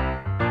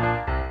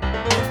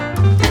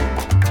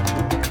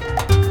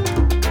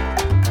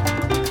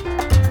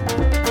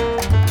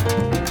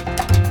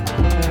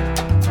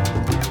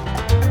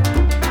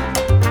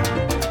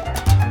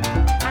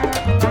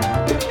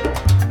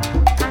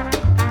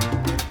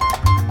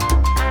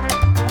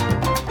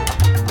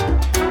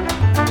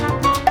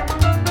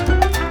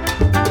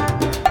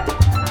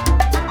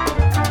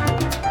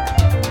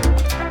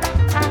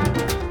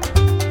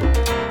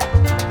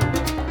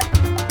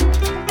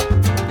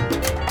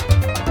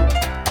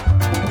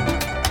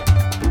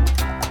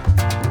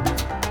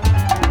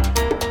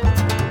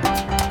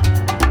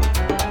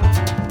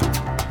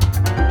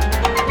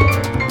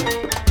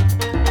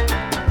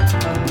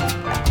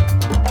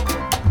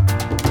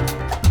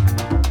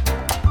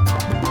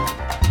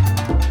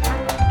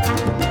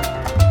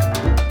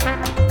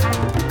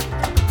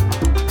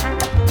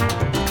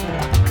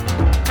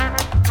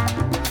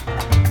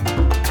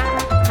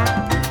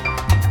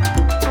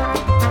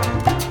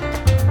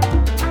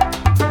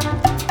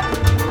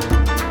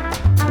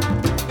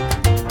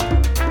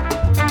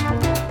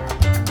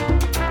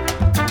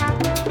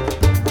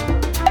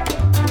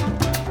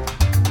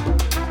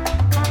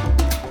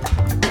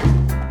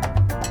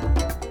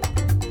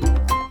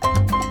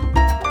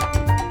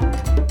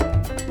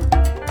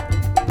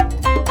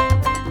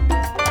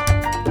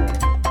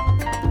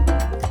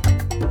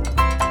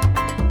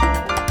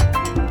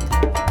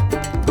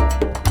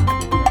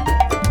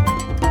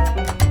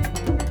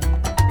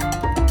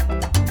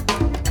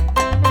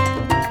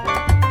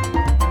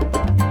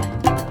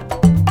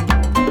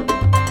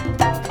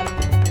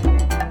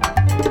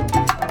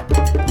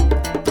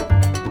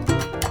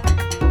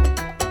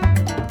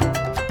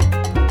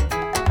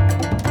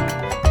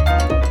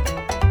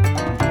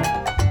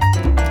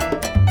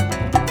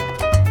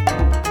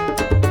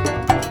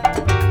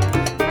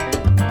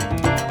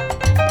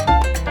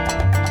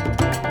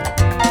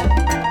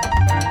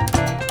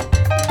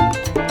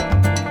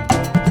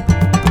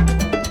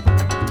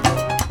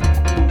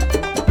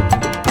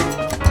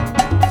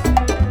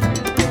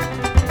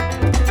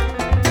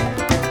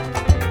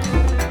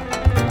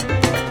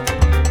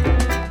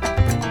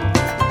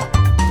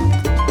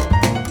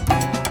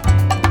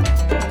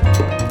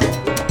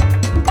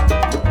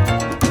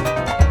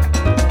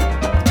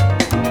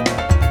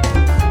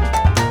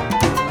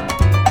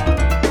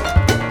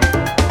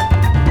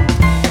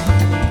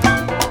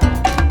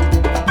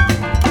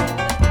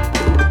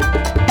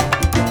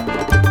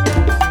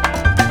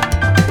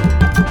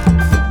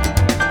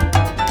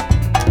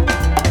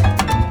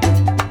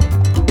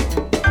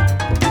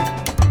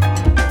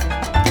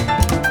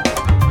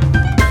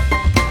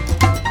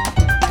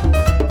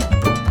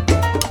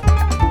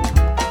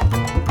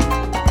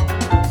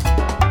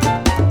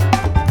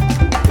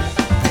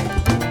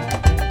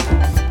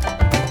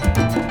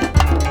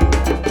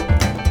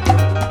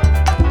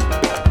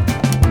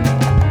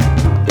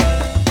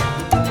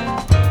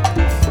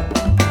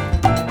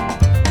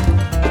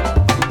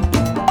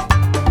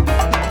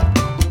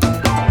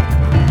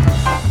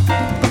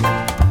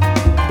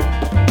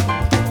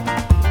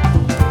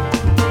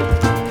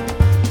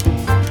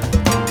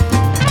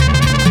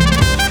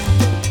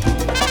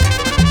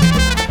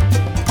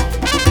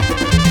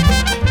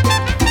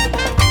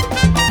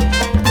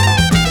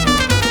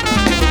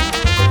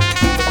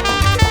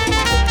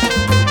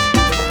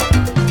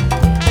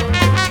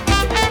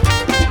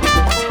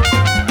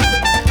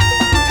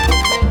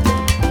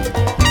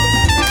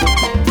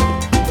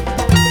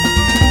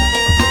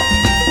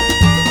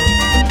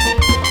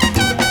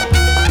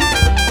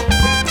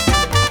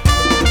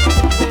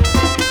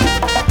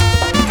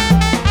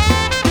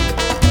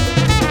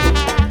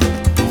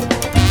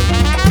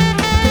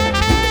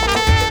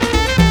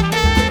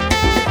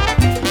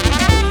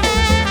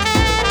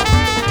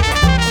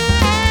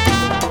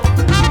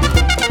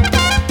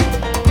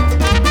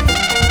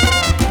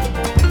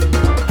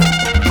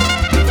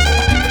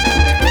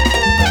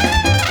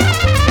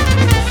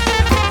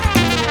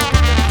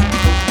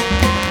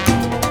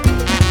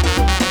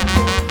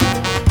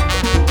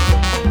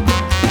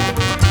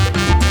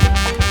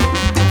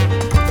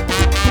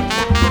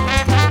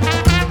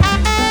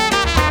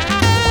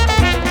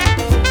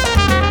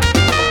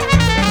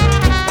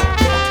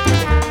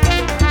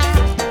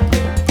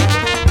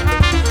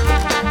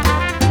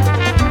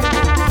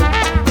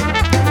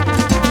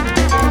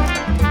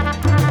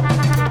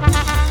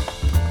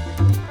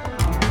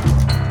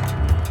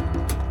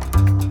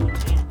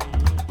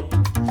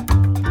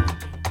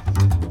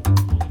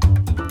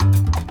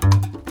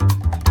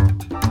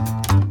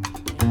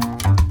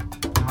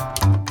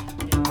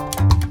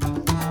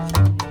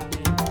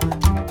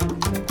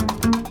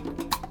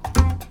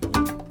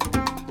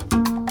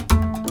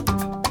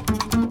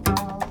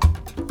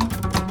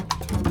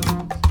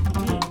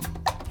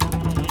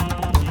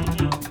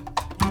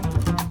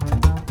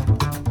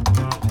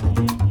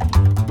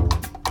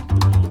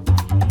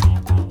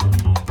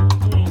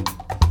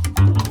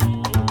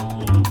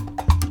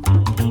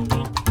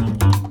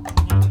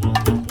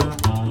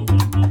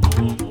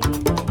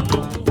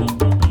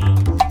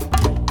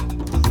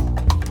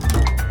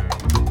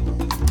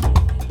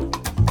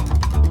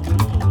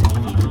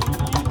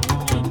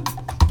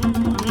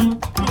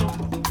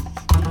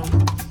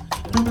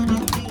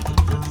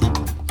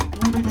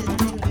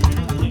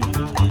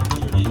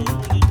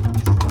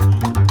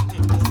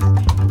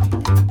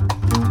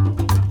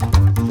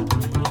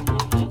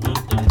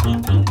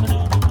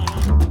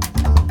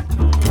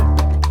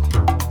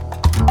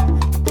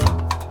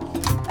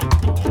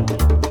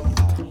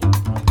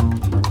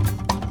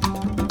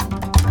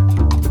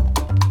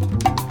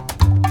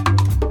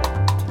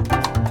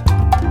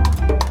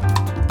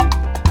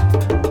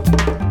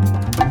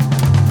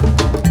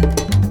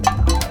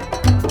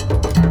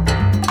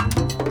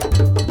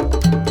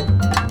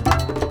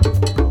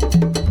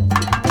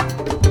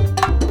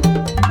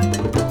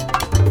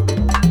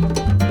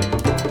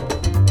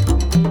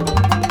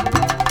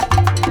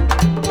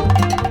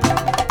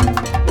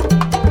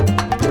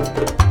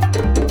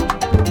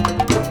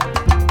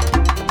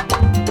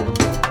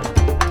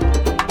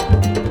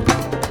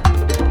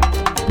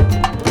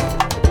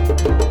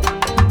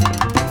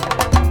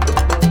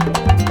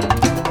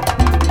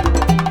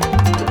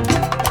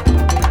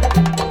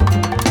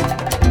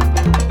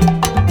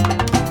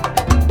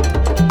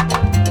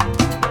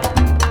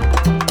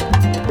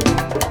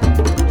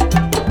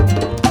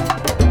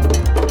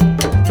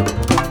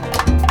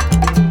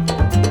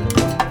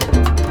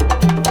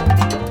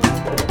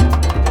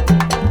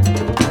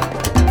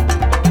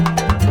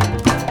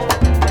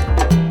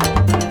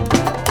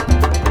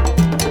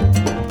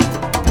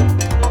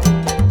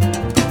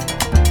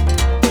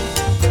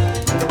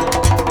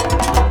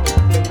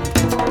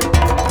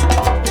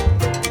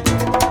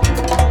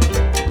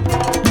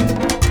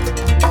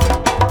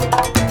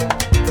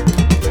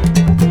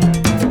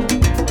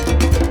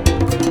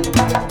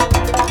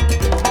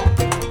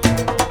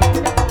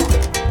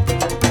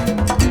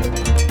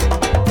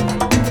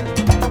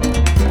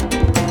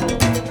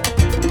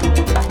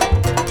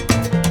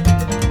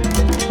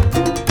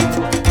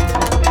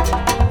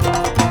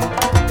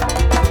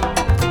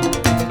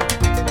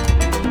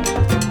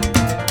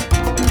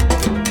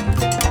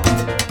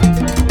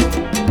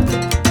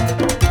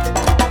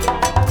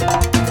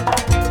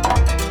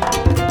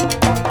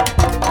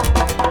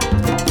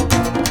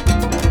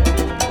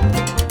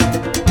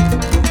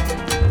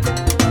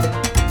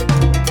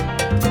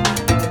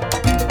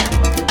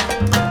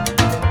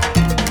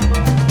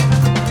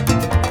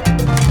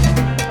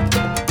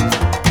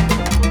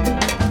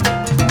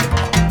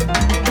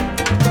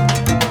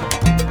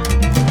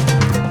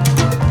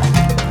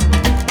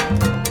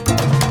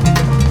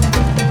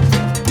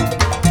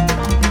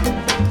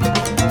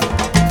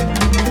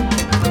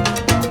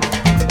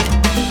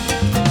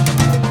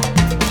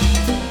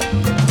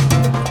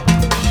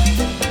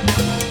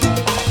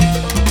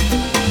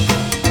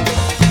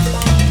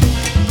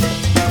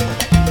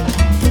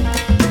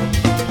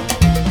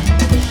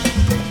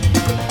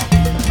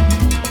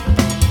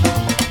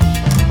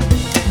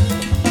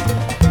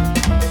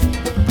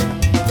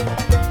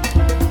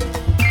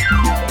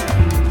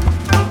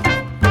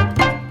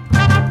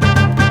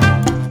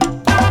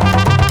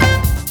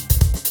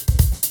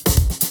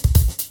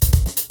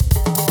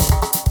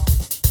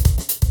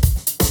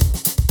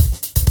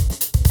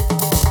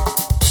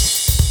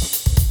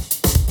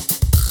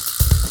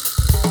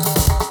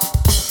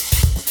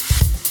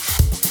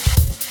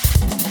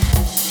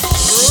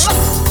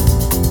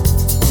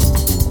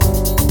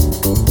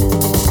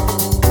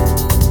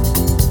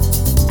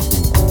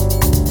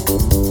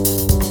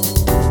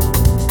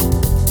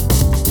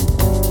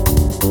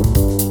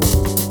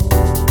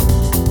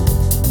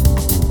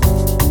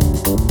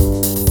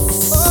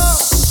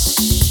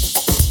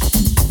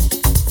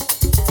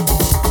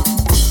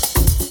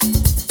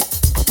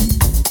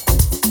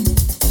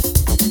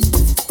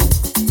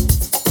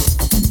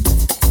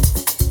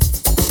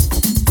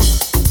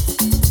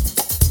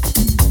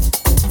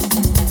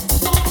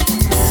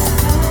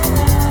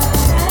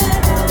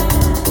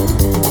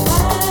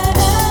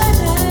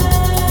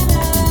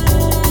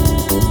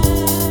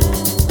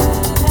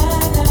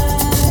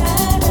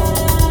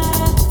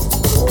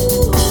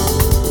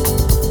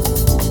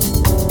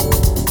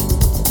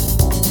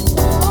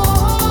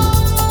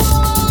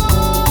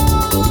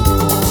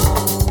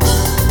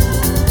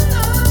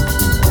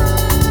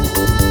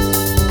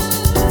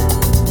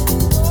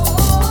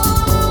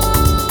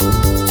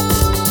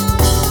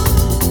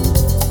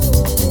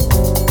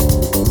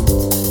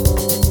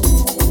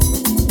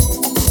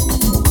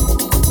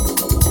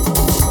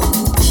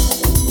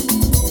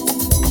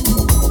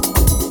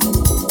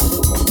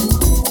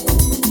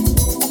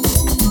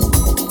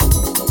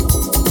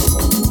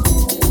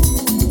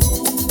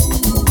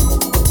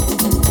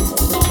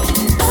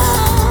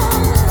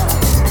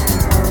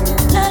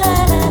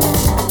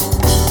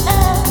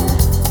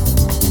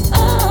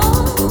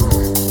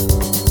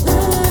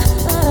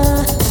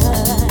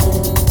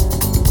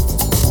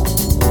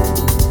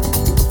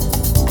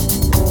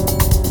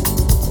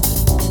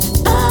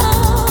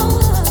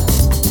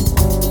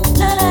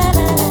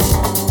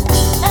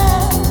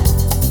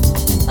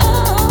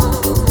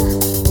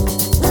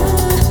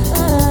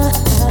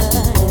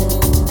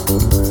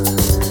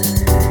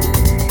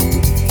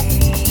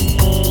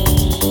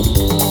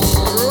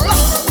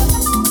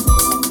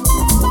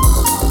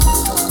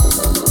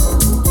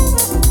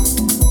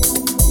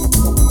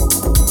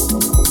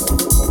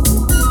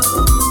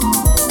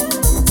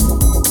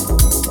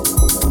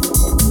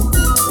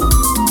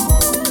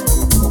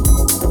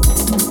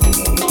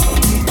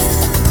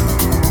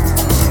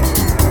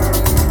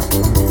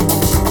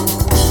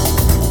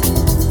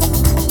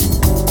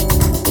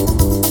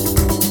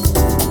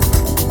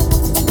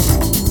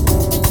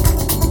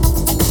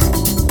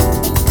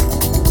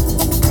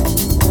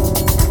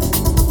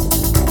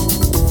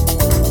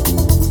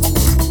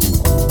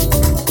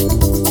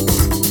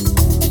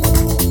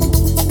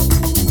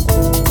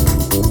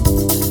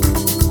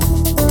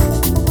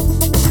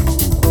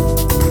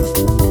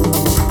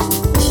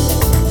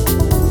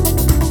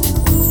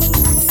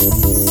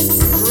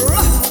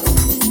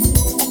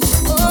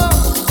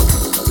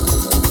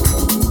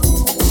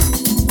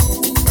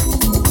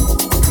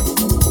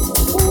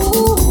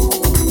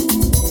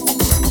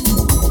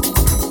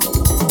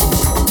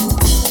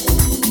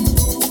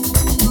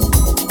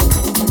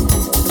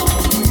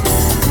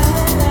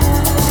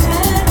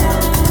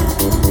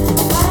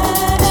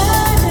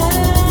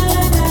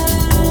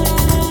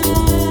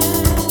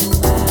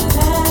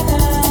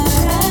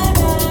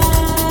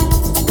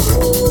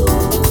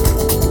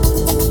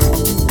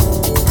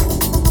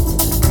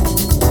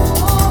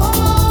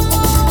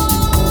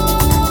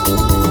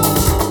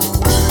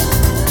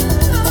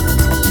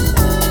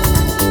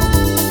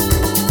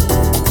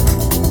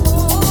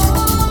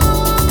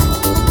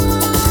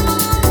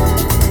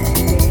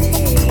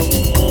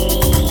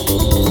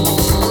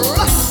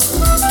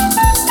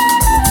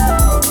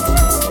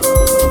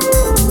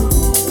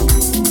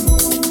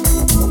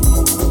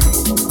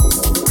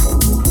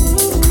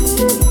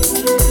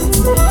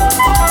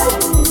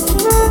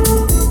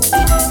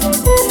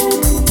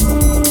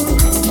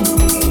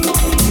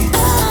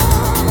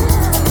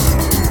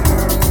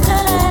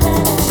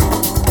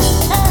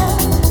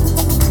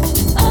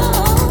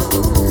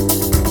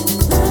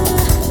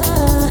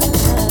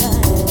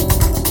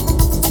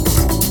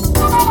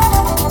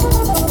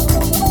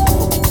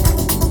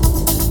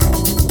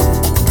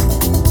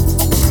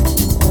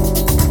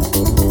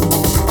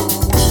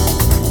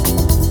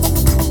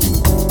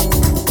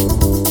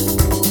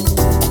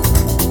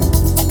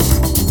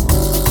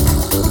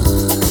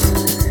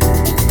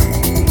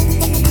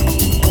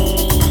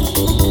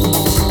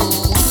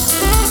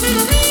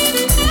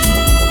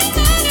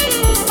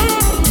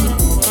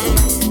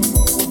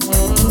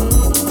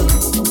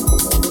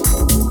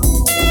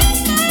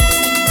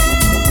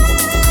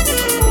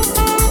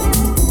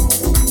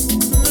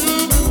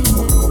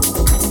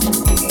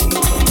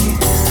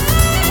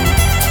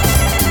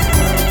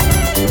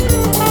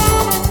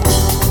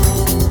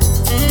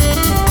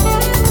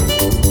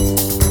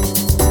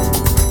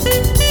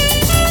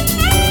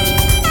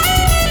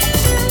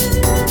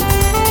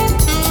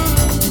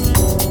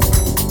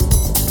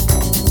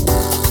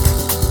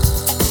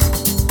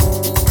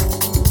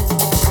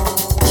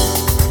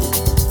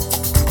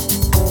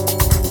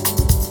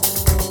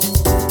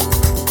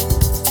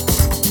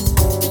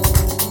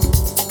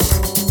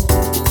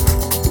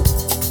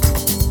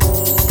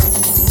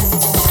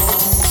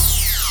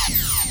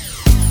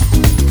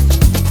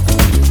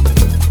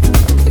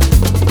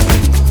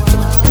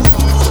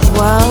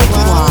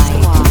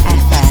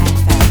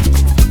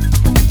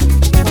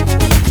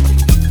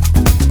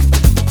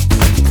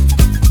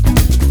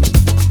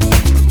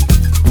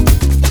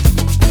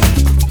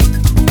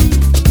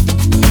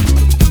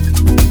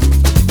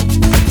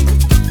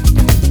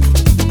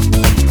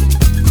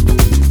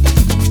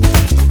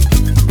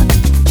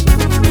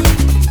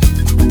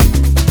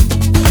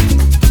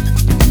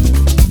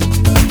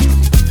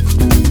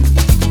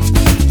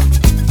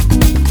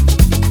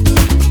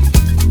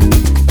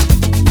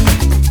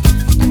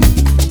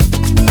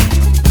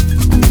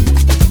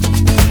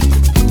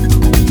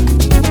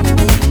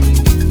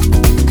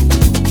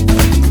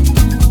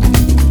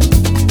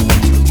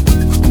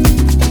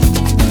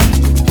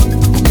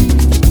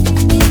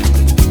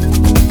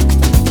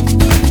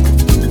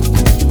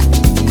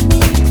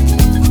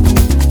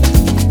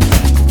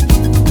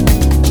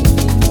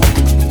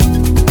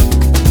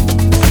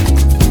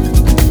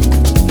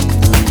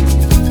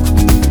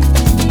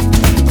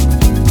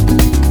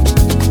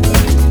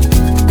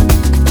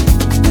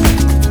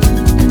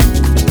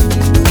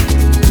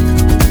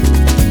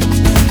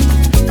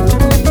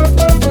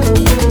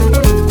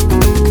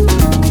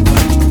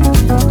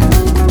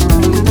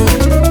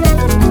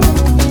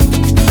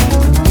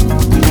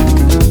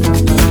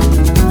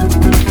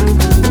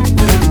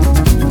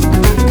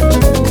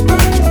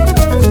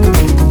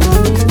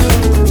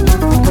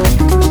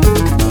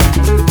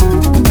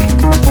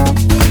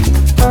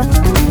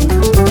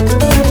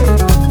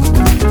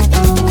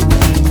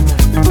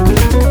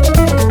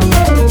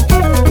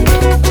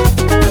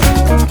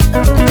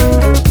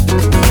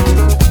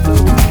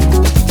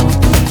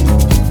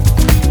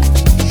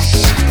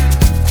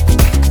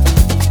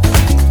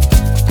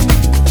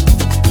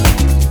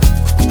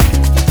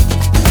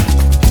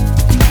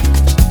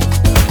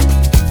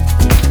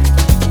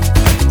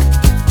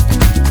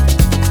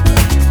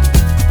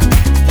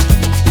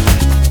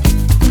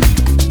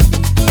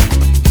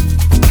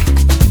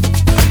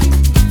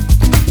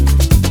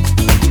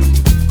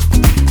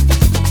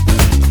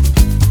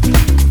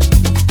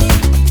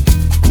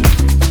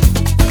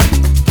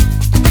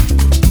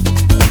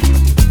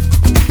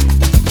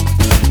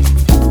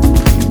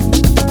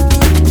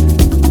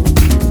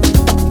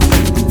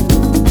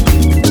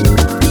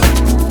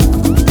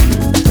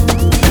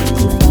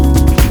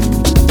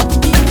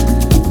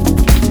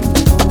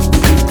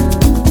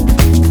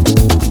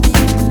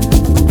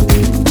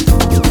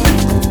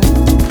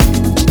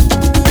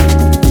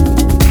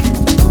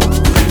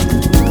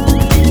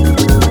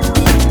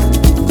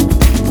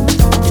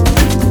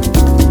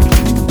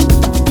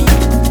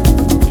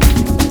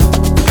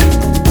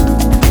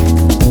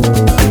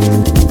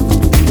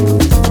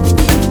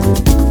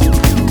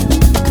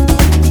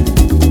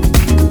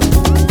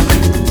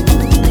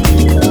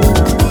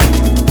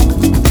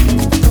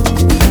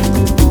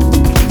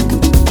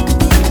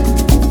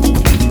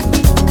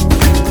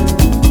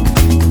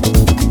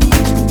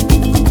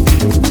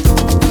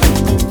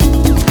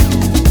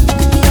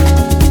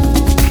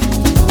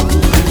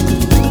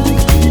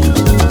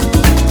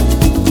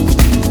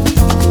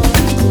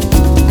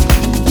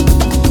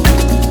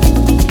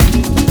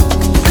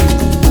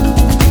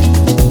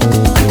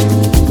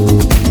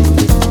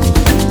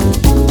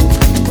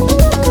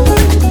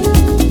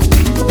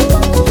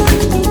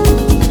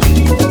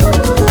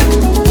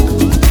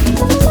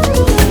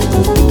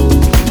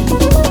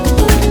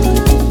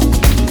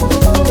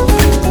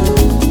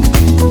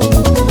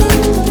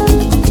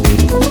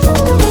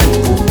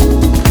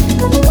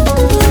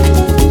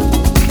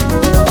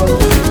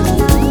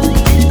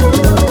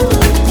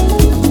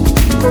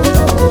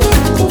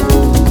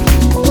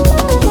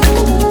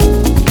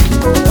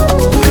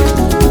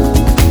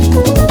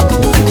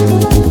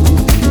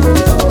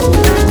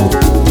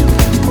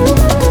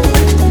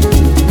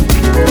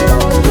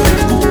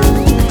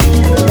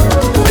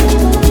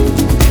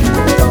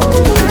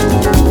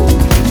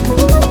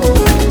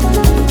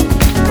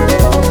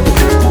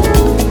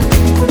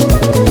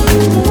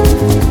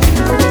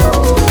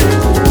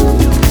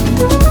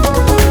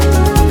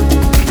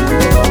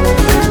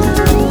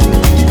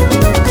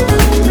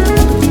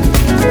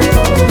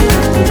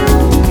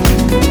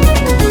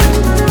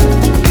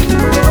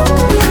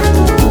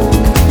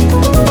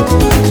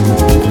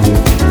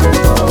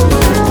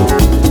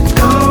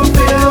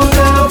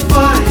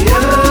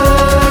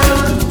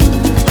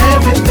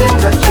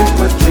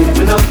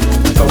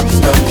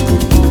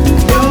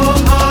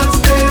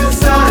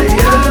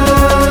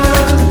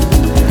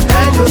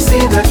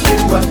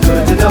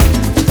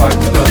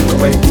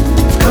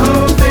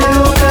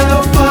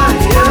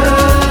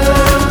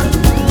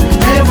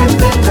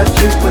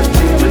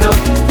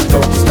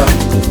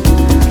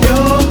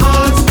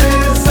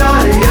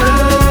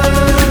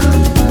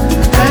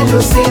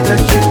 you'll see that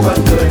you are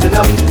good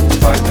enough to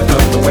find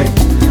another way.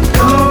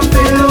 Come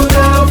feel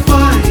the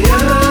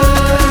fire.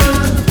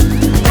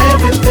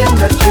 Everything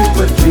that you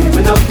were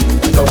dreaming of,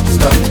 don't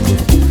stop.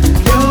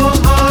 Your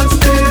heart's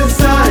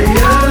desire,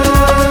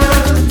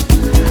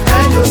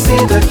 and you'll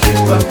see that you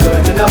are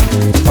good enough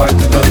to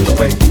find another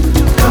way.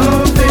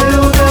 Come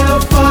feel the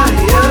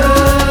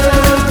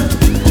fire.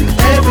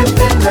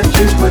 Everything that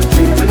you were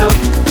dreaming of,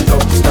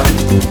 don't stop.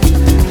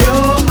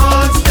 Your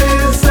heart's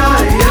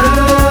desire,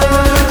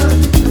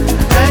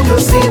 and you'll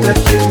see that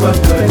you are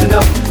good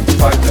enough to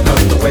find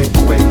another way.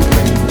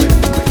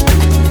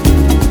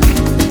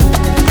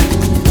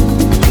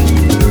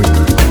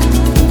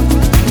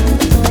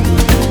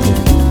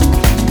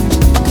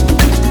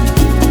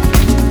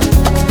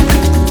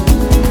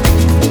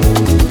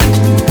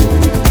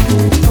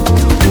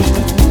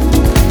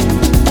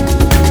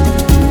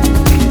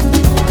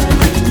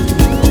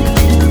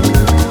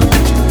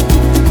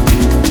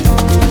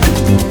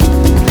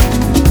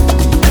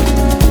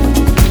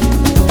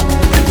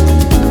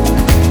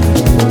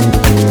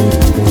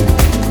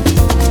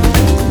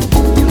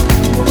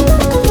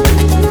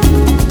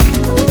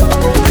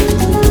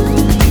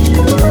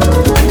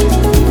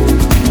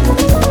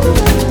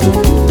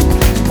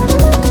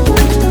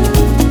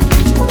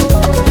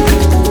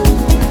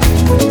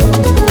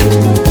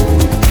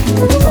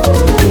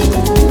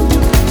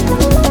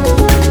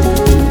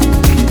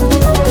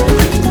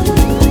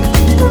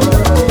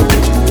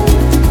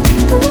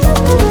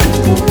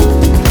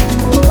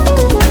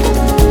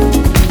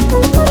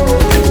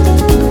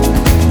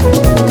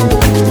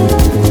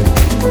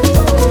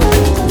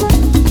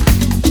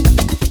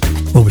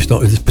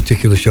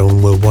 Particular show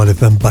on Worldwide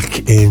FM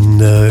back in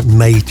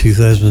May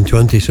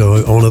 2020, so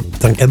I want to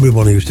thank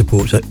everyone who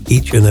supports it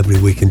each and every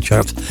week in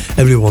chat,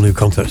 everyone who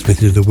contacts me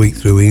through the week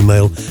through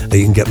email.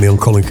 You can get me on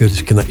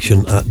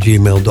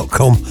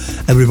ColinCurtisConnection@gmail.com.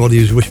 everybody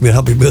who's wished me a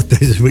happy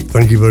birthday this week,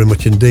 thank you very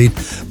much indeed.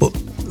 But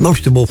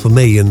most of all for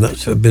me, and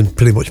that's been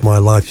pretty much my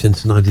life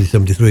since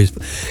 1973,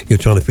 is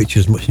trying to feature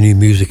as much new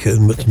music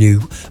and much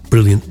new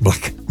brilliant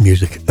black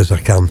music as I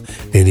can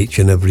in each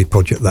and every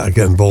project that I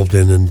get involved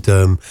in. And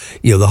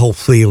the whole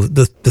feel,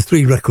 the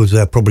three records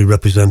there probably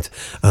represent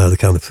the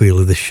kind of feel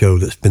of this show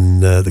that's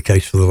been the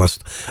case for the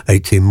last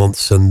 18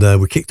 months. And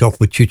we kicked off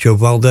with Chucho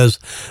Valdés,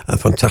 a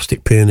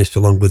fantastic pianist,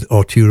 along with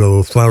Arturo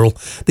O'Farrill.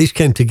 These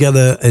came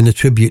together in a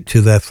tribute to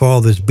their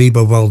fathers,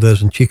 Bebo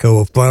Valdés and Chico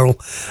O'Farrill.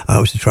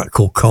 It was a track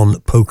called Con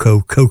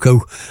Poco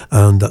Coco,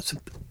 and that's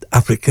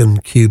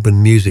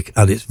African-Cuban music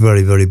at its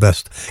very, very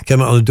best.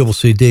 Came out on a double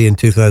CD in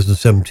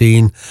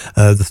 2017,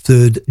 the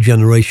Third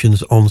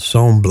Generations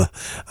Ensemble,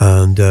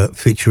 and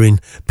featuring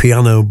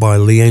piano by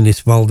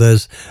Leonis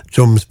Valdés,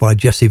 drums by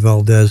Jesse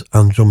Valdés,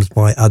 and drums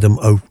by Adam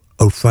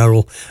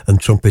O'Farrill, and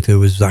trumpeter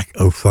was Zach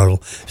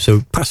O'Farrill.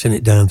 So passing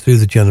it down through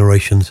the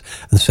generations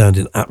and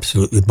sounding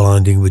absolutely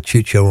blinding with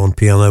Chucho on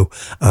piano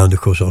and of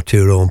course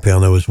Arturo on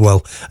piano as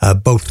well.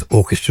 Both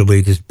orchestra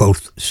leaders,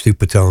 both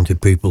super talented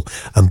people,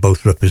 and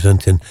both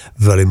representing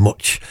very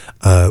much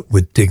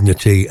with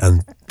dignity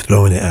and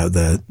throwing it out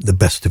there, the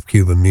best of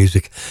Cuban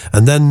music.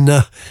 And then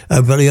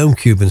our very own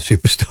Cuban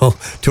superstar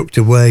tucked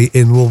away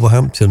in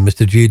Wolverhampton,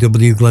 Mr.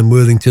 G.W. Glenn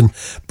Worthington,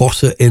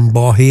 Bossa in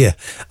Bahia.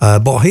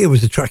 Bahia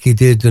was a track he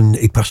did, and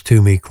he passed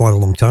to me quite a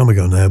long time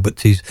ago now,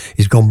 but he's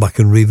gone back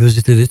and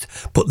revisited it,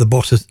 put the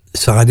Bossa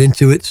side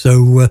into it.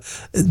 So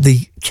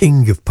the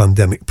king of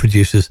pandemic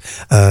producers,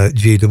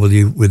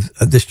 GW, with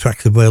this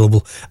track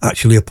available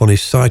actually up on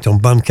his site on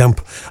Bandcamp,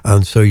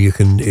 and so you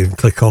can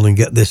click on and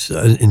get this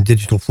in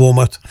digital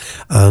format.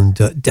 And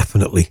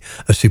definitely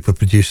a super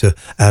producer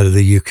out of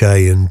the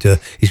UK, and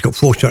he's got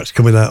 4 tracks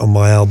coming out on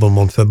my album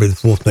on February the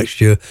 4th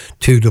next year,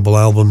 2 double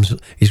albums.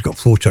 He's got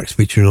 4 tracks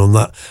featuring on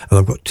that, and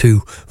I've got 2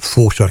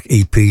 4-track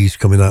EPs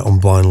coming out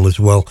on vinyl as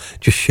well.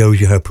 Just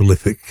shows you how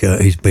prolific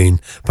he's been.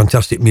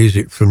 Fantastic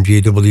music from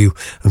GW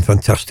and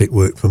fantastic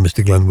work from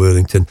Mr. Glenn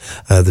Worthington,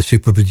 the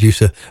super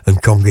producer and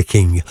conga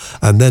king.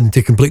 And then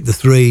to complete the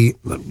 3,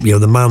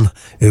 the man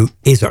who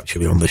is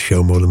actually on the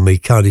show more than me,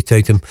 Cardi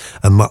Tatum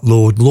and Matt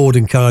Lord. Lord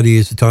and Cardi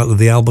is the title of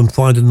the album.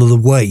 Find Another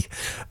Way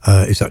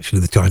is actually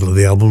the title of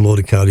the album. Lord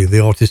and Cardi are the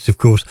artists, of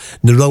course.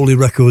 Neroli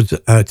Records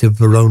out of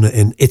Verona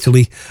in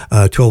Italy.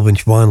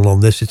 12-inch vinyl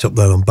on this. It's up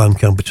there on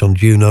Bandcamp. It's on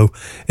Juno.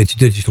 It's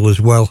digital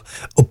as well.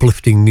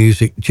 Uplifting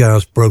music,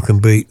 jazz, broken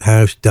beat,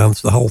 house,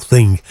 dance, the whole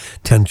thing.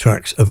 10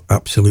 tracks of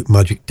absolute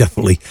magic.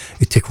 Definitely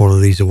you tick one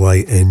of these away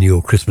in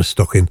your Christmas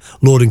stocking.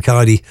 Lord and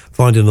Cardi,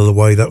 Find Another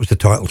Way. That was the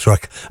title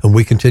track. And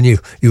we continue.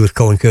 You with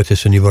Colin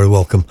Curtis, and you're very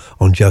welcome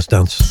on Jazz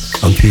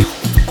Dance and Pew.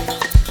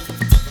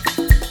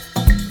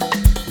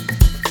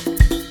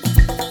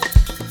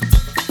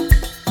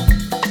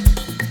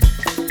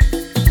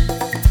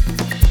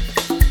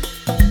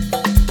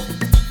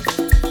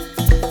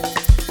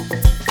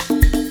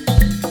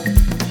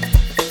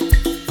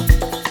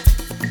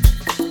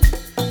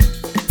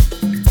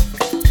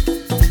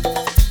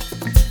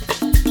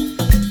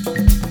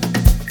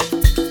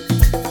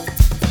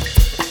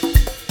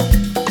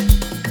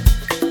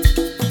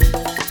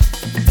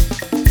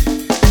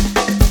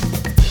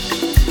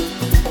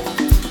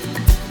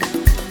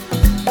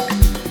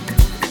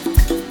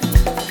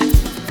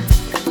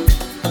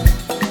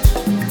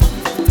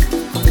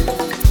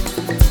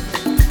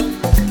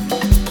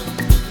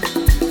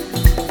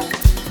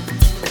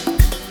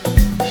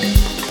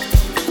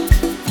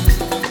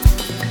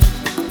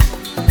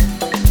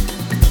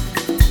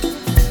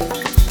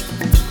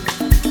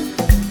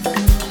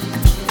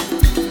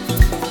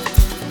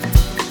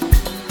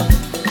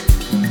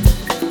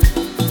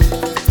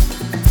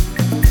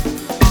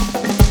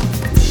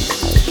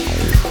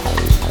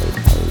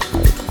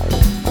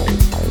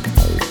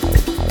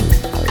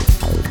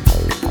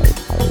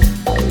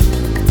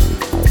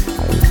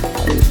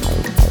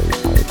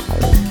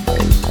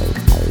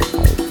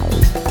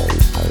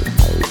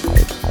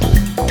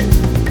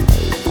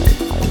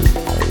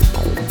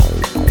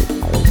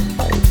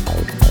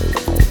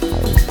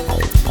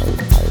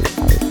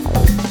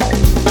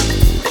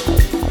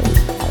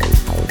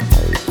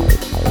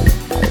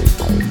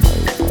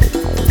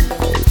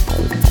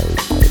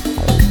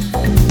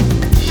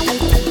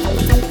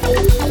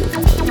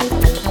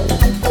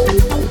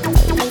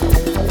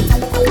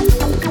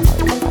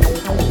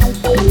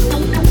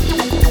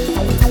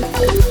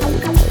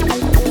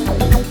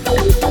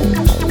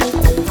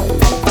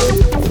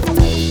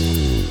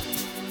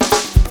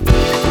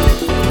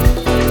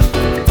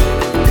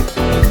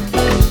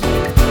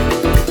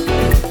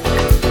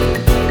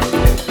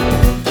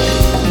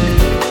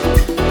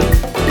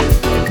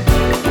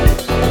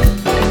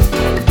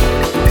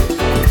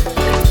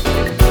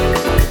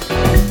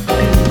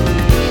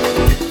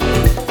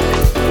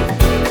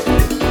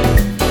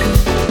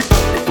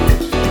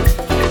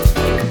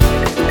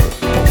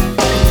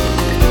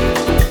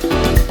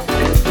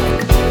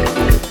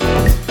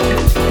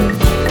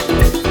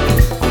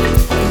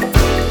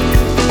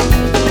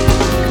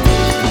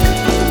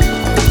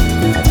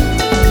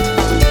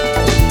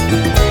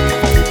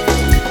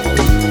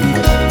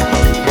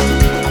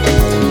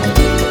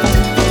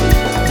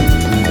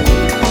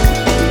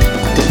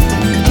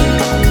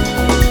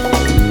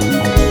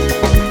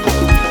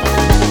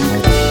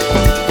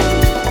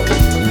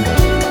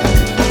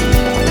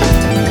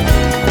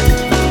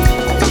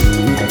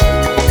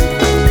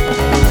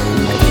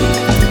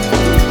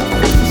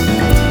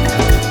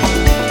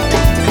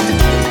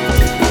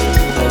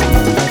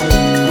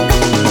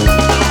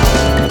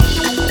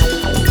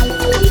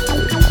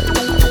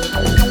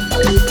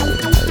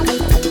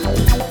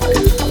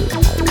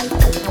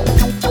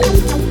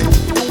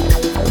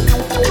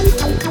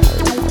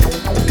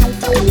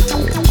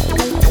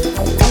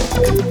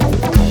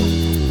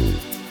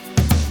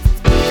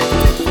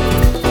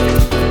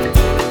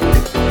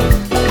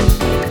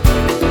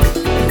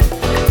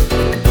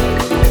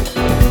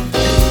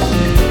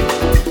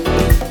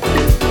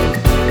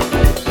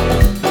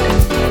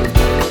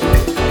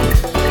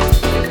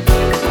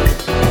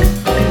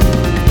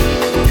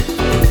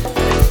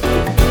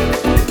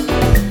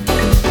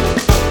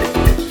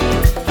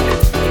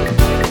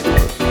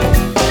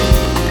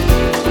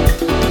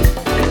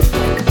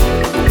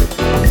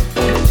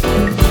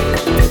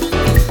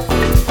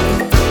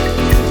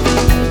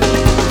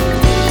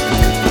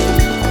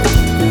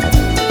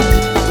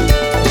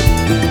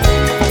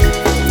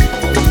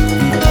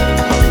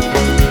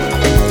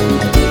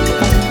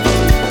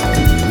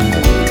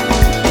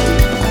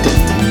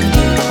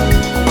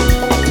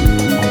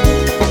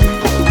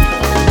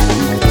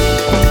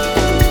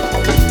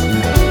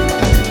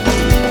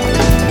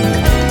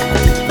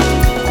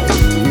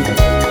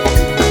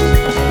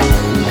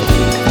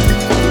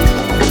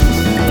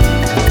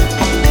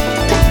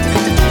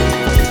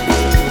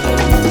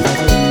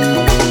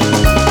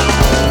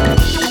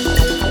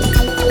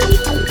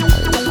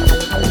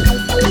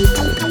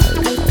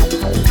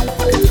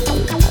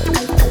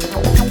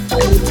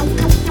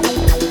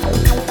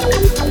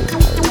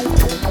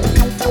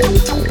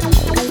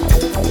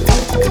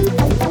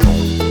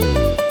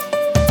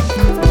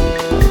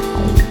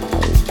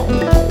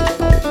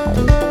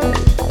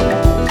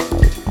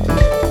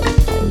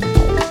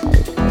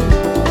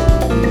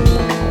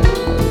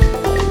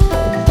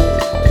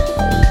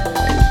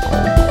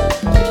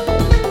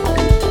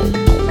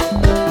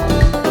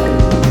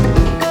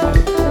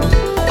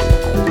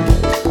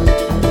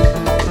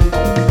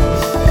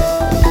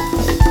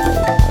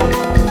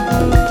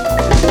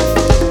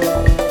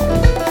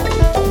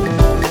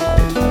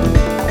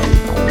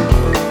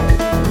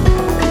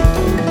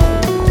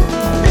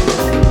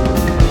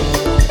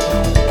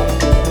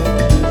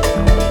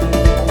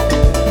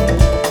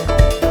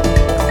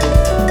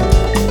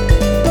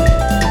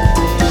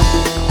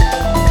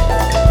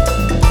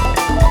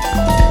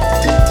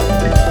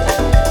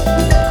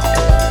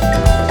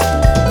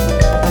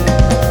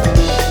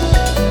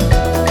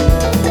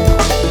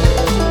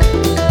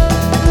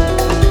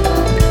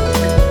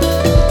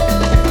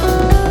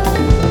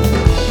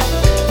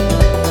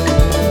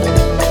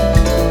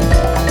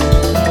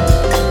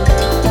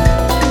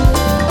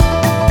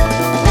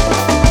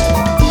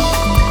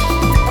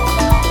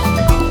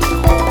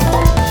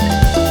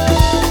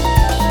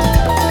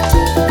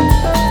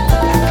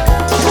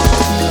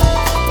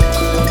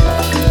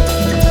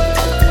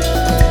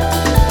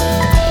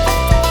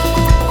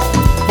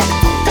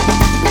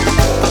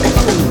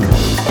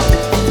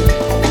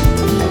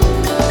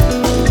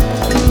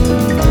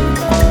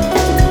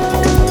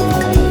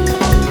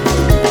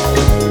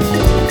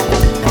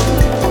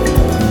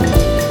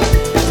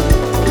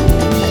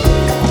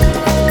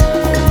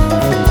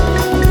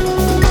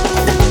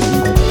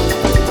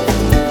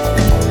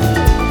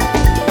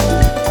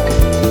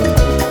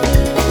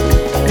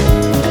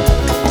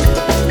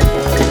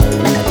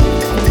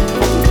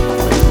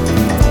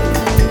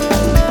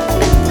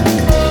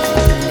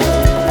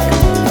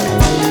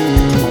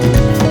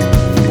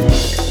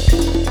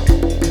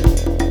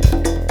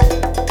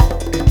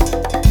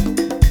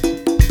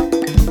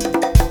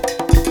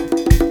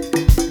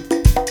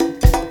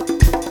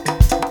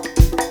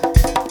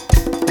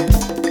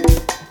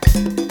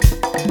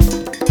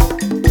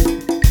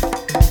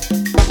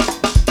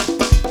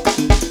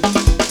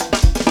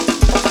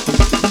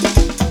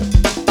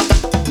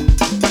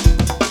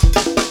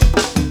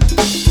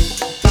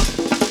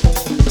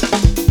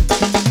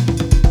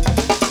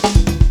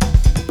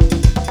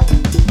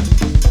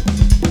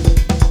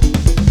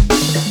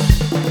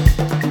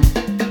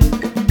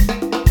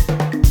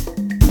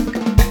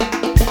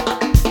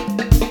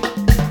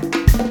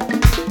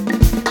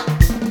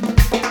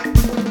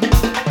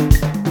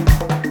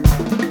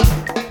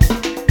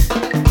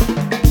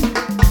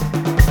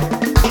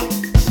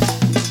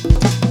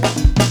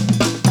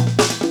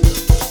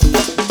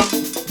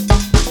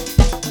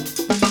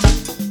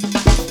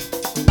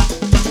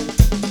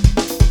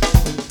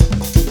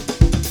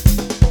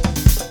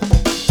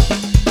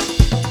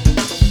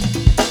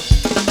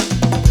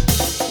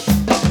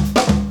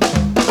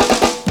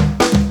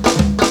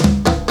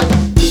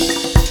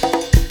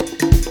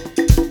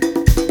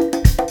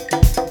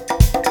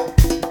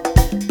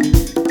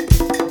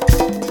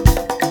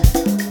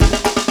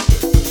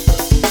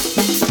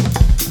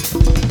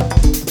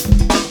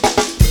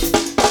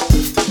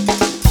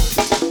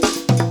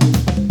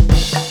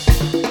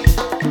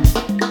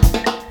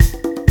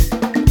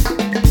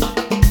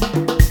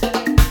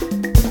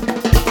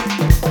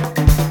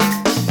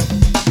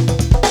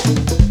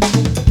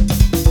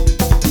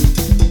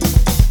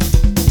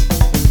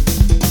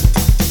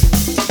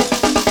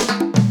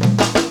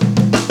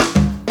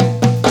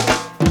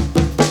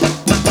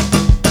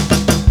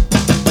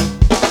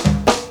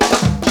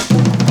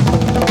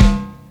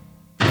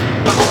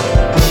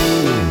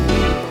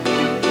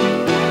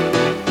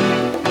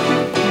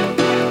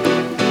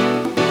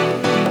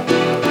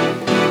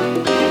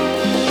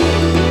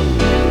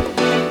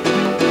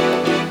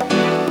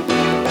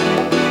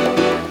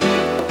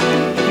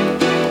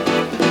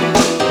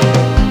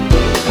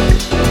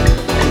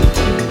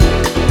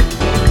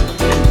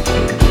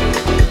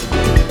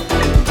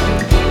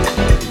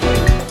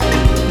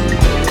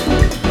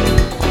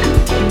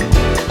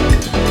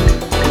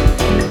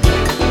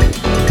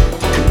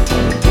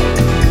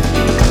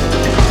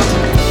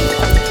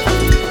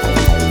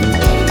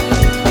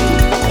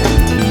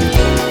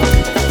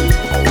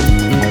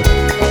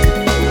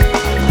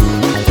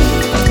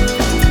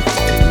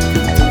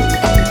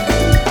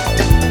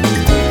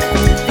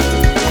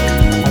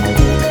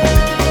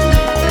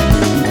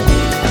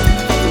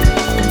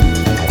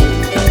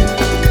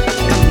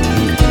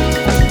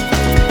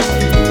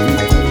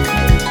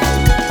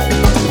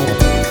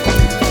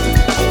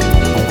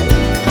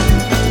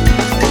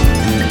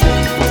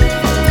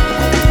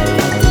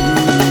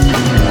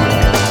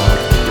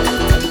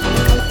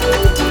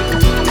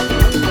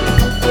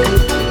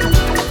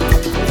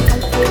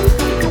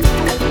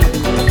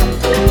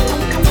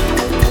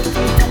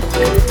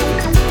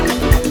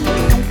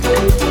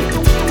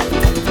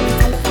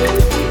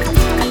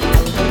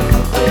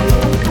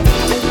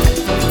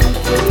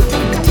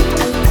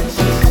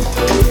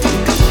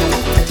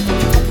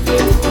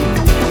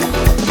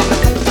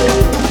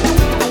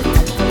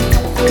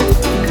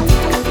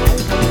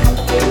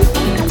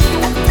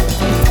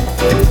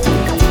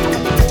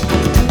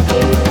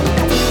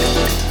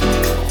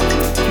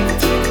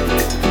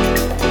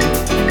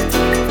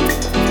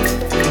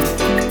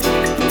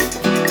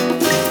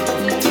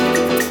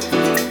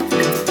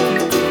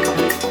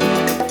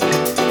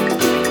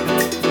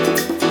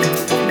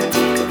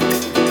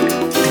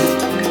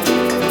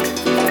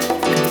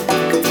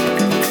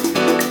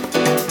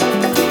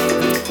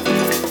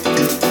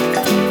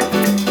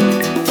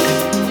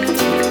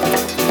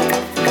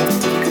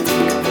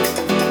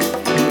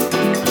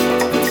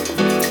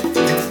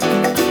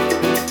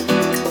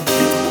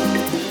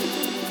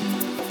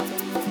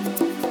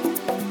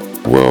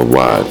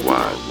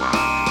 worldwide.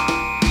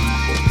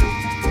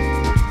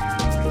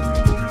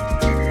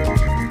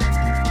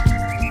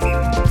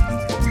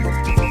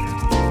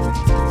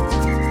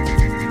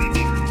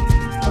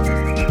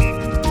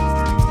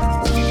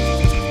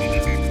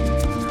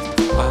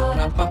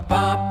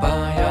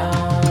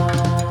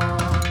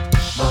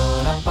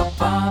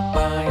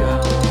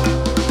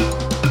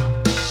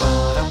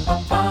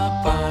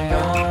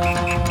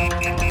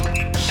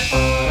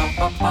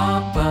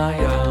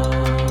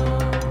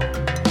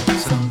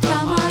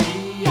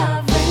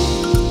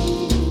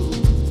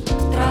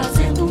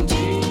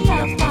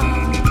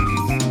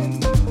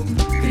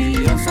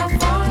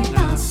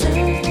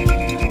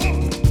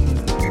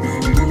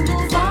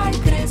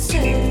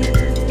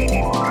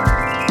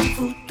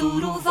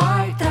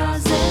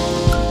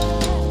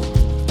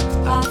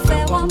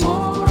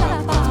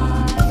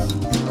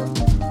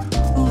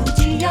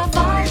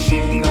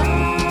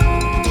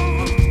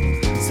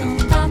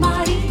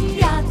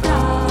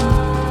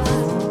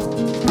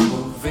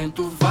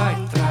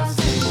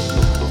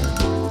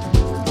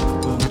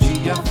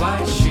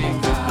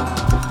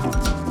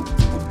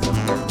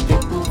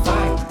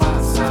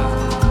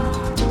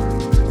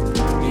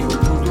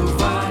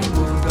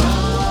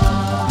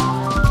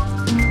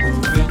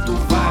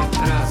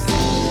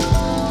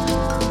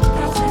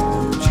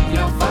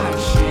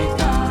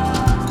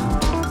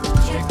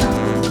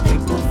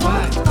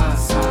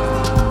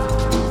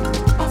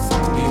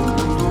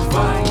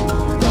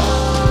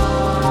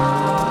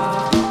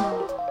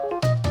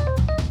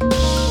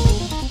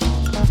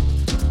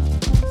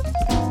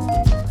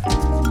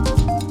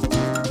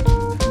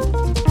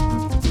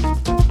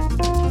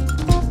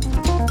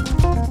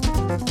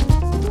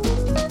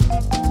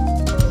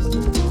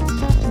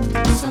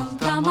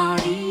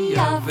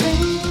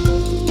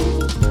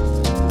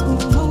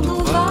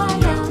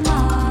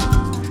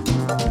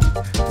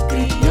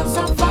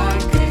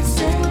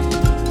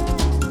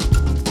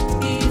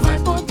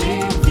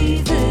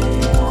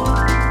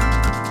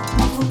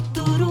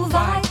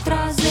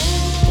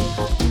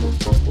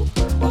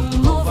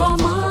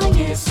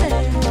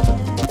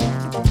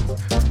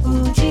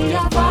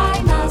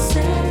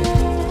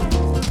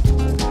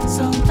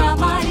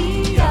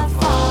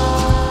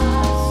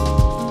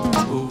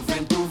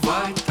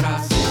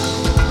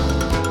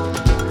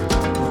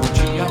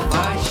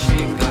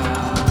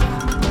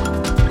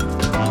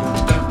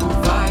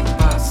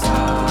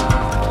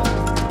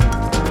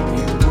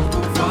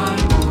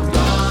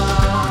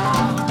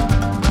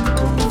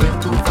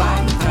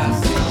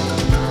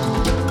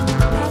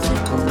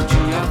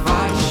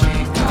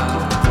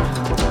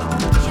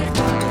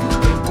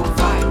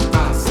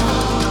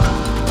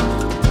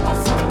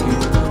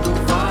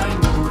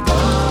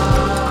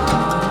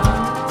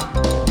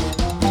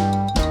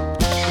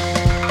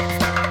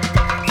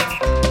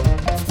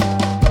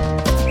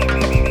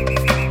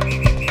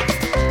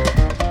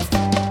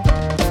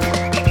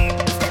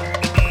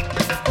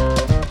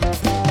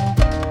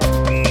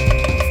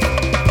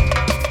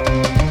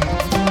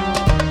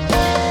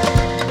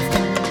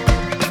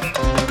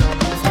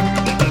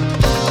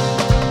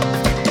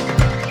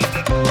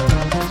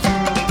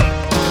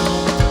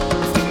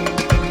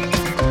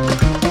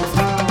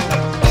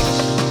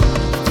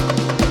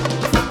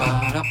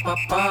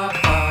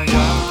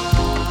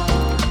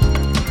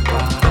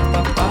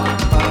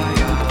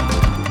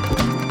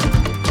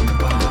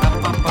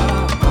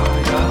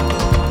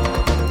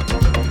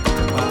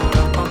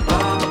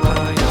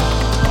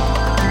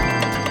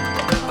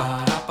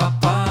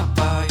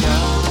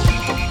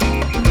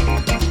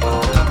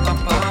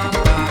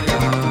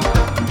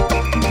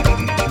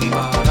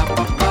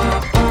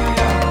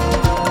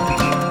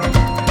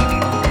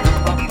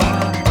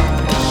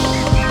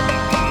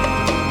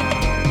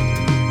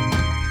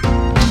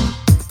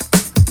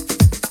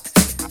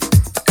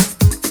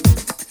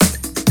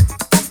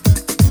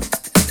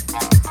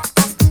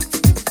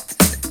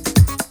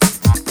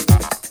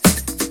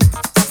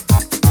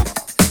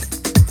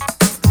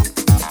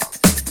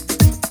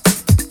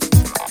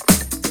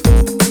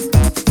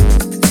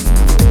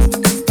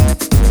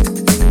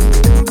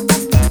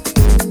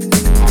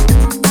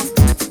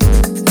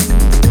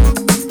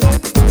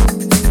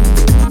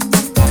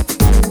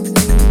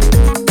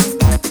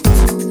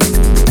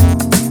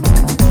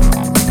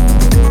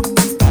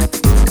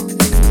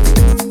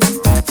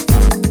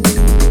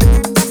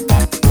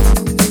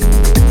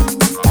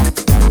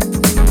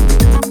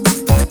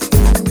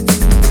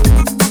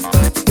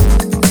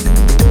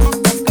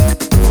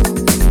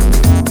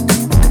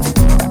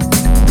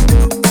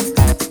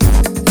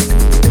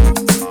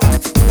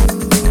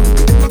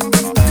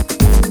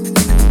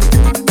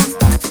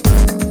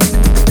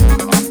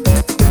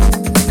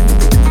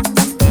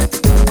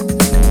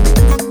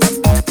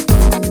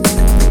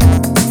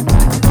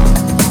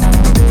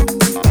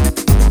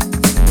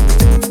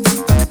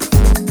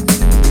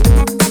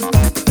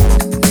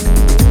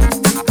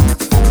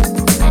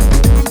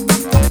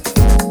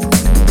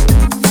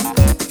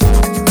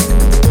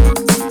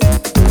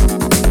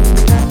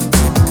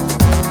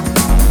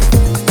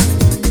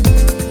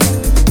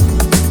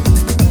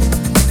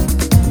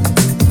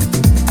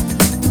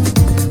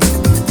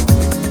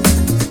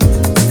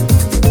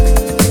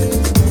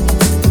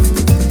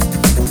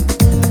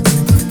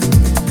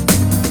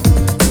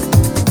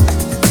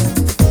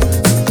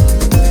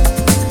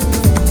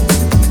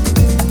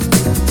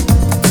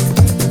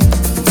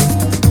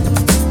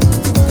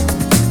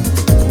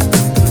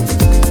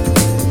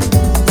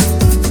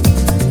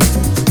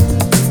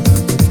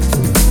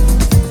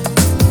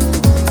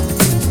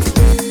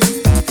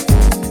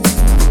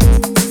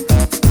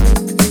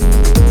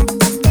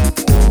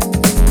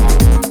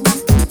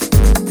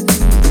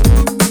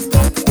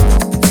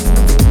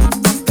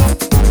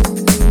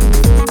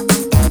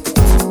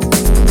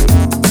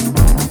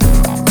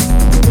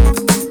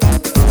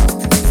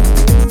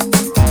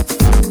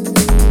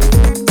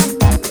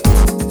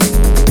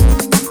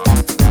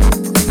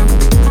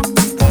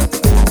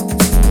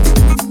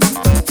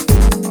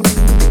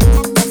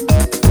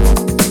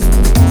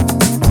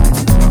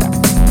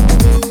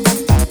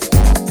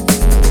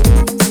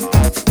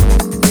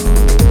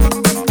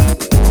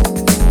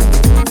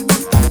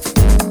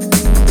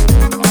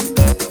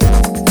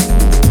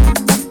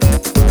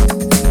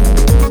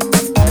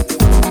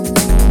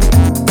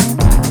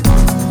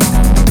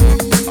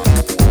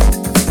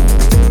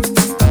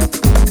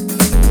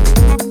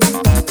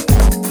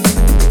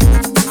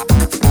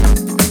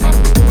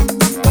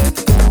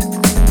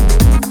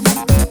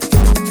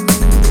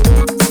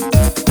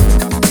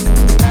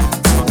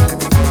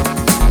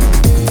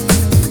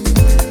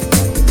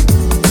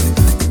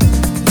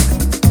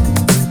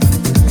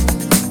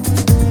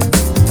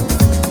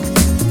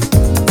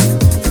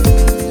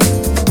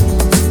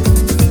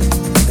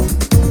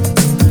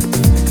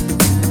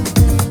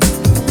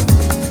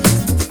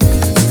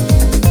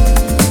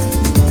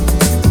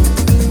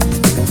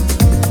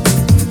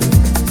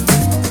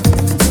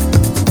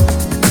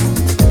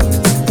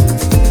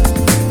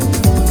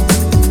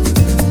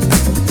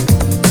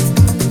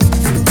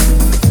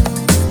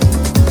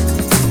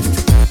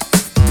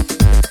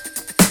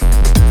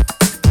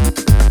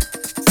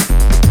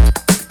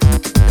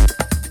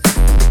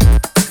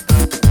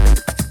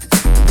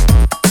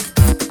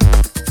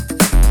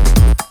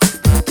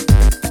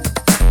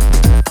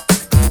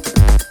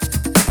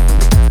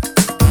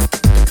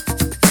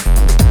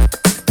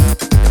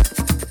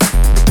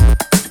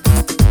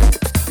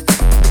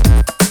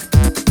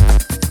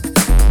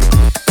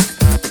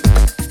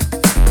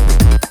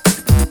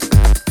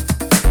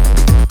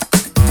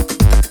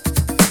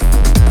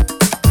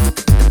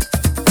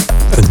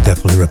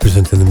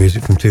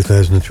 music from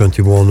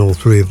 2021. All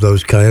three of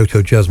those.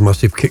 Kyoto Jazz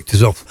Massive kicked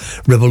us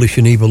off.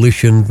 Revolution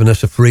Evolution,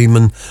 Vanessa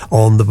Freeman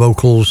on the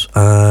vocals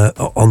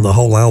on the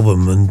whole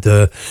album, and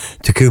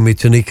Takumi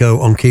Taniko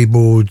on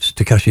keyboards,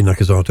 Takashi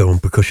Nakazato on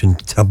percussion,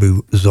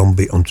 Tabu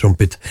Zombie on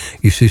trumpet,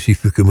 Yasushi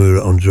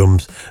Fukumura on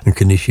drums, and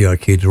Kenichi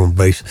Aikida on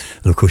bass,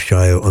 and of course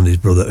Shayo and his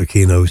brother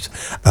Akino's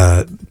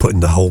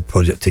putting the whole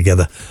project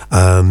together.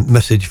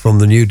 Message from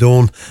the New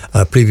Dawn,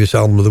 previous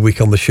album of the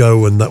week on the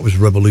show, and that was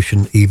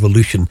Revolution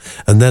Evolution.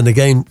 And then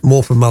again,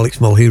 more from Alex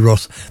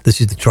Malheiros. This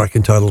is the track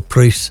entitled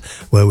Priest,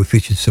 where we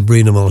featured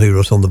Sabrina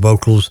Malheiros on the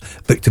vocals,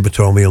 Victor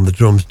Batrami on the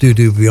drums,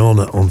 Dudu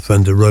Viana on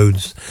Fender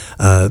Rhodes,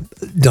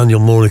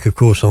 Daniel Mornick, of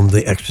course, on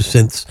the extra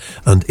synths,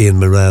 and Ian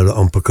Moreira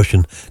on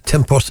percussion.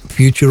 Tempos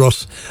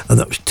Futuros, and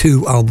that was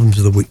 2 albums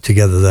of the week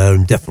together there.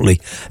 And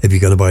definitely, if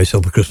you're going to buy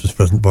yourself a Christmas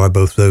present, buy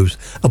both those.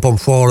 Up on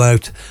Far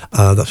Out,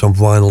 that's on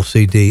vinyl,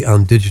 CD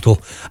and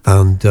digital,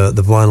 and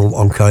the vinyl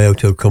on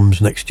Kyoto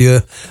comes next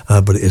year,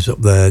 but it is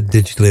up there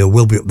digitally, or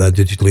will be up there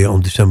digitally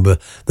on December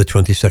the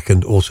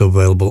 22nd, also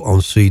available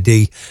on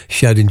CD.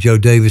 Shouting Joe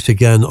Davis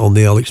again on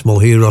the Alex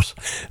Malheiros,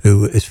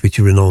 who is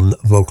featuring on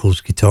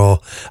vocals, guitar,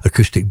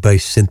 acoustic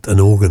bass, synth and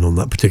organ on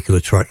that particular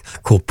track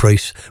called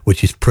Praise,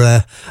 which is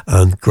prayer,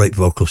 and great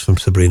vocals from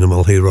Sabrina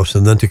Malheiros.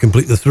 And then to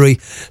complete the 3,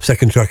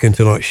 second track in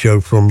tonight's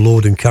show from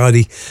Lord and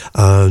Cardi,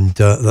 and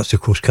that's of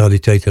course Cardi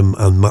Tatum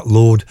and Matt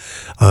Lord.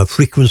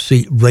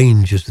 Frequency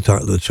Range is the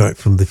title of the track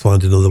from the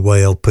Find Another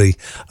Way LP.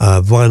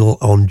 Vinyl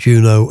on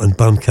Juno and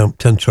Bandcamp,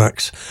 10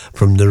 tracks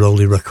from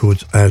Neroli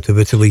Records out of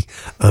Italy.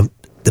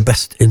 The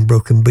best in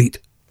broken beat,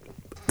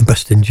 the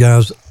best in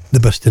jazz, the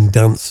best in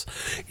dance,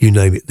 you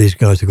name it. These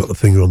guys have got the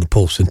finger on the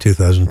pulse in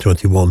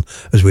 2021.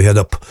 As we head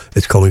up,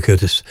 it's Colin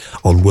Curtis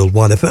on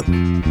Worldwide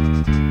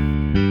FM.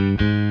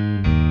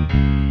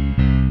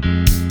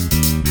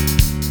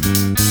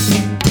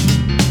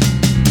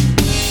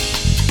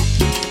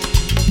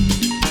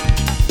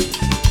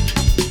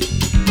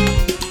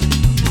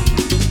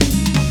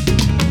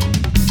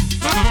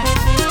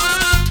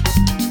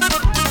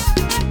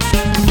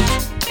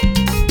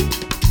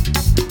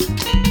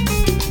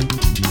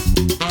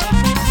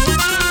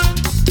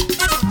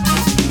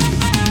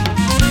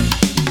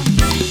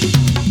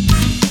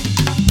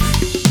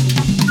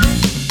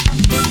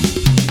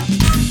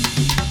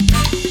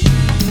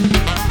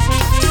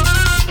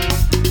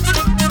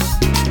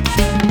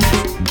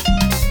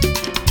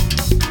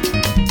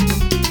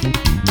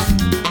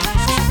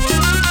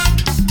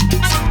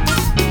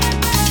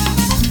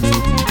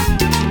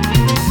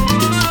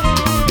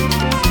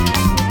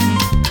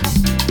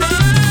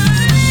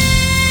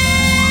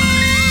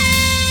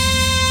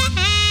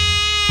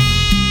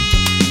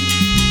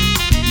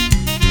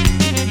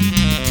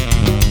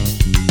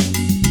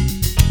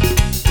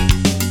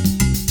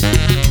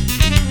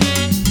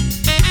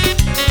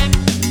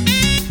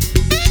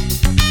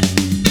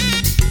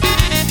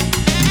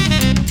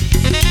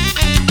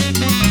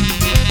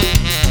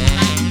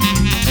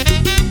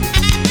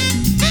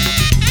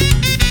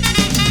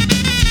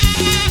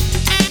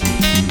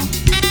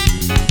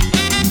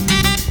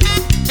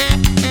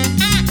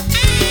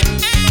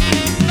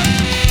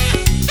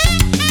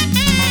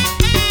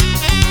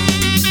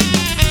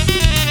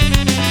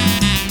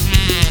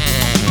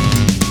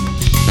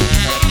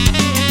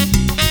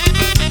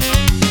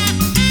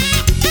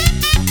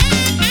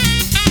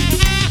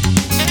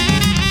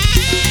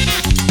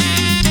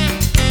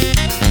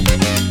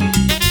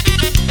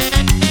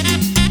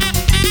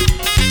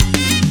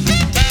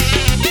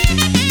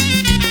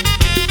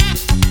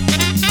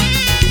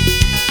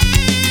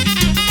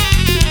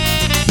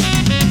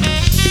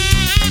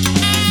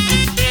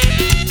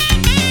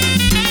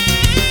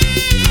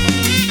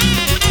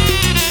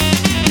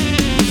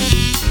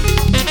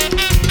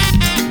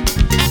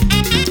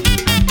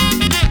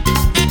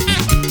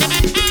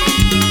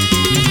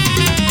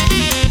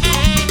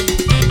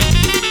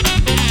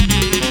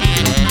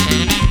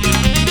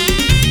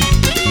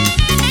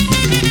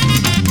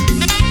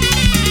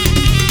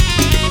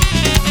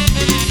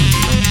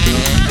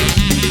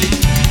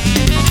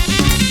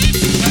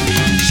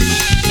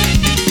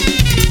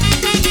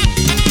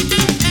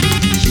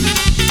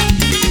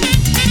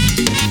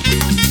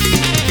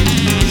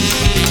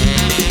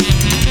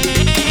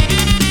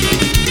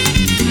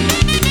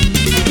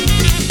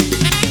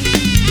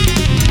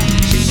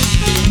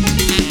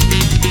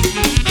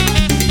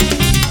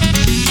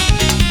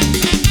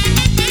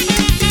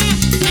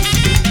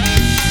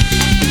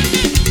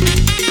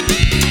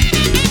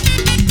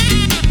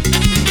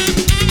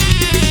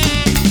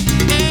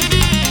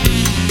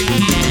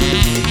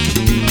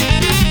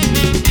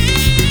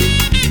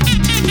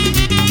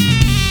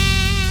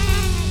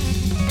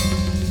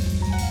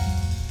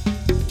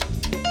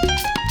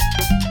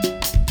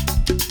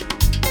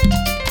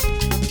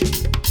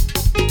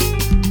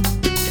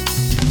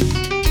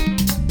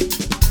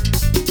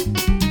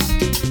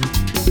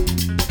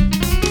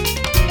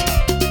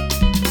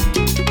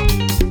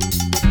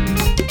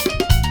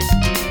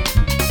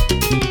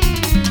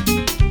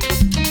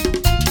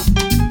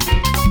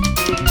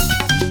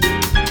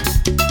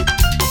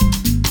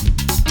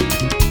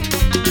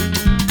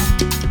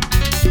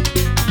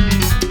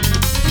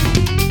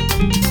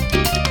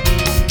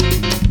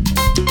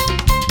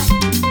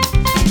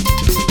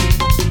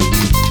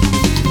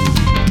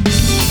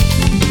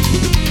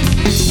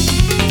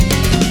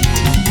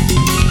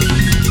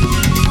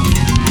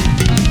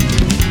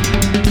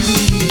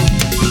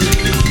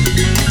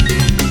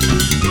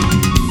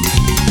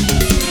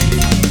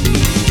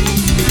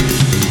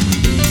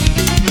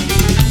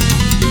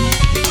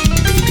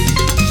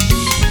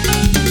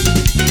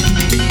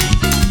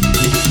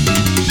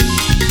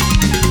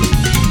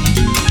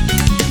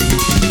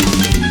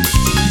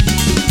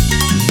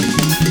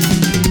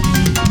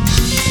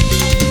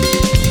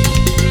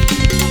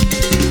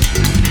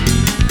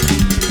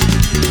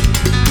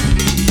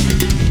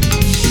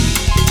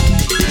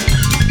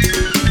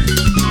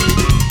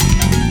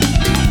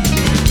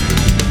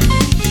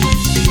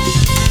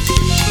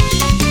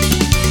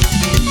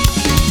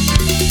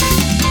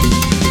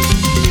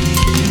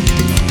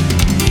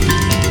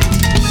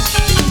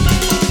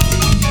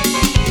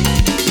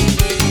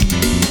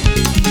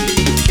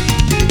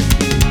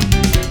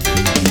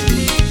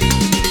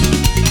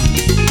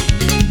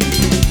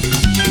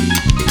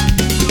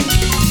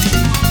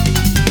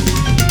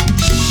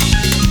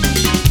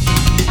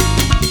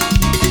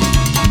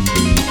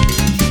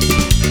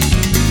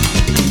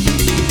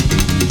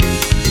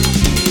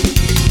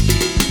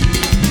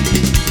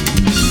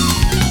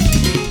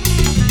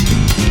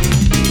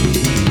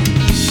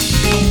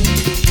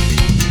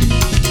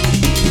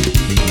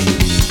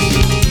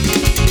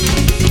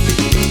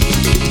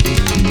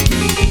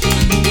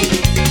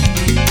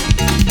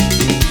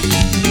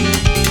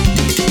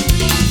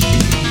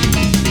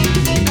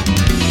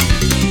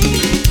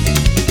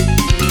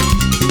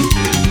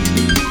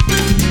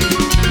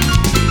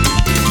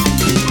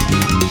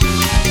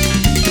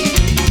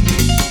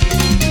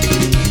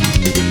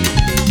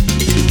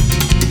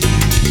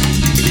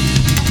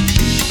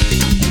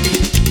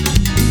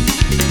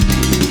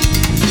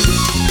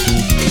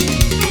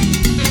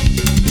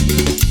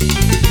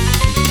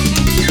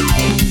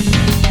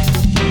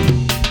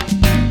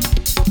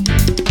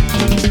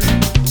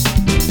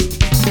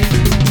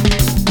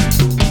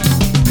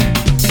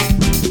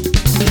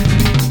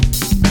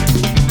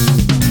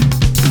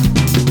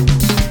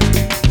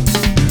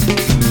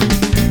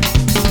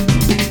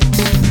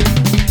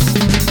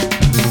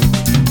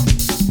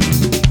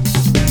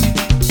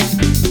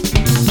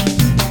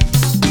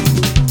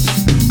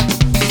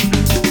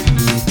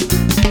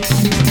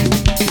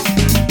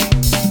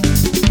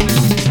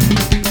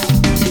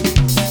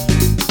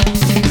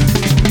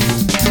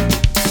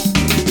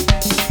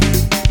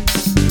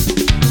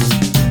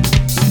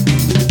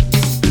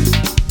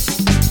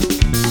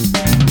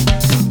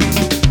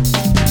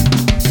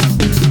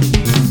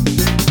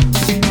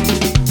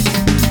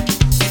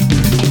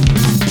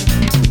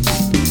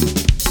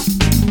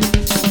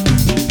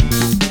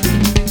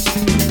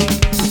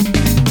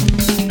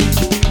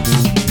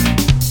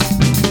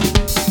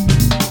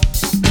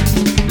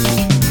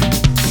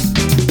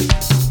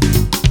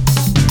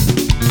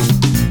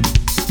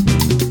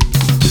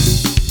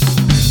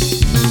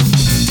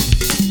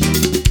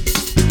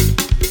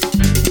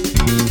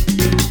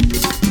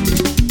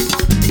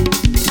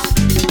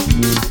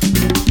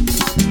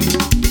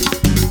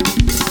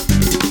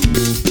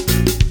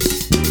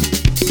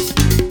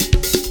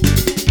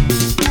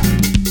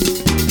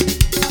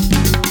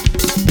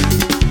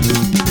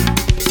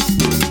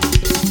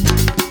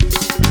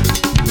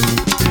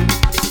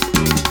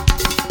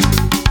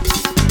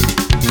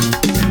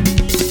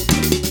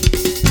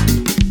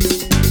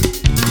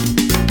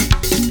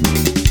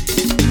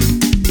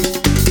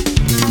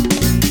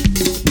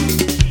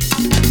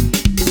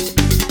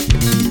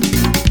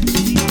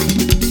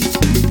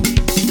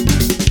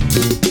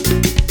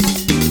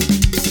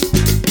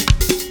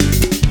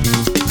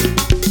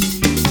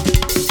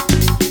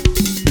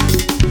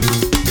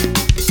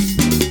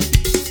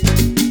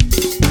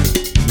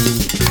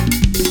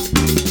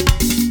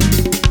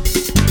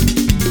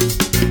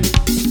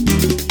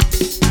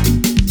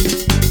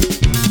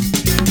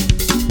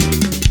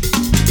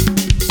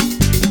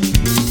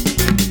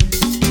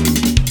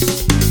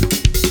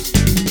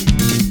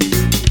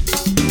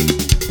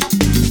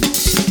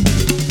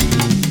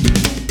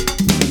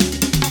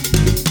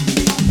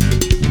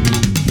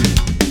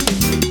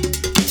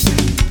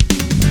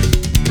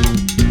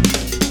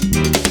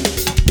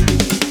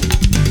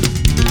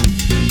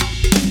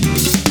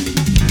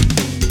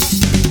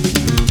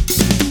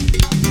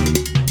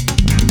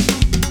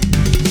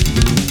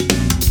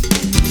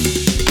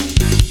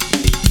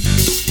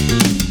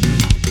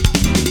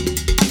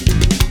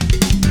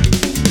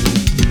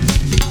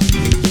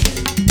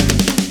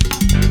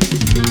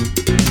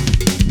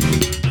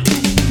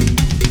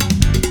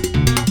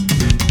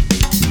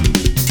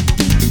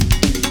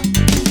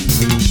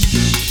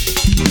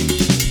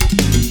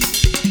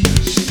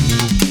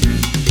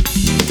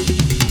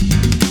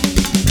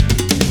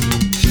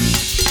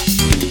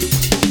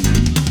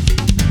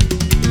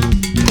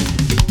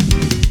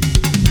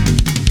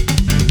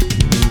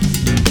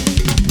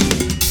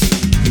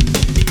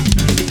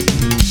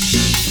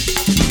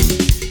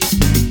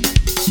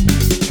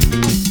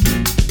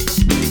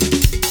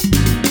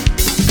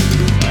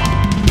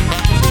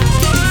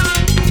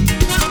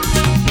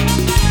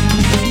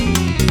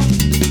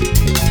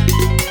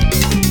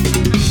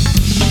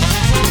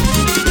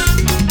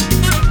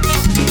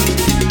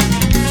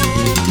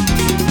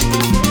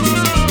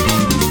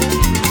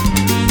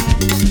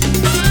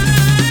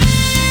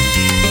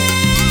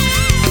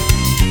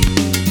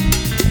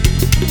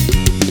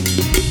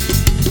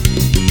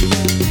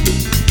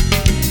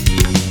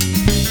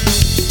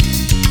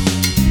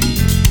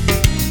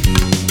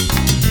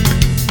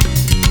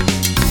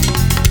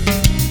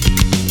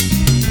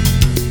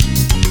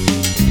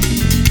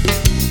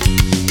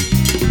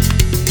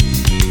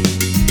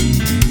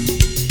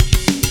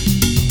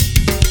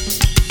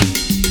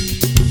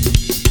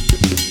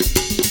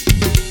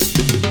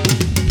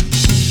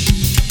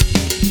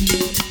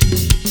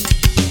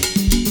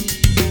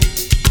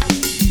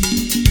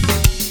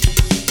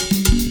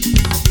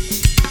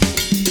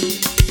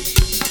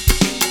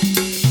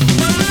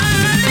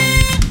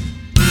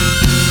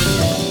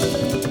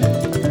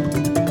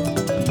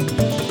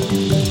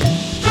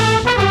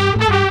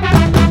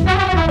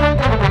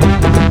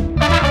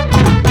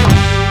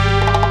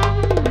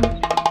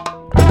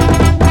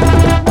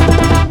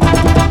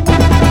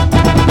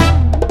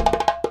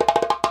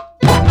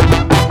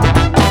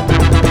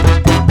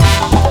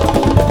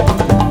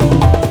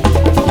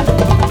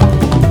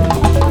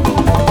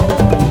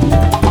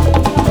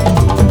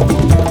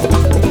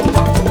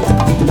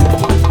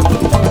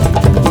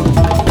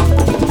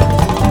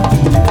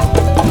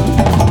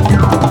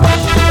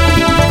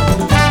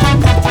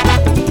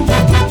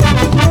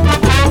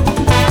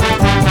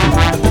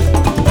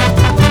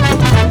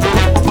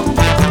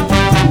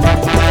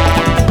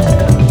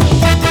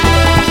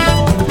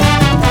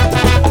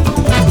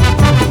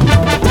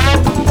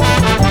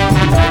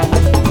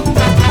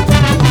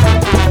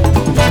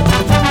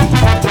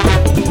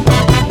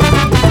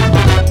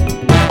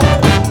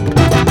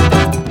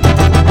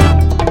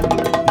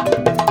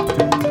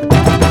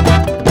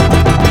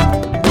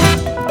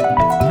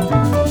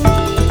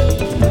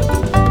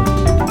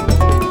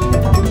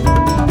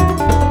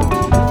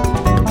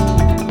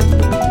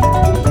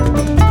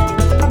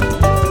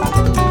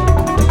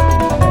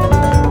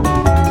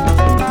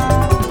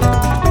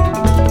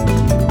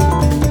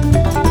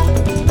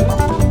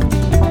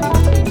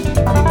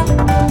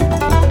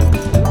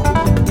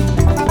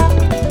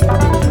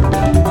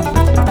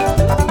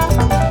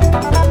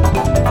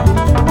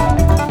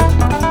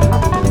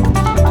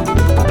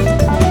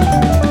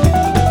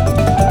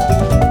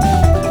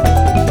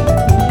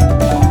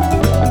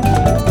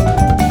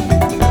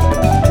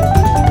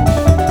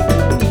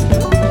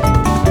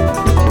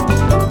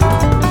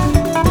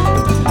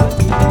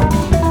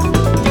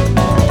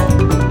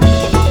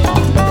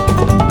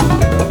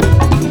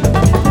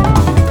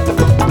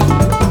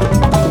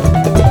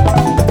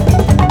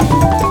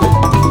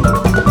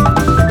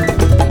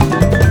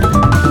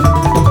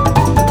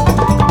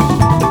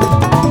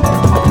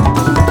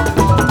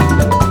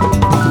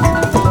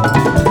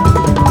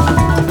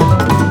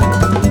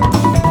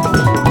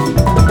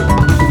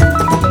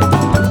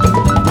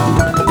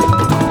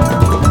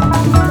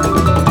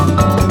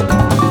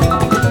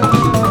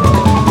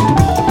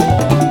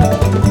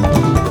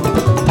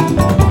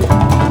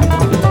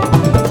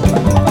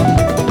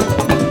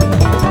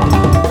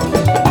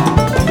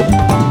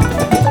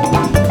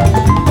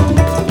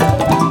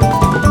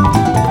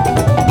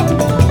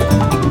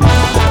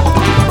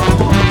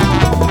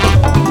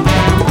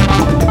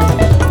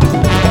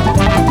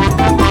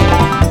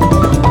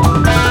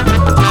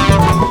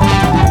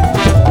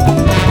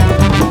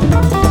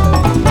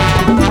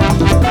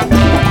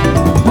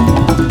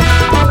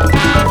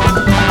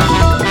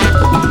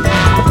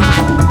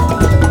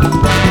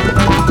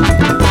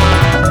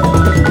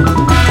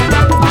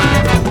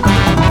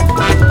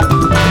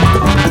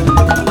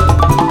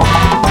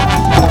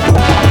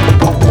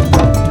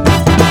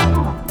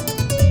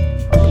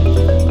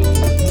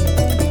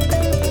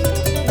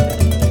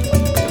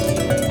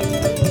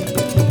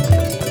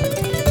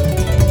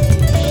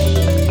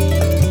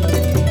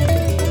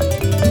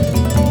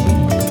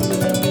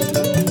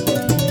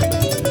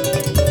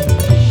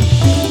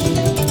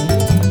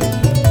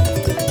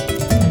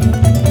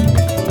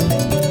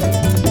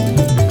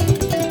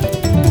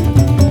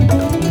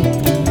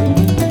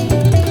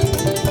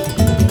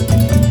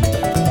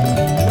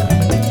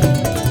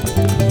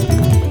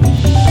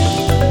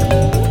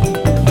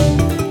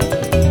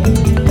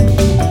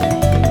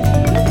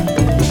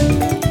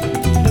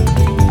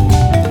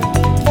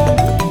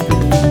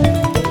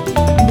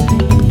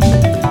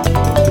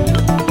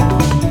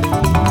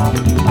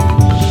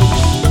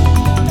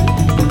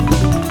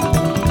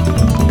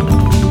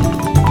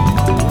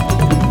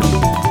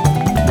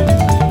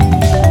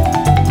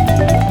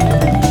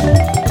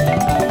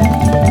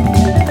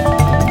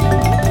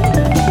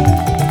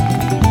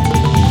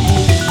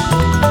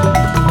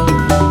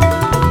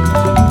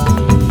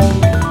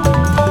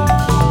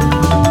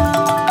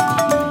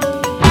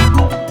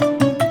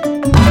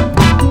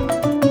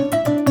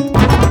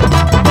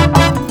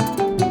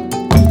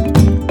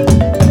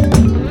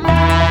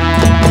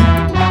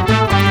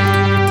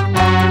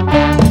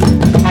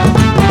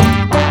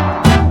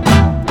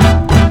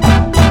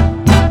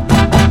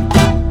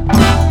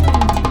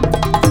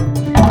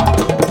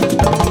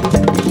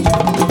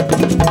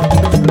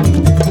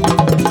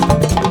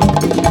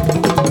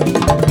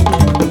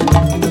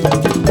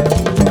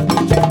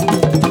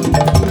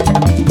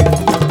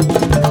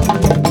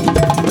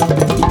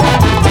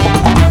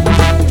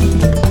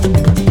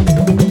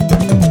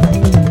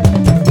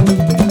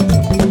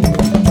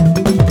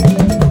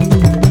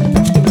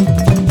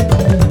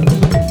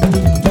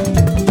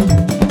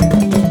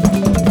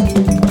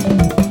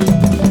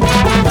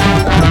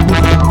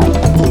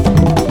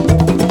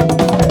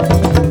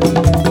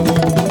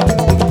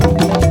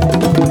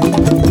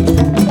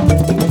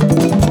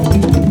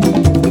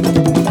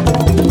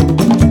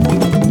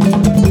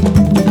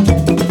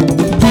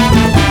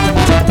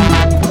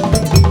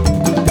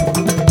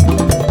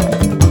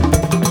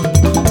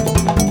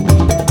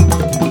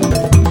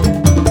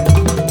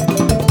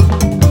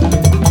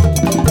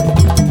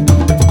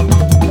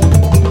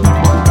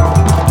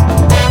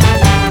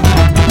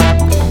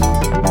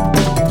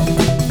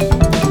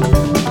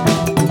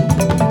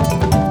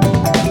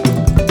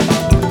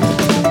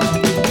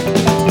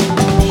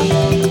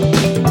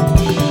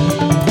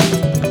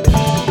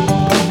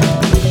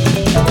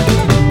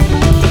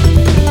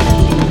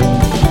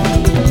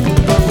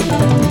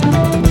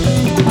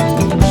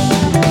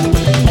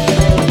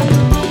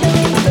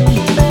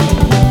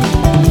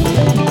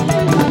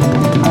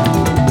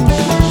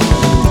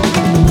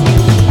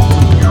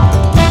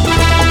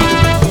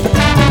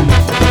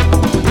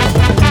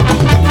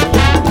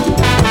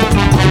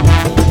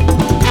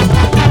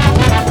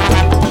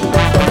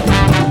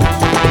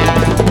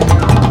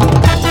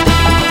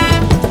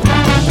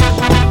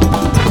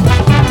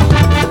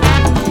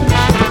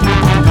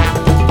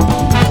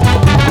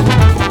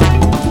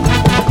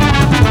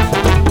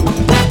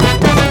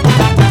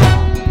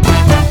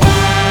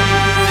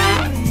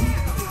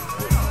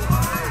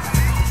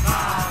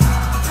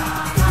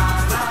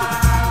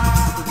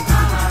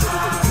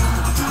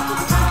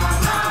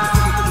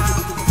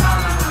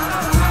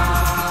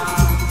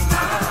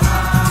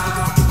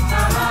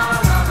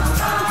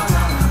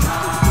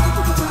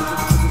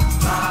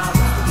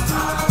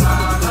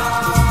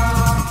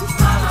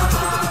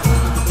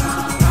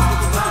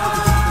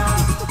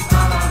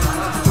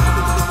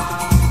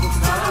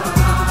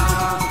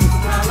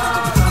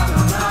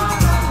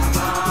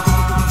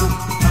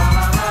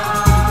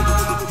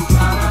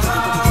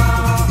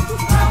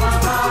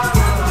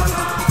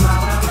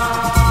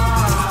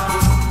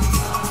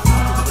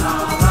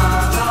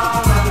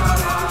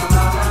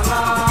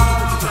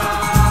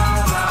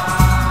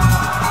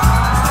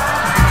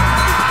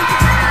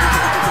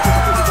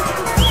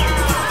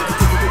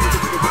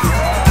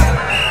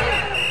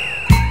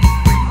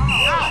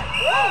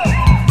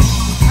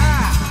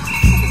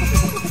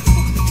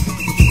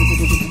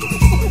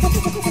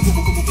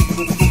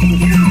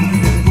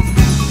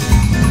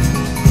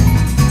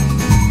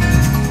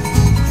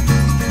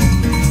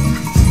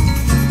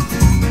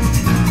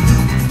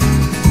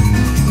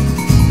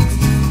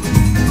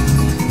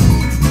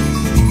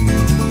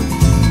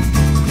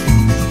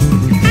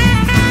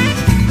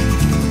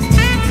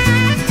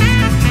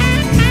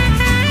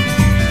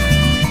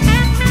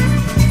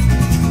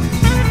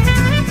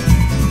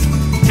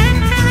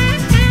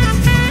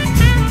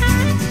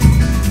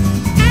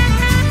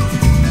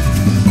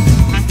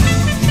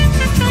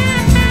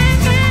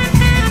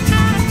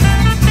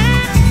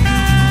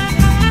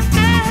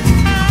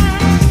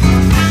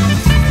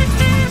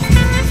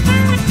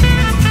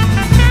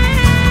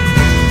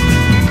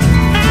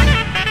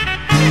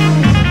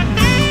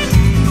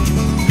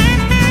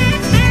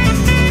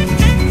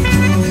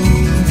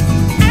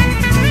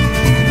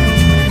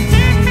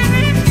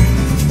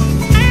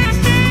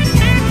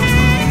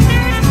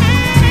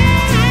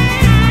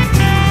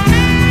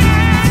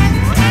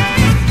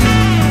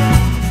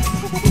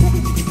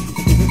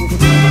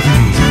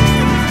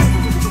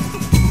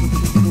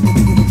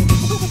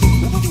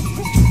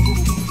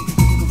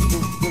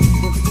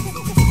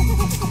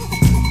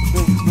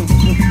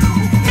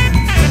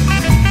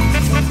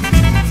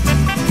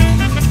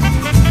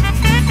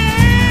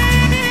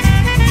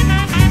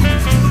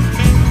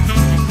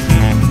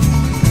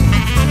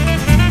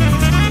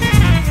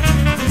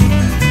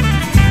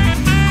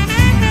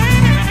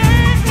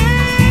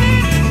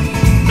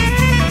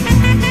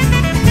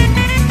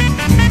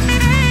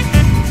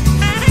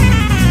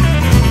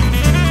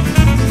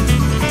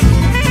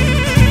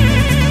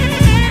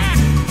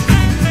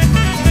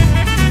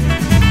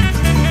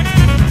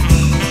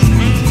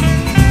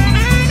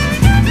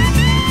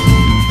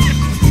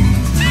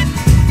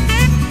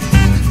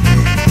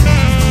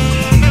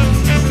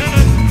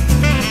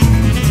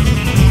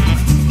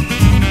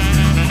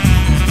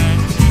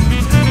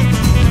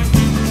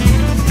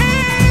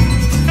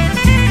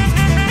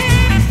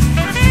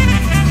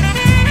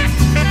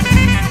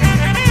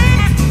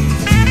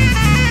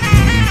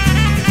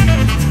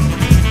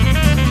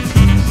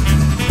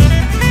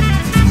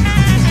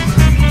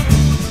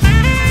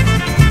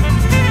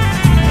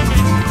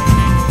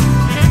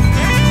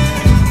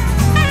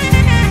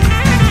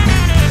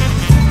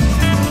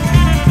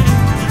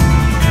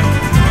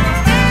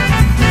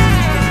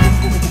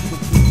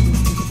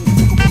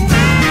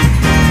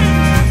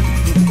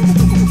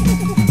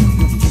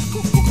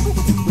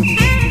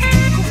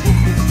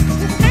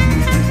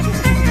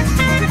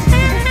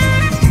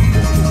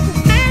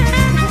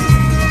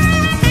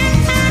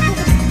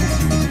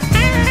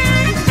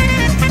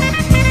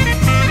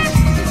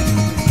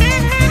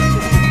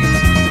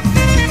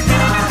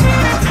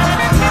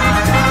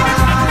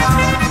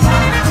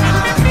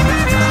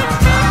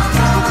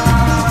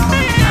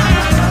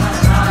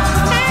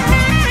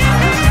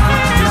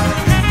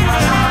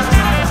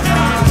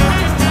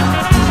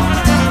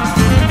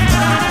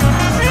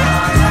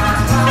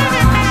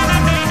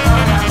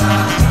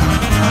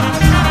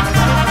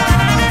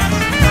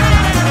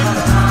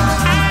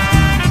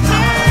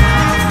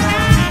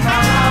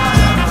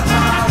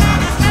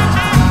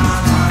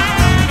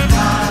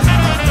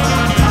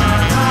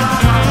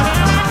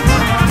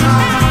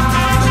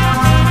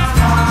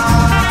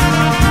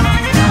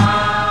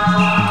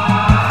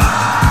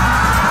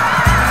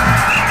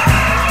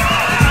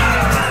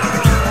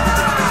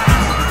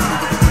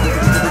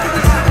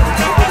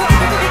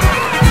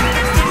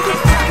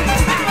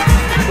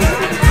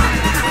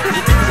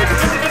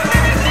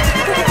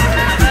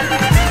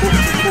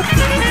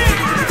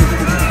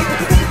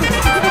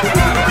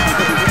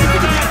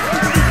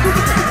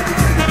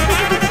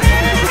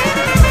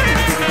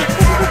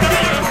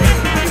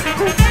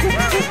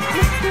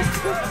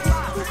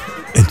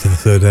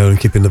 down and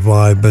keeping the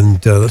vibe,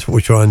 and that's what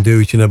we try and do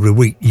each and every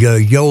week.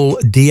 Yoel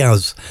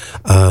Diaz,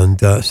 and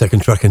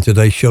second track in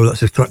today's show,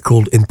 that's a track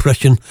called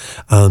Impression,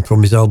 and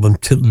from his album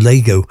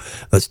Lego,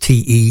 that's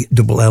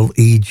Tellego.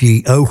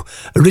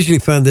 Originally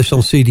found this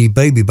on CD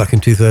Baby back in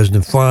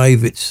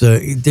 2005.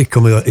 It did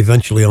come out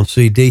eventually on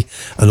CD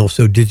and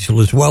also digital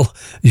as well.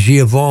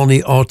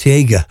 Giovanni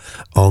Arteaga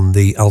on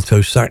the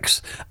alto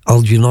sax,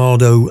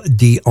 Alginardo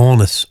Di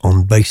Arnis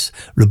on bass,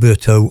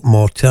 Roberto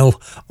Martel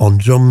on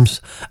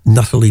drums,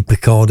 Natalie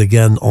Picard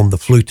again on the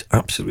flute,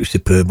 absolutely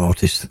superb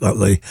artist that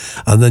lady,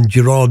 and then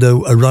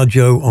Gerardo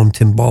Arajo on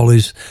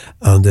timbales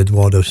and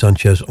Eduardo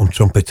Sanchez on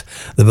trumpet.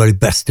 The very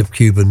best of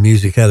Cuban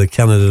music out of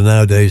Canada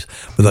nowadays,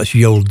 but that's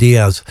Yoel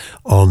Diaz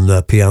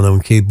on piano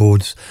and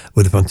keyboards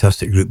with a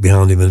fantastic group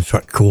behind him and a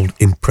track called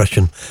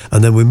Impression.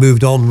 And then we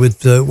moved on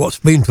with what's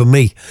been for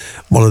me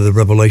one of the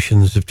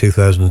revelations of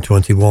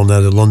 2021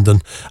 out of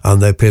London,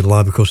 and they appeared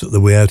live, of course, at the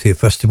We Out Here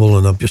Festival,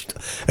 and I've just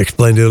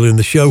explained earlier in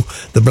the show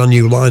the brand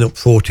new lineup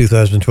for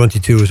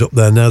 2022 is up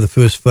there now. The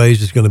first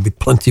phase is going to be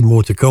plenty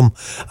more to come,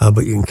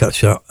 but you can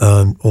catch that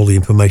all the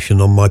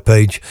information on my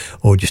page,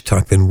 or just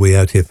type in We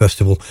Out Here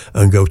Festival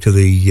and go to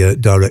the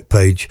direct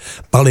page.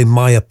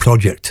 Ballymaya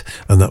Project,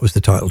 and that was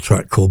the title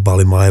track called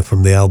Ballymaya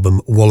from the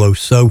album Wallow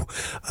So.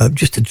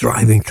 Just a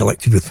driving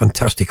collective with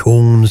fantastic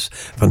horns,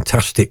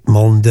 fantastic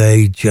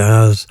Monday,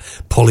 jazz,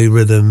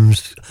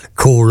 polyrhythms,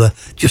 kora,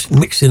 just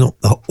mixing up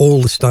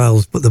all the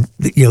styles, but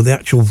the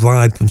actual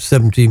vibe from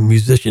 17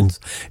 musicians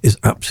is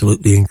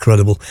absolutely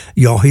incredible.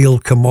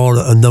 Yahil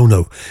Kamara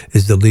Anono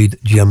is the lead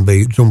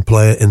djembe drum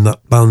player in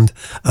that band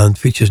and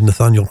features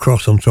Nathaniel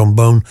Cross on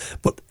trombone,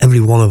 but every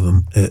one of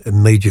them a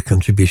major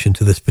contribution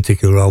to this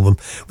particular album,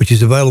 which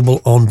is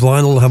available on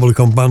vinyl. Have a look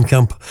on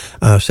Bandcamp.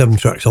 7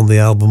 tracks on the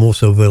album,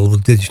 also available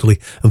digitally,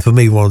 and for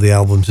me one of the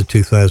albums of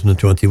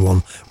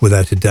 2021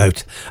 without a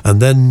doubt.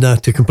 And then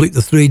to complete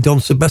the 3, Don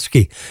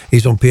Sebeski,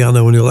 he's on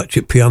piano and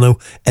electric piano,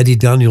 Eddie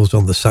Daniels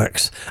on the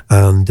sax,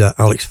 and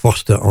Alex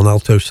Foster on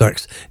alto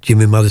sax,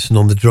 Jimmy Madison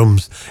on the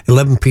drums.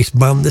 11-piece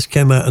band. This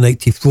came out in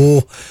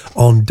 84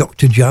 on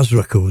Dr. Jazz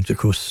Records. Of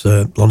course,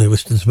 Lonnie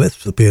Liston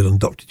Smith appeared on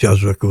Dr.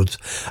 Jazz Records.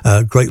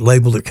 Great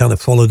label that kind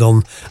of followed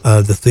on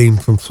the theme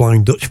from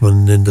Flying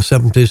Dutchman in the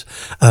 70s.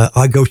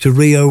 I Go to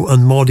Rio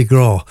and Mardi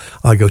Gras.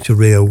 I Go to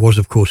Rio was,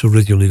 of course,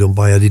 originally done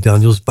by Eddie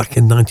Daniels back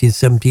in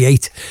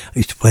 1978. I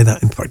used to play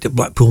that, in fact, at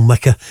Blackpool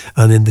Mecca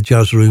and in the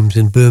jazz rooms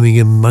in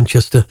Birmingham,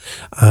 Manchester,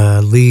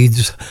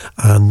 Leeds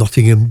and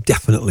Nottingham.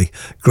 Definitely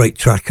great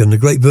track, and a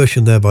great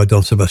version there by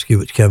Don Sebeski,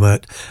 which came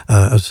out,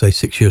 as I say,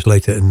 6 years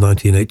later in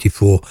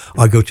 1984.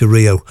 I Go to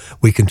Rio.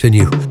 We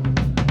continue.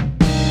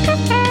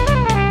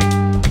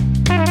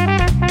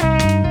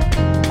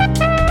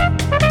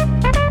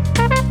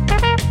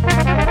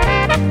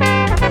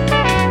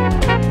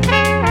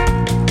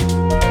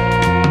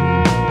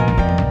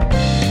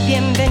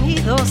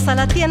 Bienvenidos a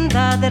la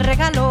tienda de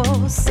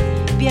regalos,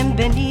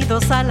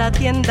 bienvenidos a la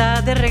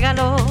tienda de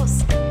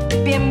regalos,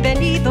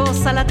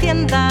 bienvenidos a la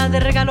tienda de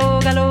regalo,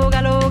 galo,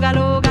 galo,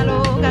 galo,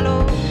 galo,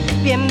 galo.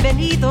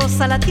 Bienvenidos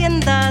a la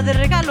tienda de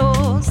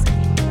regalos,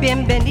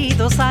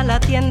 bienvenidos a la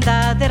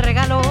tienda de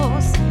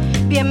regalos,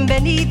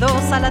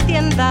 bienvenidos a la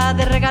tienda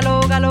de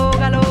regalo, galo,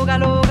 galo,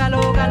 galo,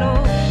 galo, galo.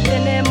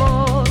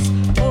 Tenemos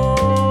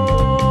oro,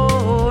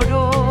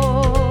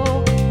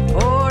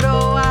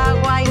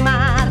 agua y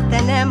mar,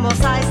 tenemos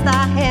a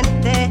esta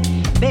gente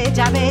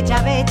bella,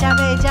 bella, bella,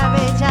 bella,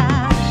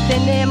 bella.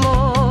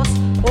 Tenemos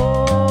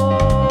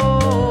oro,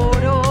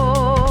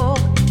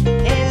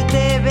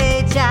 gente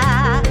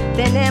bella,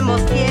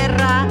 tenemos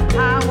tierra,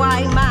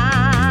 agua y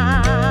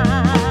mar.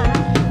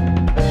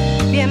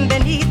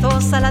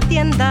 Bienvenidos a la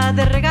tienda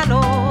de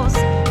regalos,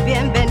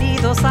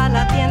 bienvenidos a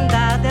la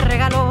tienda de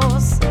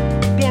regalos,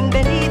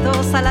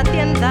 bienvenidos a la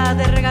tienda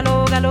de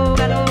regalo, galo,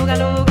 galo,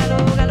 galo,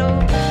 galo, galo.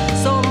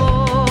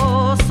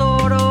 Somos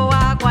oro,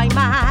 agua y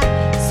mar,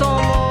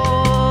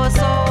 somos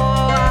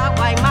oro,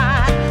 agua y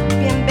mar.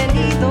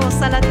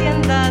 Bienvenidos a la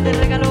tienda de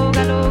regalo,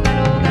 galo,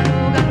 galo,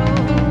 galo, galo.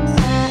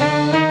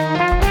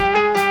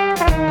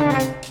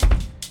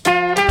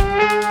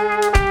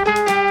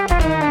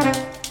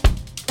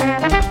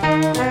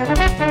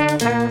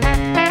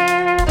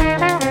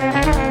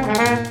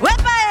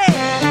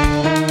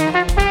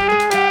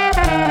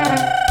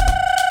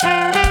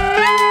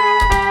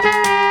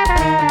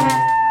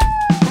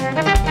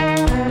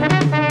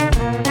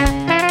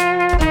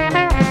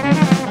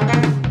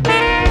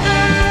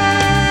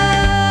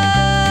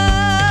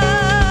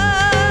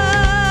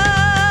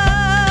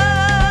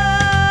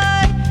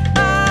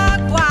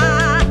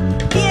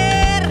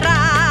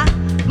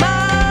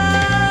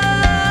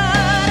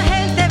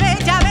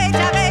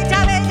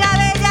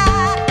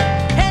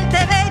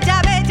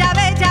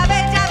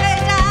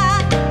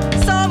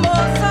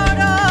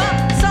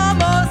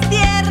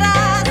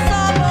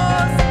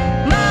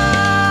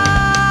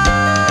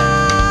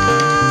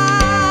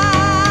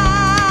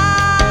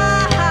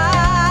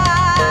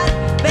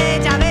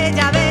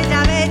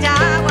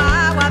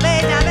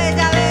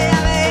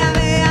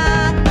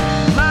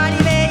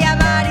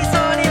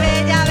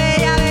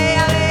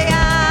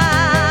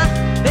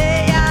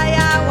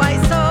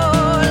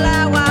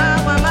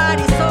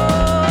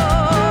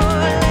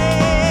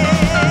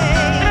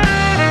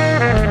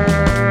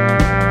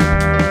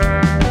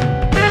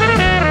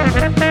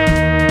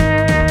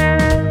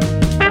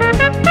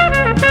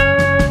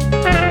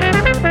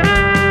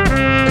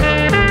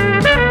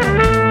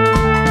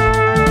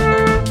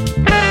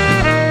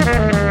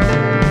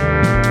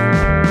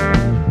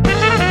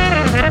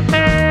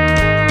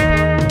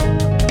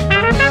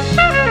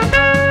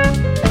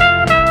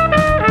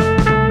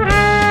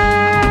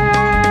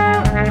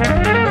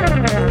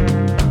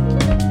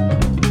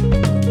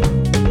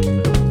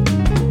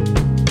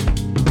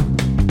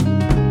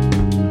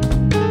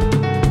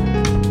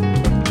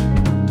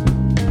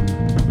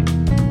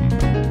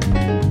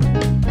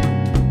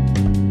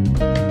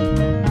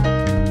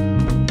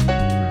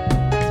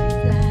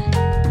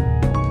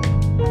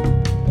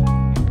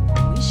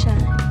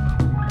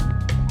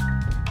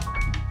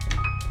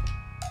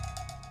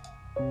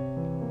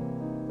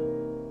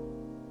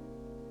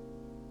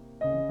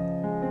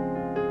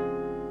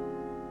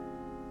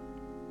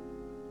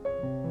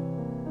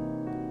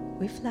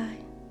 We fly.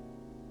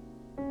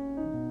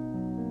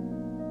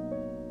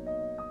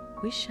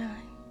 We shine.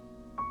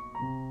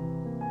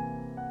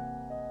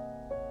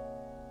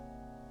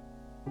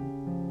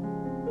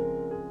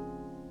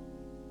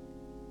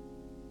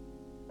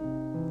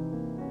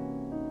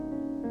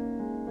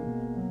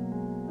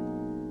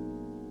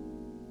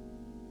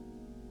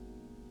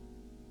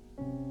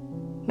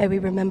 May we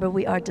remember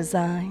we are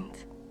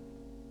designed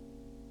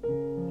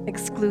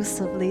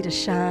exclusively to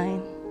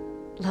shine.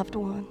 Loved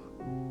one,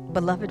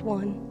 beloved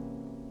one,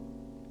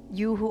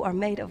 you who are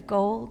made of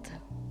gold,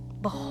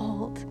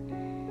 behold,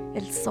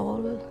 el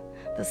sol,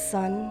 the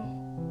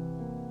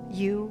sun,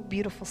 you,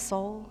 beautiful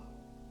soul,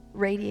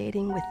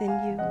 radiating within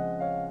you.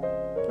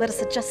 Let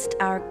us adjust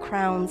our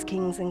crowns,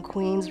 kings and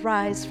queens,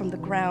 rise from the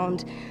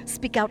ground,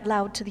 speak out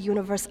loud to the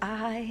universe,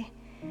 I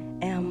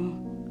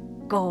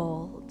am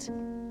gold,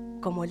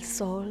 como el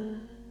sol,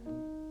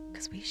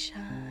 'cause we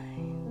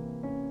shine,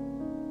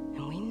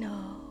 and we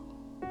know,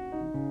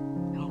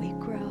 and we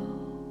grow.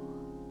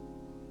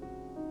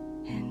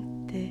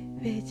 Gente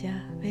bella,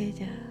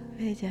 bella,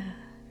 bella,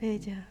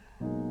 bella.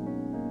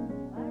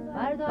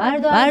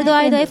 Bardo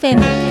Aido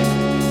FM.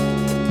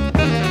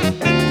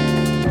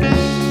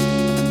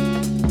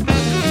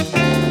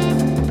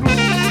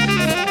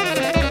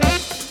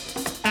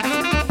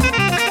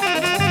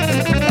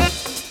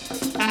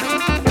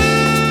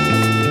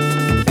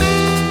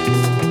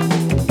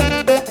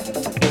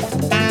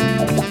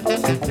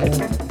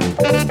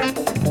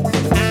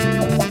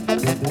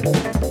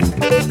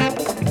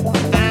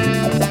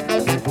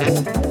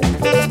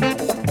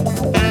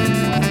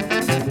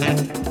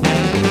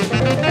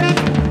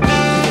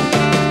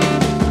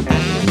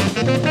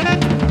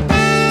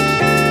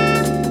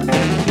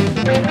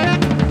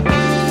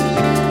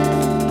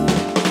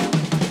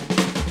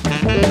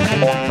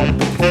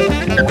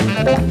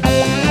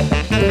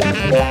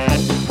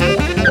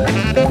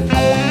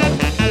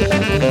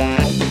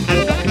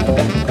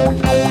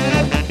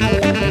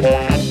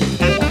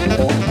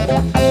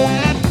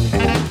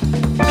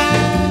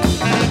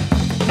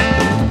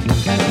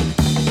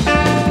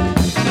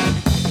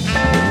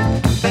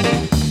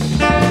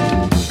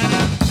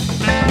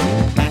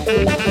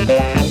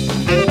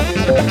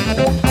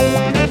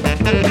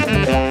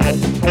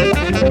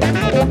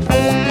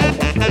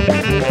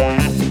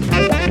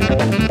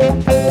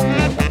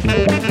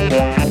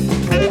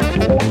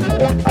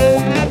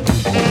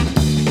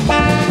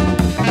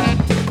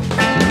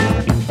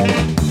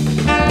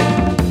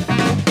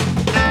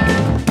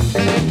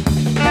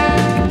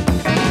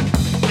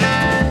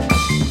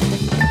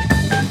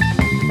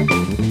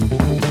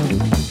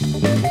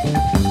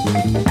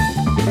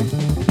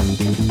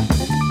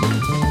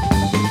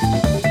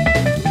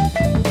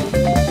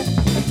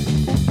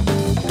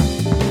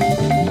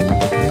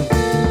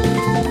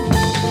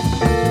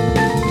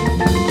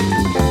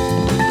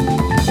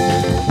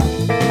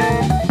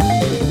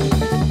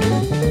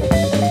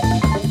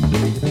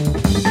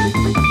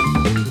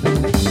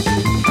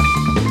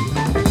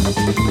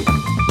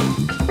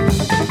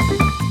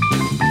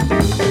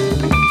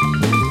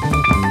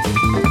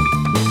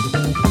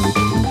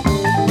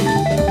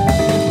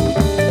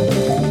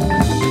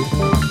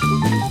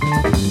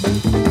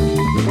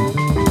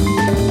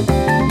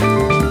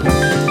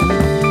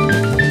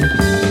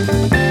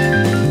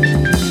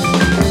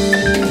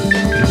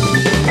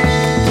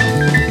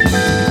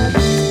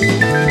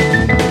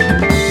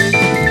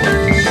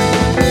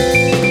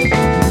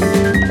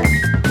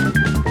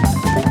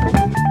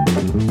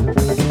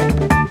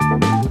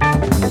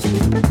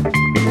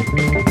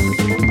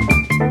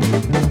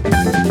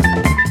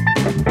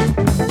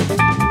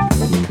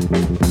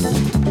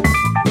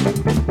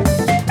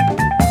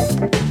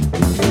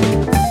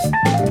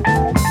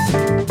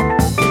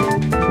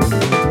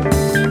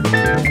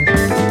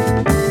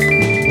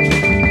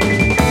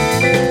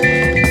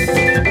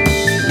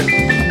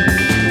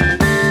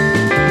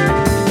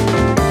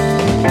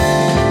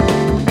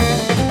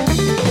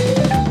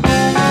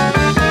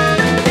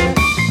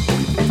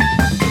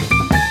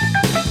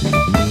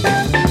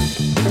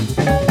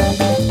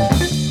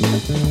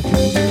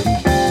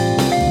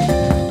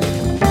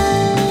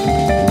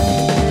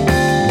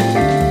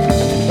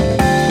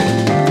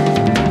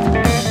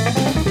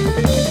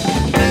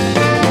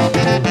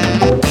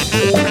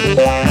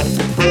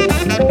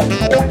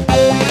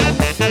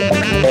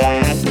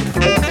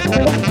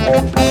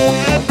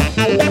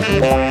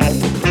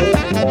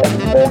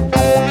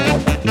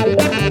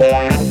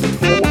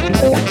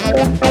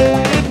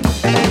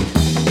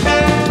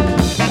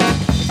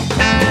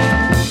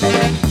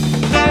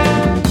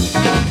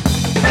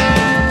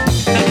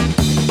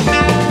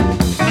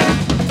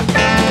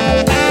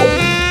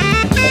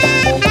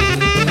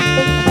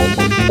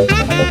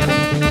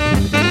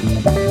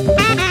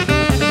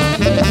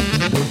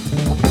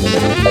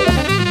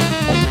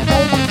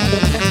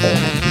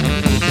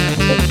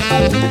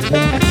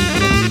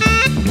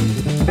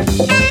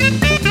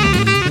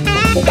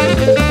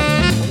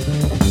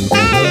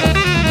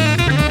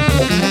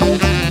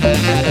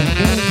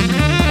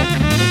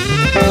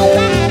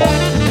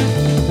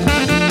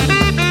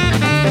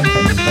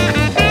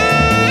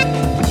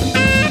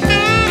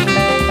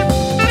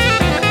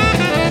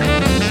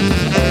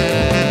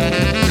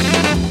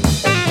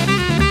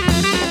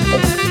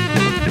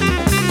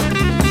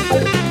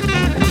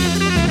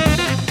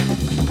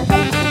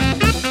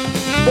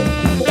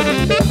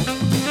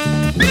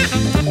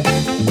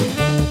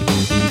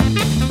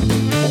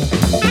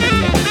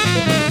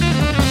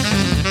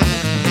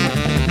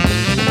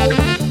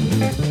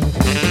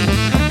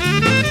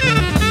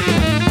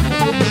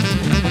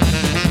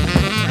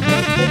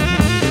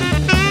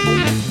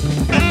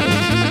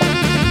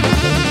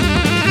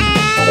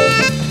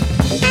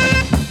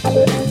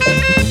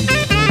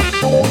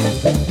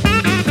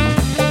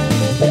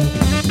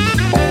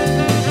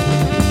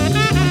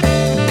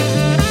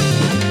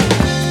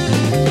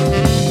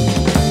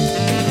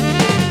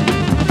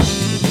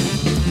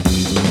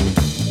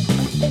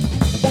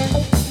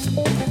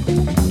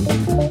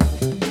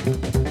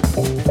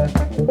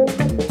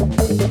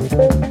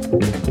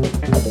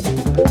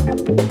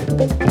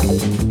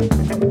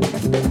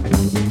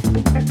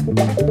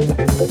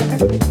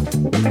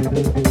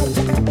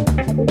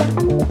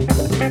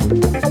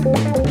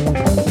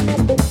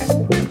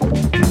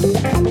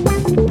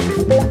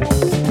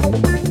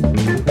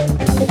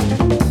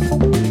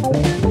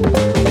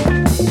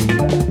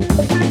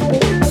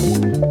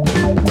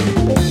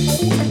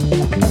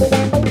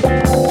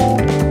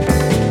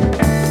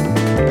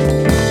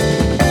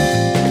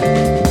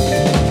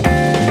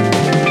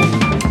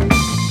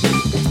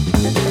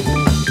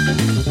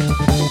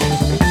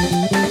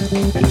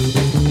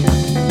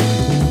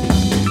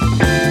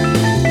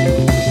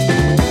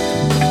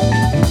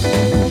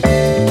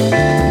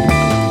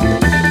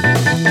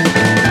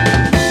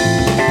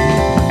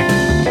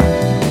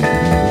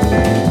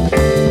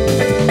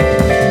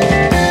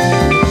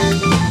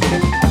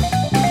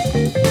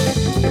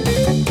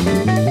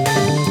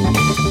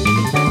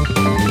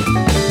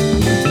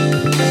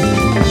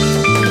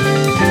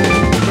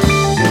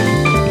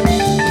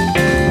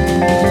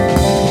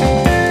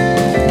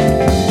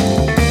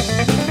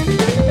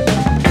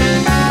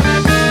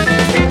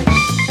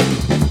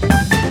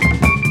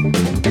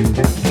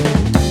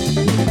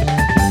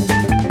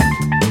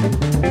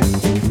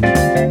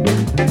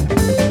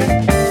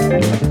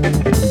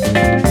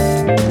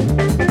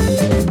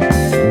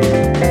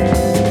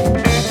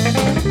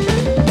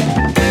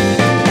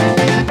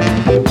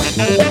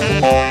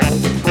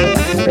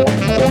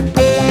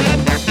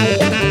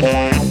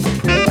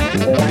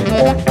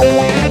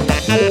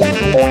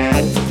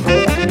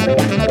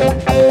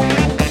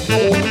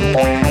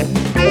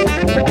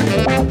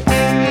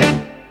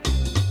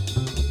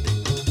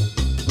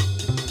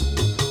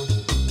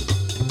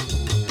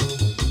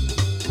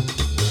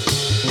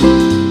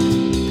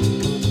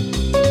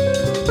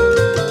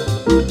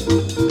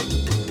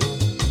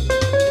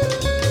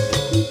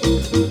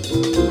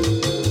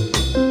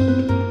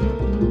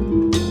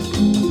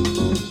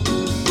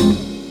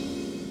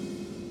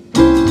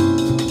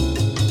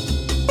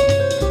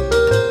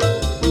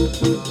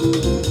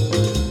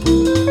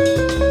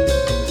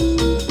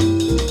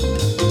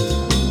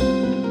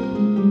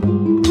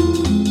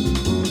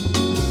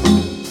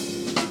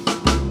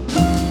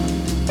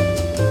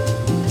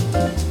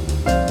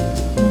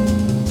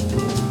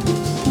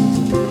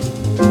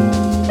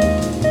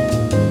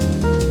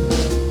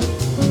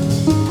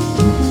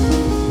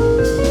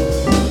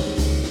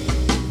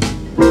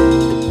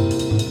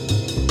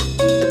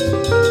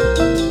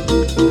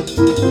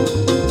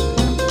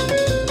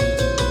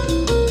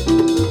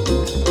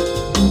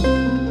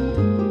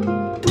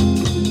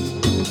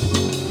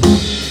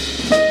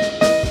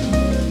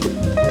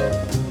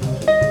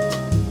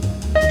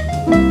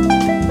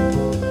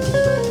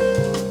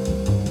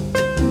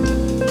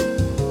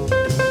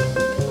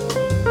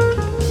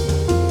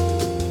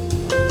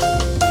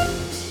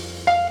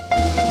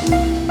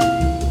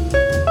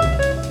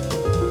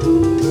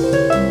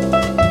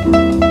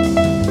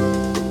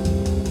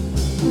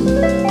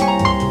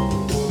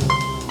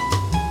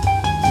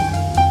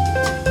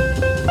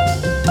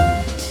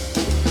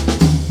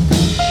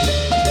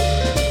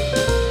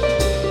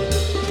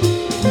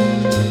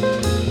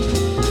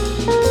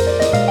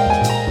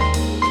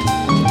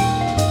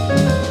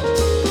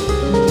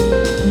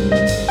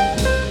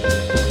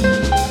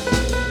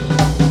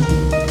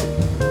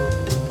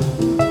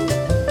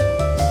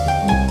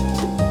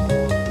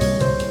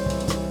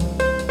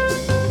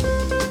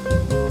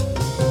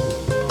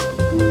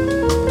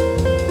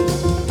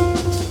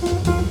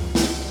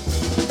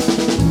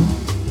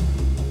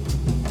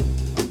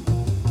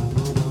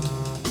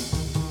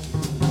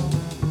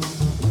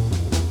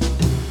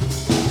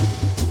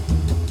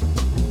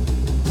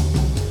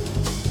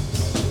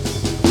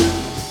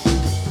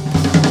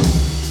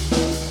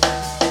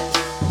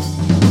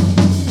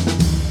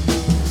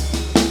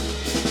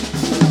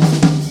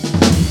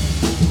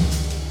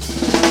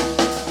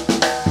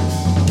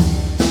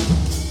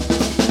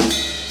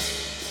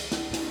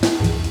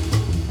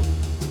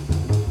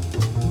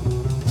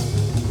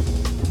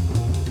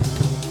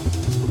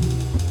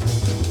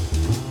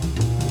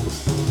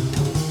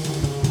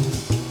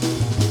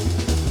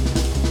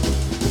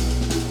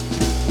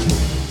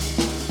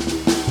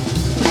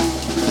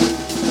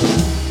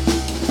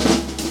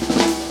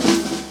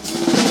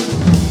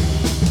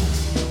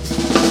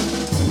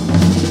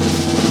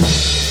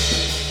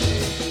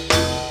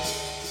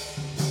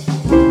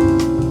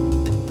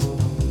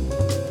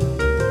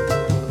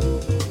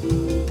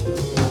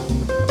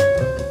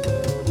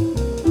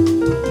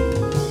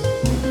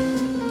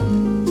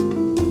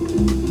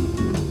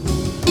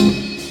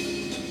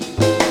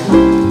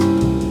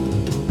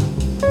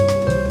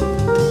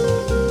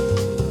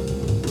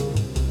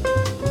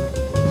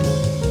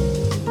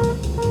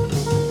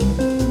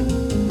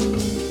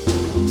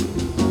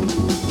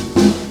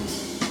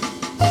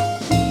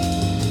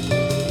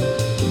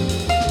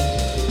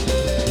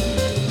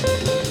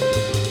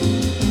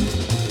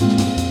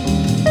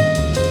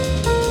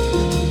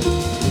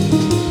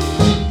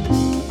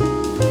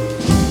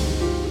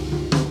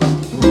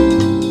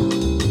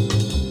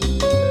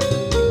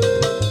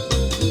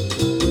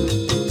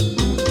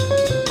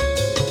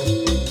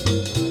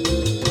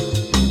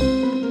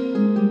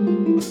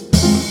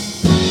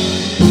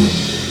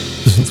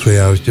 3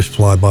 hours just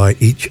fly by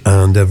each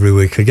and every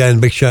week. Again,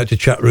 big shout to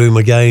Chat Room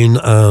again,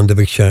 and a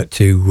big shout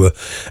to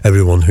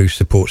everyone who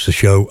supports the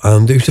show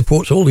and who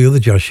supports all the other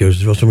jazz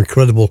shows as well. Some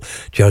incredible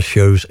jazz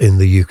shows in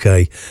the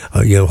UK.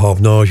 Harv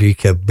Naji,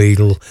 Kev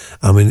Beadle.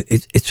 I mean,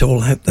 it's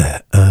all out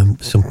there.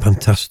 Some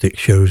fantastic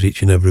shows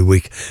each and every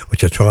week,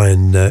 which I try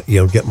and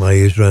get my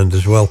ears around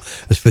as well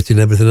as fitting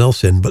everything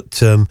else in. But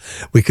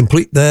we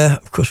complete there.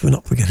 Of course, we're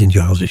not forgetting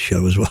Giles'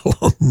 show as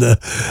well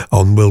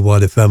on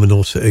Worldwide FM, and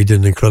also he did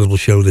an incredible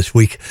show this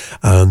week,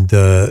 and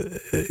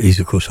he's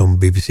of course on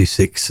BBC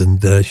Six.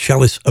 And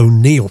Chalice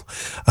O'Neill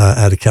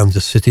out of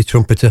Kansas City,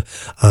 trumpeter,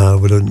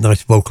 with a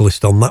nice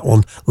vocalist on that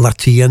one. La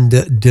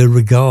Tienda de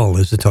Regal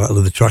is the title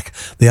of the track.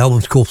 The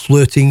album's called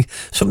Flirting.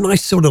 Some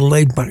nice sort of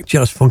laid back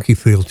jazz funky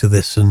feel to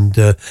this, and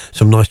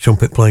some nice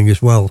trumpet playing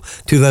as well.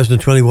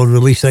 2021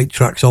 release, 8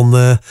 tracks on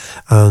there,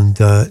 and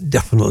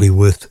definitely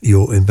worth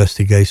your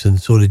investigation.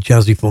 Sort of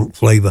jazzy funk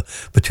flavour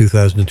for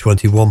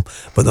 2021,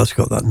 but that's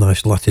got that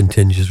nice Latin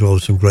tinge as well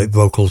as some great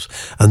vocals.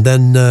 And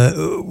then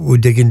we're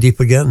digging deep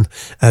again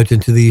out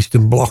into the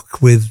Eastern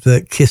Bloc with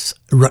Kiss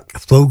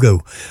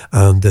Rakfogo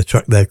and a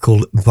track there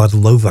called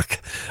Vadlovac,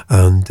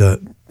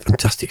 and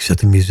fantastic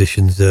set of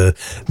musicians,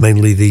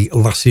 mainly the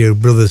Lassio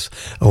brothers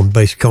on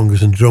bass,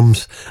 congas and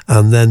drums,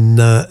 and then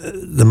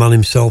the man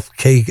himself,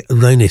 Craig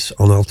Reynis,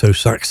 on alto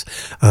sax.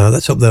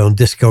 That's up there on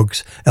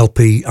Discogs,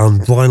 LP and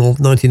vinyl.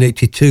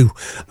 1982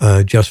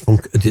 jazz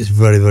funk at its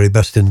very, very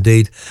best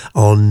indeed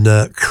on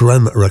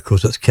Krem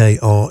Records. That's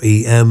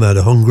Krem out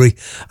of Hungary,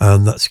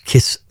 and that's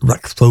Kiss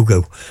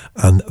Rakfogo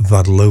and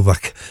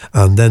Vadlovac.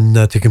 And then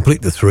to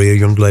complete the three, a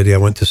young lady I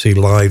went to see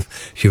live.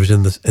 She was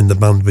in the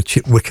band with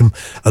Chip Wickham,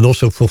 and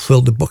also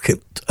fulfilled a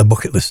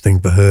bucket list thing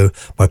for her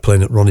by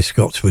playing at Ronnie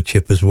Scott's with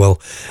Chip as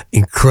well.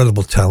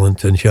 Incredible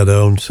talent, and she had her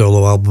own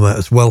solo album out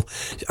as well.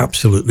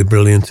 Absolutely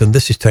brilliant. And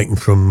this is taken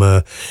from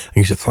I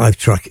think it's a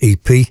 5-track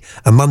EP.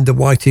 Amanda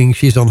Whiting,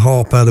 she's on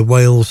harp out of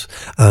Wales,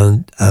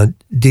 and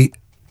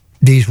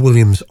Dees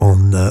Williams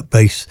on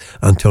bass,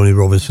 and Tony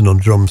Robinson on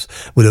drums,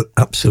 with an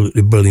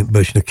absolutely brilliant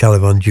version of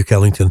Caliban Duke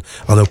Ellington.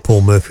 I know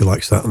Paul Murphy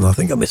likes that, and I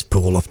think I missed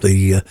Paul off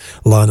the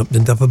lineup.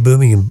 Didn't have a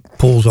Birmingham.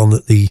 Paul's on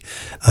at the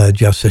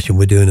jazz session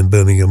we're doing in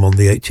Birmingham on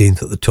the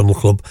 18th at the Tunnel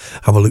Club.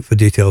 Have a look for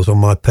details on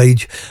my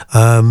page.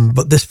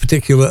 But this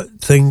particular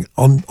thing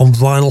on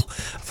vinyl,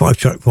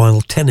 5-track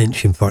vinyl,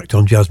 10-inch in fact,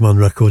 on Jazzman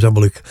Records. Have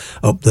a look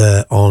up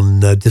there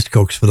on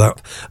Discogs for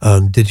that,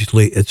 and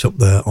digitally it's up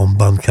there on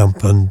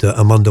Bandcamp. And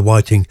Amanda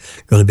Whiting,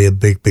 going to be a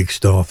big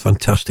star,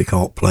 fantastic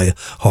harp player,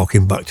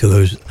 harking back to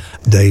those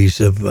days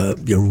of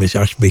young Miss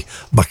Ashby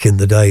back in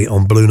the day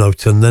on Blue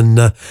Note. And then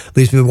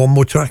leaves me with one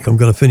more track. I'm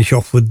going to finish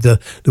off with the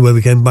way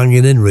we came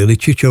banging in, really.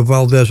 Chucho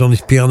Valdez on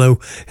his piano,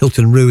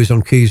 Hilton Ruiz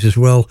on keys as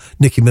well,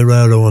 Nicky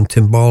Marrero on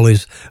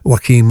timbales,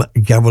 Joaquim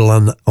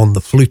Gavilan on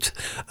the flute.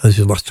 This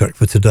is the last track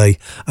for today.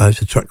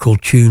 It's a track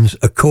called Tunes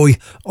Akoi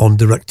on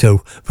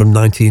Directo from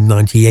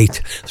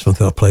 1998.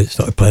 Something I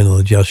started playing on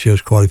the jazz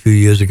shows quite a few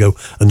years ago.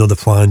 Another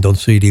find on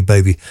CD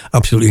Baby.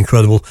 Absolutely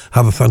incredible.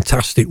 Have a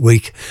fantastic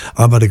week.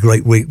 I've had a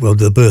great week with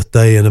the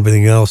birthday and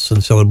everything else,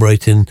 and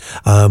celebrating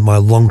my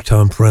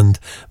long-time friend,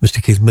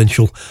 Mr. Keith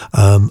Minshall.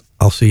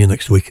 I'll see you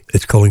next week.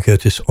 It's Colin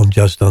Curtis on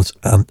Jazz Dance,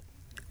 and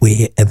we're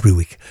here every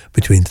week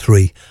between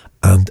 3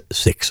 and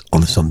 6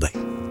 on a Sunday.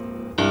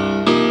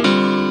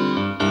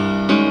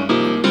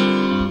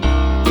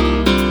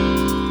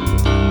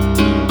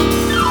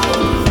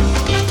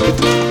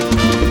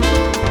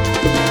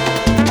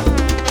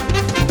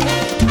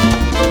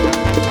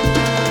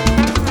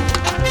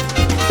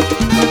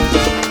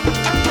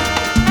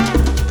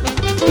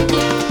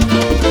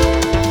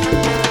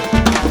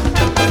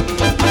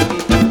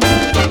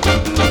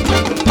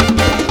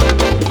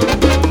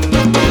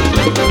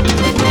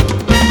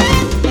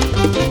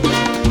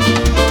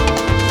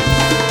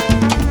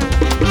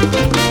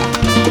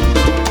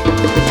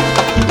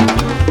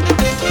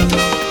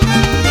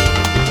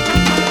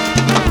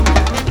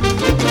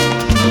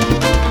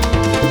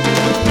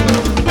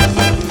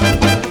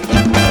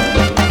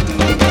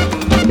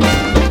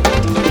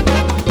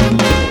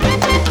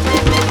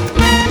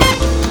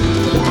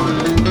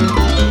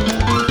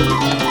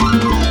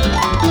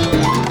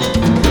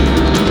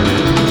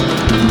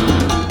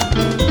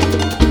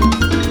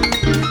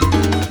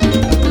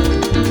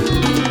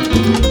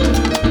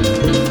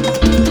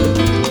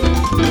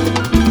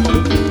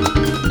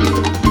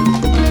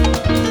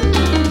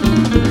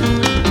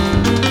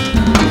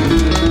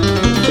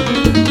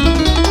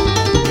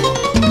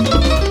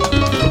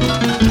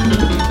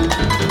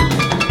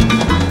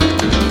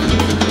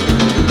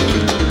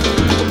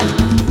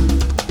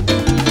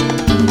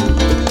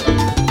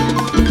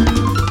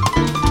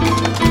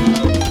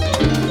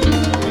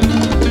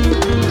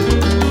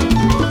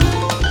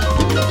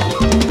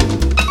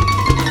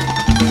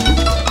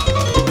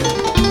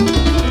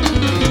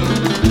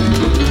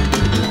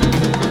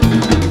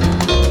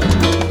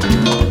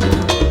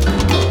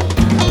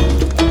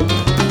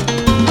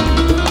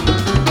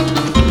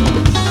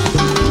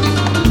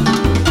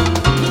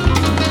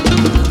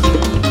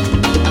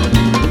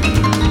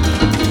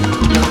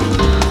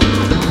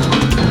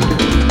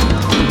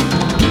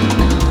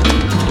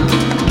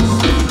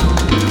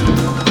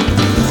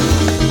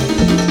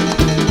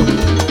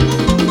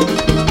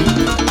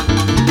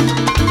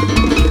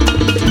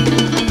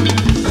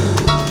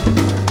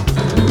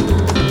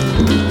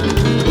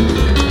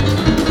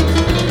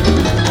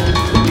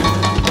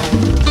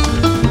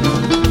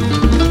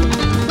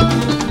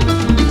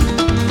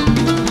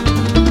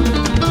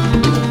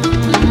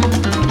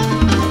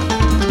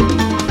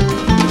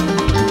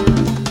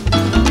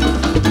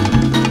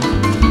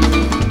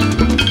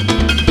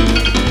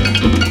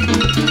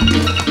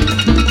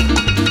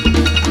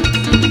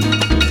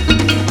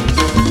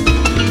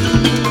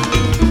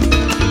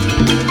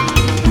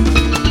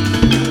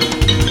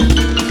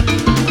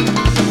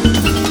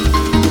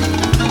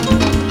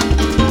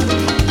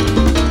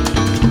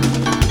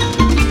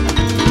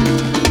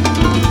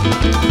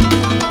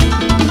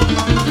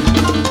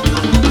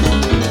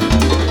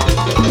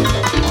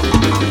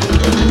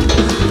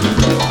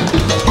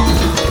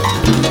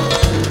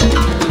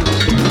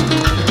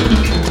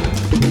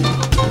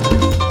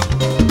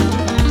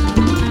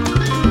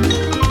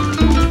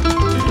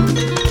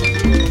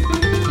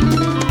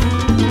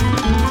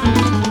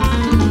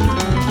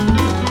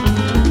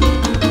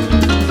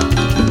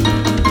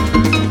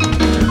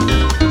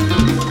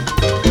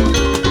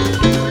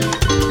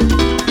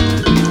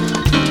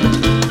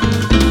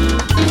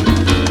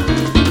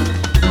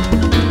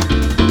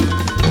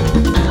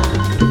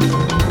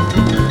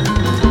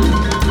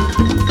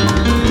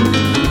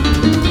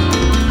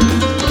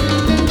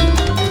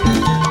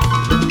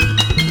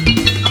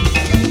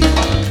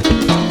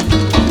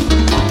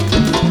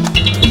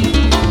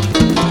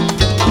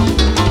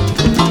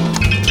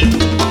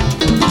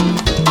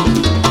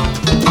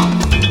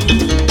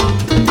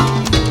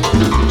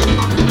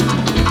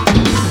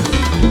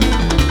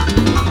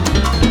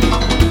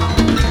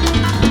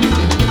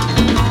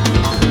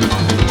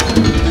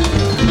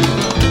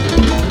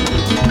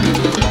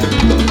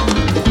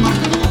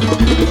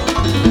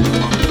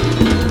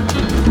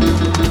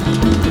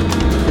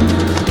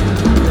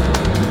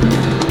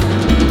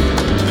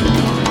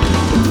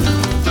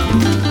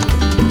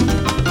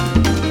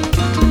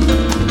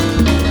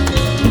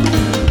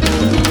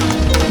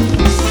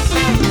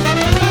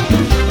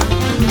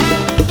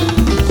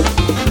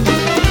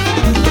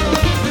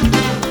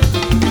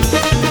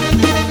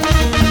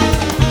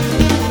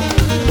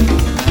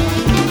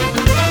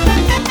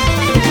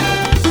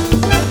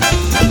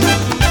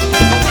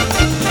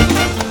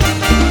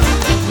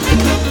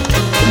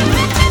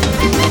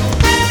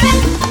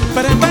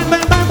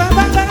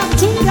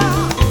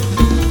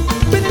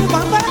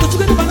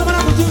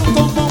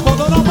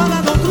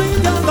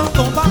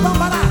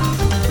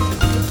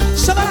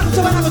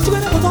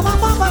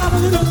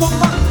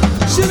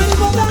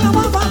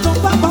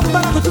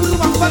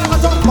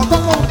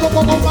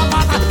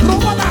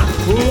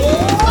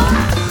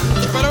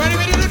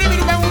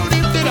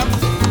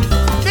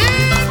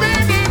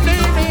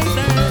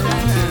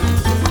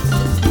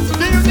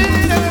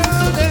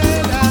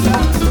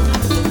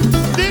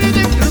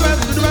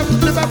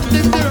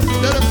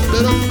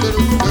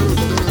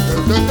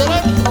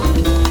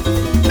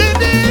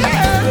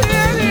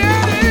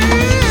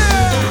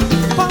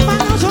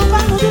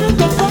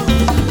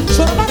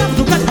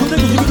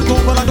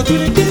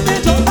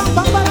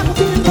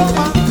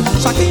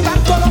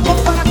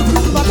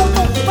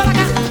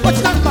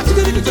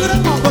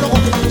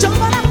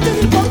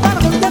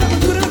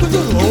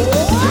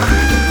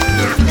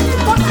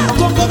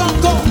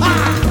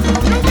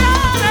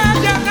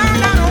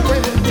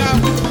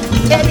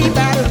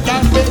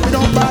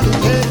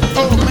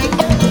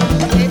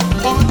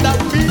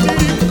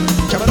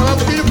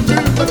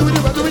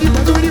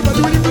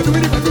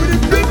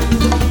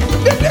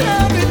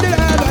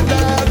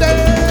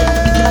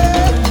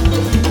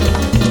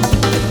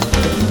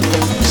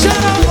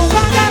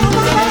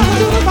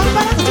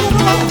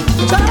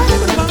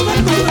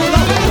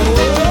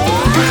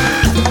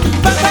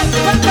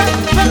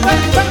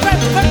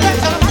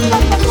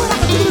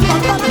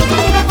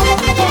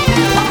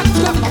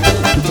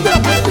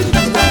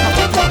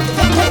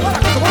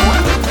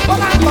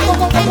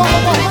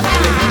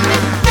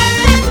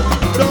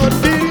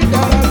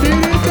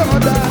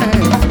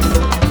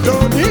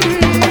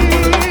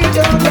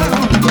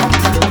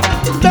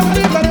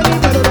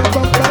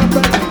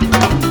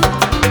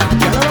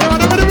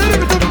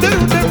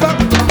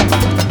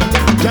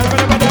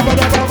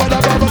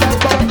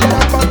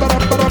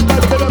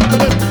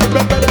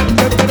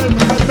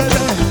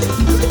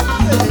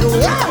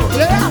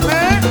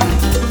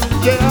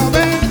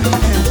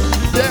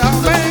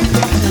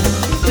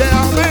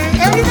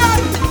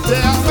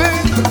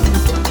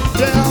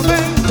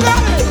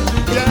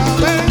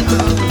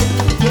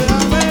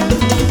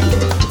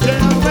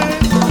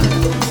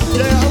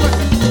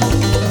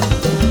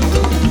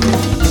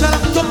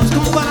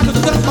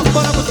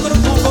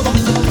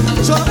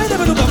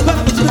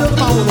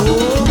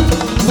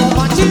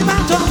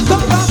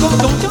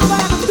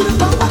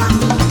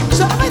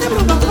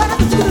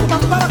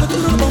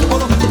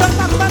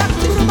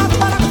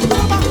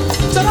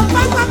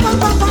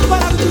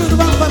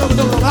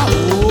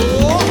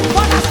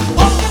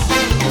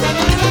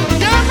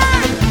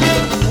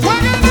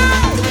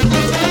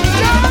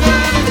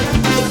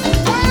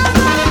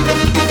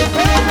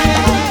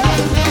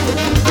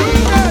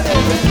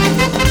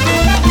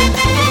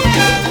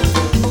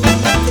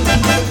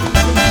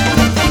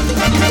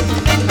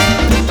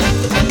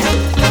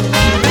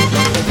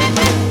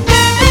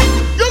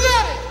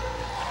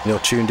 You're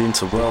tuned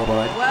into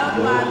Worldwide.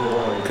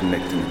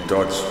 Connecting the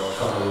dots.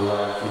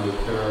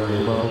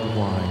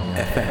 Worldwide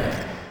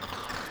FM.